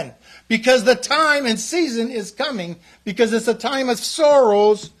of heaven. Because the time and season is coming, because it's a time of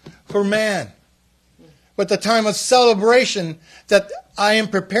sorrows for man. But the time of celebration that I am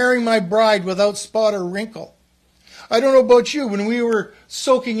preparing my bride without spot or wrinkle. I don't know about you, when we were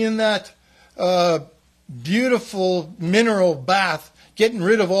soaking in that beautiful mineral bath, getting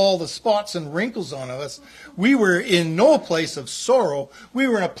rid of all the spots and wrinkles on us, we were in no place of sorrow. We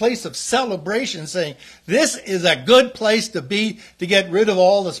were in a place of celebration, saying, this is a good place to be, to get rid of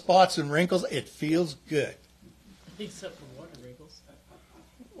all the spots and wrinkles. It feels good. Except for water wrinkles.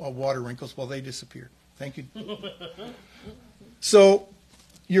 Well, water wrinkles, well, they disappeared. Thank you. So,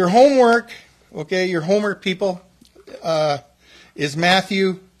 your homework, okay, your homework, people, is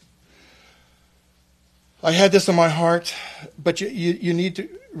Matthew. I had this on my heart, but you need to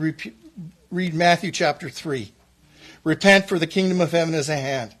read Matthew chapter 3. Repent, for the kingdom of heaven is at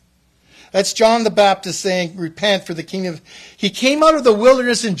hand. That's John the Baptist saying, repent, for the kingdom of... He came out of the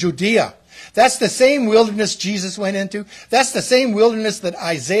wilderness in Judea. That's the same wilderness Jesus went into. That's the same wilderness that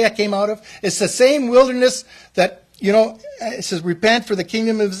Isaiah came out of. It's the same wilderness that, it says, repent, for the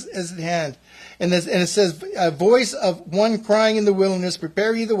kingdom is at hand. And it says, a voice of one crying in the wilderness,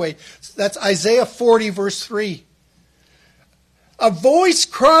 prepare ye the way. That's Isaiah 40, verse 3. A voice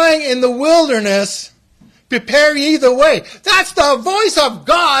crying in the wilderness, prepare ye the way. That's the voice of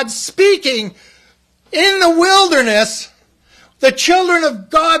God speaking in the wilderness. The children of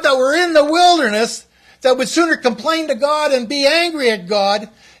God that were in the wilderness, that would sooner complain to God and be angry at God.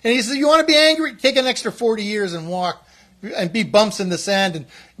 And he said, you want to be angry? Take an extra 40 years and walk. And be bumps in the sand and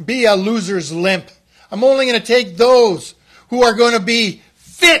be a loser's limp. I'm only going to take those who are going to be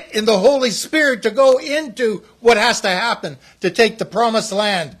fit in the Holy Spirit to go into what has to happen to take the promised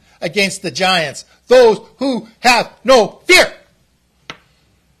land against the giants. Those who have no fear.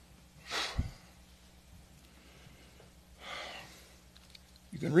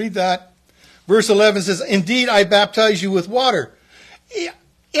 You can read that. Verse 11 says, indeed I baptize you with water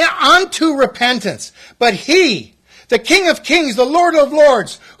unto repentance. But he, the King of Kings, the Lord of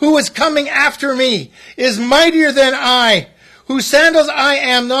Lords, who is coming after me, is mightier than I, whose sandals I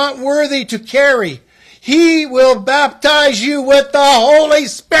am not worthy to carry. He will baptize you with the Holy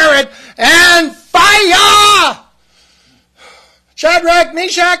Spirit and fire. Shadrach,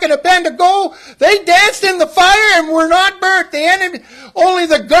 Meshach, and Abednego, they danced in the fire and were not burnt. The enemy, only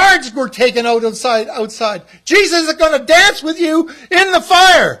the guards were taken outside. Jesus is going to dance with you in the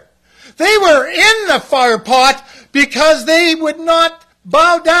fire. They were in the fire pot because they would not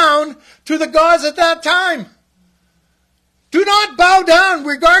bow down to the gods at that time. Do not bow down.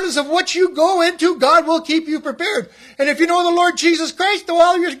 Regardless of what you go into, God will keep you prepared. And if you know the Lord Jesus Christ,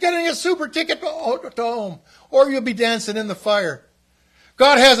 well, you're getting a super ticket to home. Or you'll be dancing in the fire.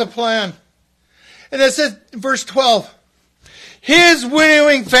 God has a plan. And it says, verse 12, his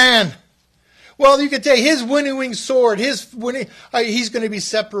winnowing fan. Well, you could say his winnowing sword. He's going to be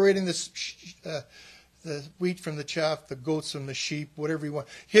separating the wheat from the chaff, the goats from the sheep, whatever you want.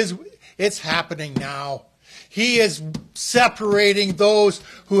 It's happening now. He is separating those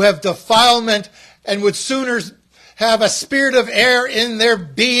who have defilement and would sooner have a spirit of error in their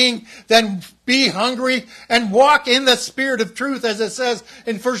being than be hungry and walk in the spirit of truth, as it says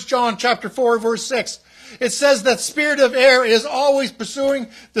in 1 John chapter 4, verse 6. It says that spirit of error is always pursuing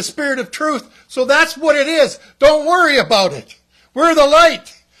the spirit of truth. So that's what it is. Don't worry about it. We're the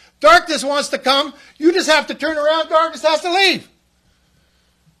light. Darkness wants to come. You just have to turn around. Darkness has to leave.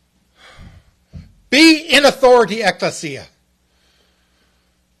 Be in authority, Ekklesia.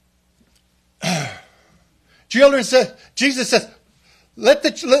 Jesus says, let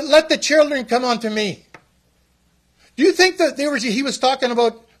the children come unto me. Do you think that he was talking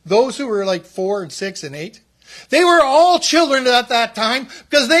about those who were like 4 and 6 and 8? They were all children at that time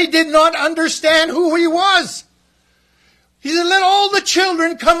because they did not understand who he was. He said, let all the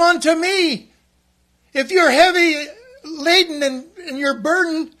children come unto me. If you're heavy laden and you're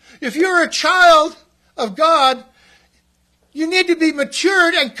burdened, if you're a child of God, you need to be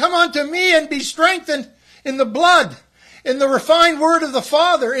matured and come unto me and be strengthened in the blood, in the refined word of the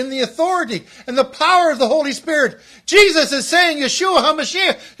Father, in the authority and the power of the Holy Spirit. Jesus is saying, Yeshua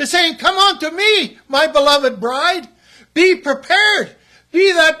HaMashiach is saying, come unto me, my beloved bride. Be prepared.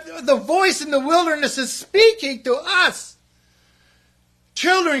 Be that the voice in the wilderness is speaking to us.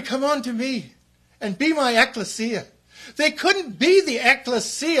 Children, come unto me and be my Ekklesia. They couldn't be the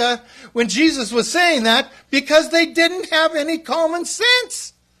Ekklesia when Jesus was saying that because they didn't have any common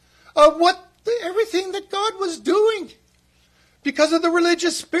sense of everything that God was doing because of the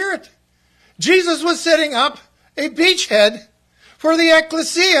religious spirit. Jesus was setting up a beachhead for the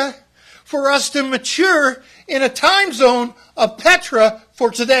Ekklesia for us to mature in a time zone of Petra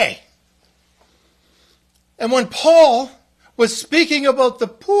for today. And when Paul was speaking about the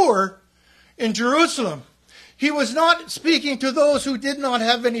poor in Jerusalem, he was not speaking to those who did not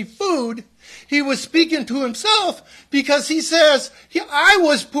have any food. He was speaking to himself because he says, I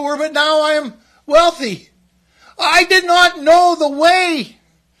was poor, but now I am wealthy. I did not know the way.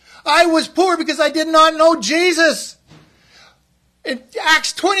 I was poor because I did not know Jesus. In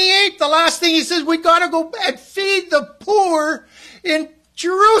Acts 28, the last thing he says, we got to go and feed the poor in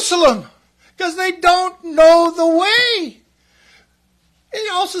Jerusalem because they don't know the way.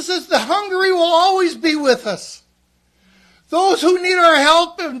 It also says the hungry will always be with us. Those who need our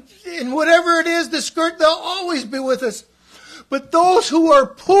help in whatever it is, the skirt, they'll always be with us. But those who are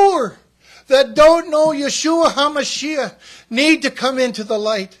poor, that don't know Yeshua HaMashiach, need to come into the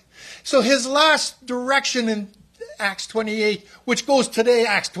light. So his last direction in Acts 28, which goes today,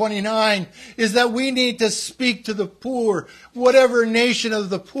 Acts 29, is that we need to speak to the poor, whatever nation of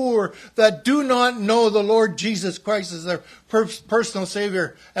the poor that do not know the Lord Jesus Christ as their personal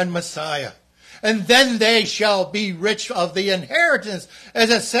Savior and Messiah. And then they shall be rich of the inheritance. As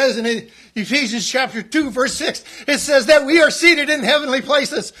it says in Ephesians chapter 2, verse 6, it says that we are seated in heavenly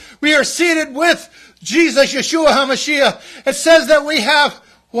places. We are seated with Jesus, Yeshua HaMashiach. It says that we have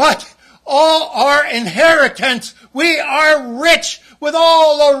what? All our inheritance. We are rich with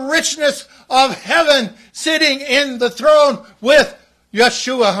all the richness of heaven sitting in the throne with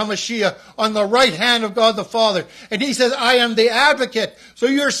Yeshua HaMashiach on the right hand of God the Father. And he says, I am the advocate. So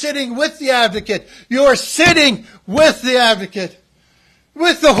you're sitting with the advocate. You're sitting with the advocate.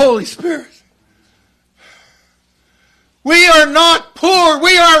 With the Holy Spirit. We are not poor.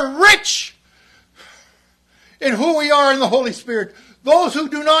 We are rich in who we are in the Holy Spirit. Those who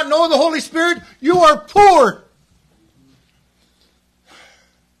do not know the Holy Spirit, you are poor.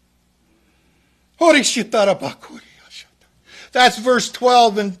 That's verse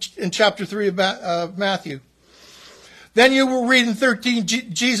 12 in chapter 3 of Matthew. Then you will read in 13,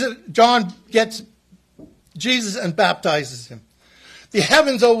 John gets Jesus and baptizes him. The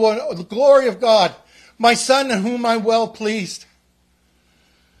heavens are the glory of God, my Son in whom I'm well pleased.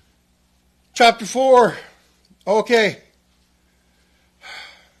 Chapter 4, okay.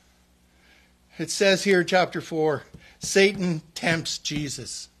 It says here, chapter 4, Satan tempts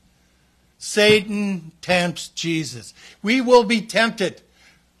Jesus. Satan tempts Jesus. We will be tempted.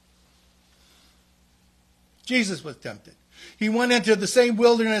 Jesus was tempted. He went into the same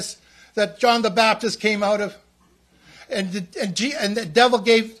wilderness that John the Baptist came out of. And the devil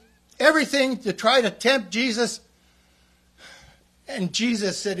gave everything to try to tempt Jesus. And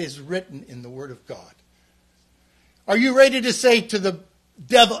Jesus said it is written in the Word of God. Are you ready to say to the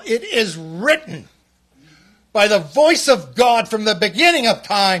devil, it is written by the voice of God from the beginning of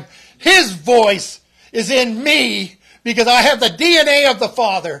time? His voice is in me because I have the DNA of the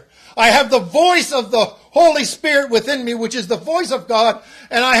Father. I have the voice of the Holy Spirit within me, which is the voice of God.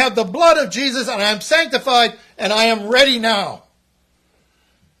 And I have the blood of Jesus, and I am sanctified, and I am ready now.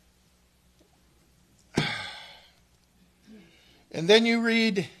 And then you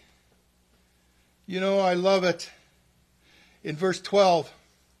read, I love it. In verse 12,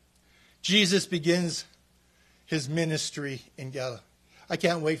 Jesus begins his ministry in Galilee. I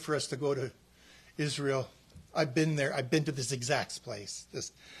can't wait for us to go to Israel. I've been there. I've been to this exact place,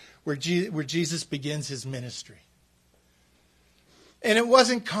 where Jesus begins his ministry. And it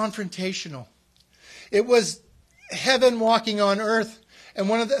wasn't confrontational. It was heaven walking on earth. And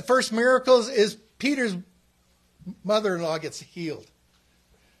one of the first miracles is Peter's mother-in-law gets healed.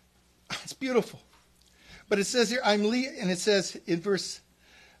 It's beautiful. But it says here, and it says in verse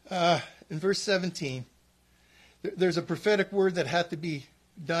 17, there's a prophetic word that had to be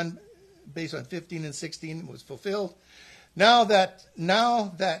done based on 15 and 16 was fulfilled. From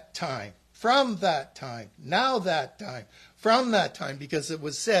that time, because it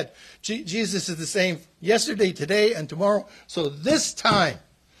was said, Jesus is the same yesterday, today, and tomorrow. So this time,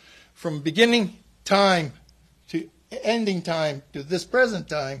 from beginning time to ending time to this present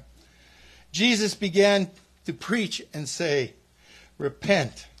time, Jesus began to preach and say,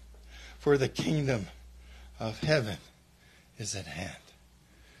 repent, for the kingdom of heaven is at hand.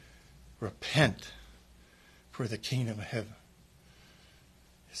 Repent, for the kingdom of heaven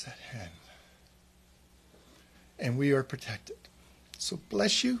is at hand. And we are protected. So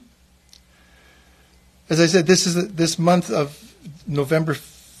bless you. As I said, this month of November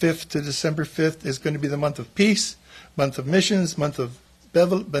 5th to December 5th is going to be the month of peace, month of missions, month of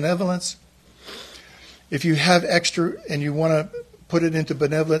benevolence. If you have extra and you want to put it into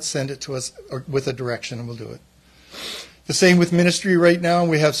benevolence, send it to us or with a direction and we'll do it. The same with ministry right now.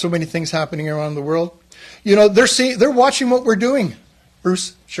 We have so many things happening around the world. They're watching what we're doing.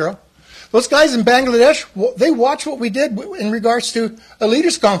 Bruce, Sheryl. Those guys in Bangladesh, they watch what we did in regards to a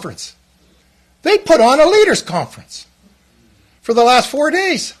leaders' conference. They put on a leaders' conference for the last 4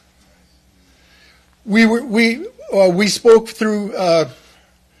 days. We spoke through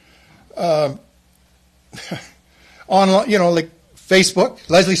online, like Facebook.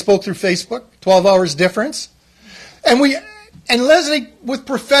 Leslie spoke through Facebook. 12 hours difference. And Leslie, with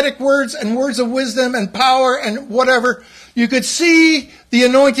prophetic words and words of wisdom and power and whatever, you could see the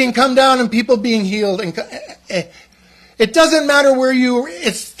anointing come down and people being healed. And it doesn't matter where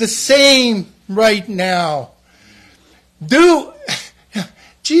it's the same right now.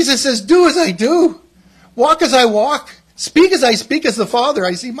 Jesus says, do as I do. Walk as I walk. Speak as I speak as the Father.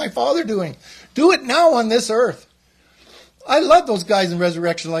 I see my Father doing. Do it now on this earth. I love those guys in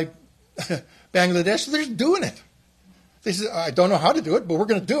Resurrection Life, Bangladesh. They're just doing it. They said, I don't know how to do it, but we're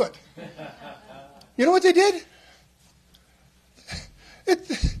going to do it. You know what they did?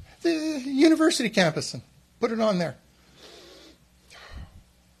 The university campus and put it on there.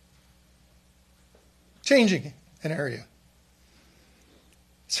 Changing an area.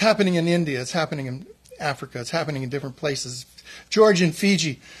 It's happening in India. It's happening in Africa. It's happening in different places. George in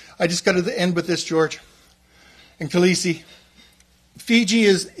Fiji. I just got to end with this, George. In Ekklesia. Fiji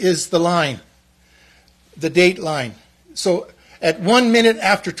is the line. The date line. So at 1 minute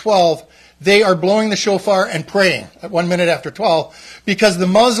after 12, they are blowing the shofar and praying at 1 minute after 12 because the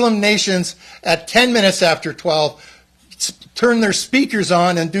Muslim nations at 10 minutes after 12 turn their speakers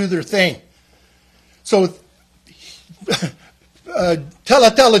on and do their thing. So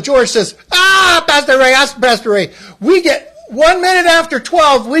Tella George says, Pastor Ray, we get 1 minute after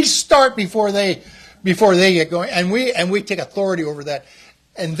 12, we start before they get going, and we take authority over that,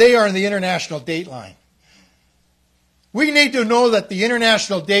 and they are in the international date line. We need to know that the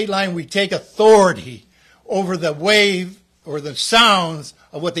international date line, we take authority over the wave or the sounds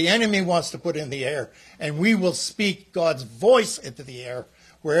of what the enemy wants to put in the air. And we will speak God's voice into the air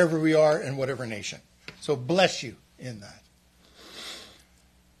wherever we are in whatever nation. So bless you in that.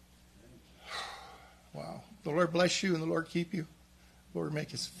 Wow. The Lord bless you and the Lord keep you. The Lord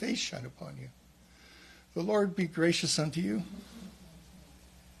make his face shine upon you. The Lord be gracious unto you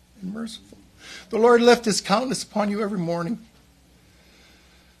and merciful. The Lord lift his countenance upon you every morning.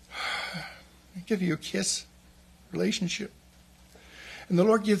 Give you a kiss, relationship. And the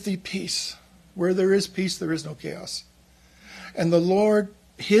Lord give thee peace. Where there is peace, there is no chaos. And the Lord,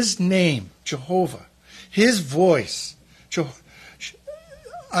 his name, Jehovah, his voice.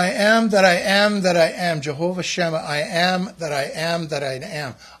 I am that I am that I am. Jehovah Shammah, I am that I am that I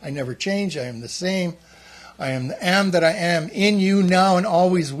am. I never change. I am the same. I am that I am in you now and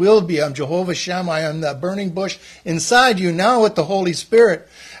always will be. I'm Jehovah Shammah. I am the burning bush inside you now with the Holy Spirit.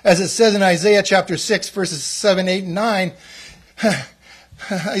 As it says in Isaiah chapter 6, verses 7, 8, and 9.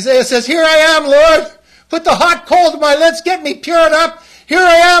 Isaiah says, here I am, Lord. Put the hot coal to my lips. Get me pured up. Here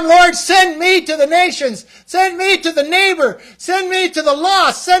I am, Lord. Send me to the nations. Send me to the neighbor. Send me to the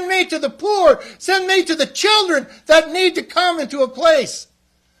lost. Send me to the poor. Send me to the children that need to come into a place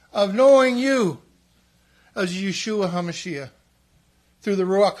of knowing you as Yeshua HaMashiach, through the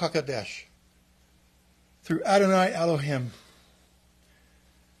Ruach HaKodesh, through Adonai Elohim,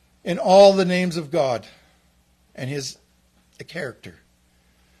 in all the names of God and His character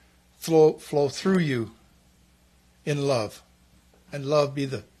flow through you in love. And love be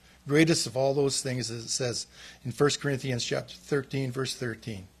the greatest of all those things, as it says in 1 Corinthians chapter 13, verse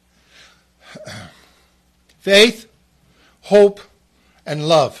 13. Faith, hope, and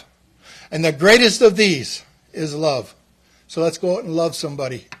love. And the greatest of these is love. So let's go out and love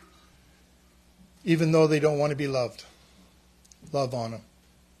somebody, even though they don't want to be loved. Love on them.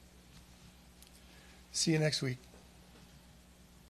 See you next week.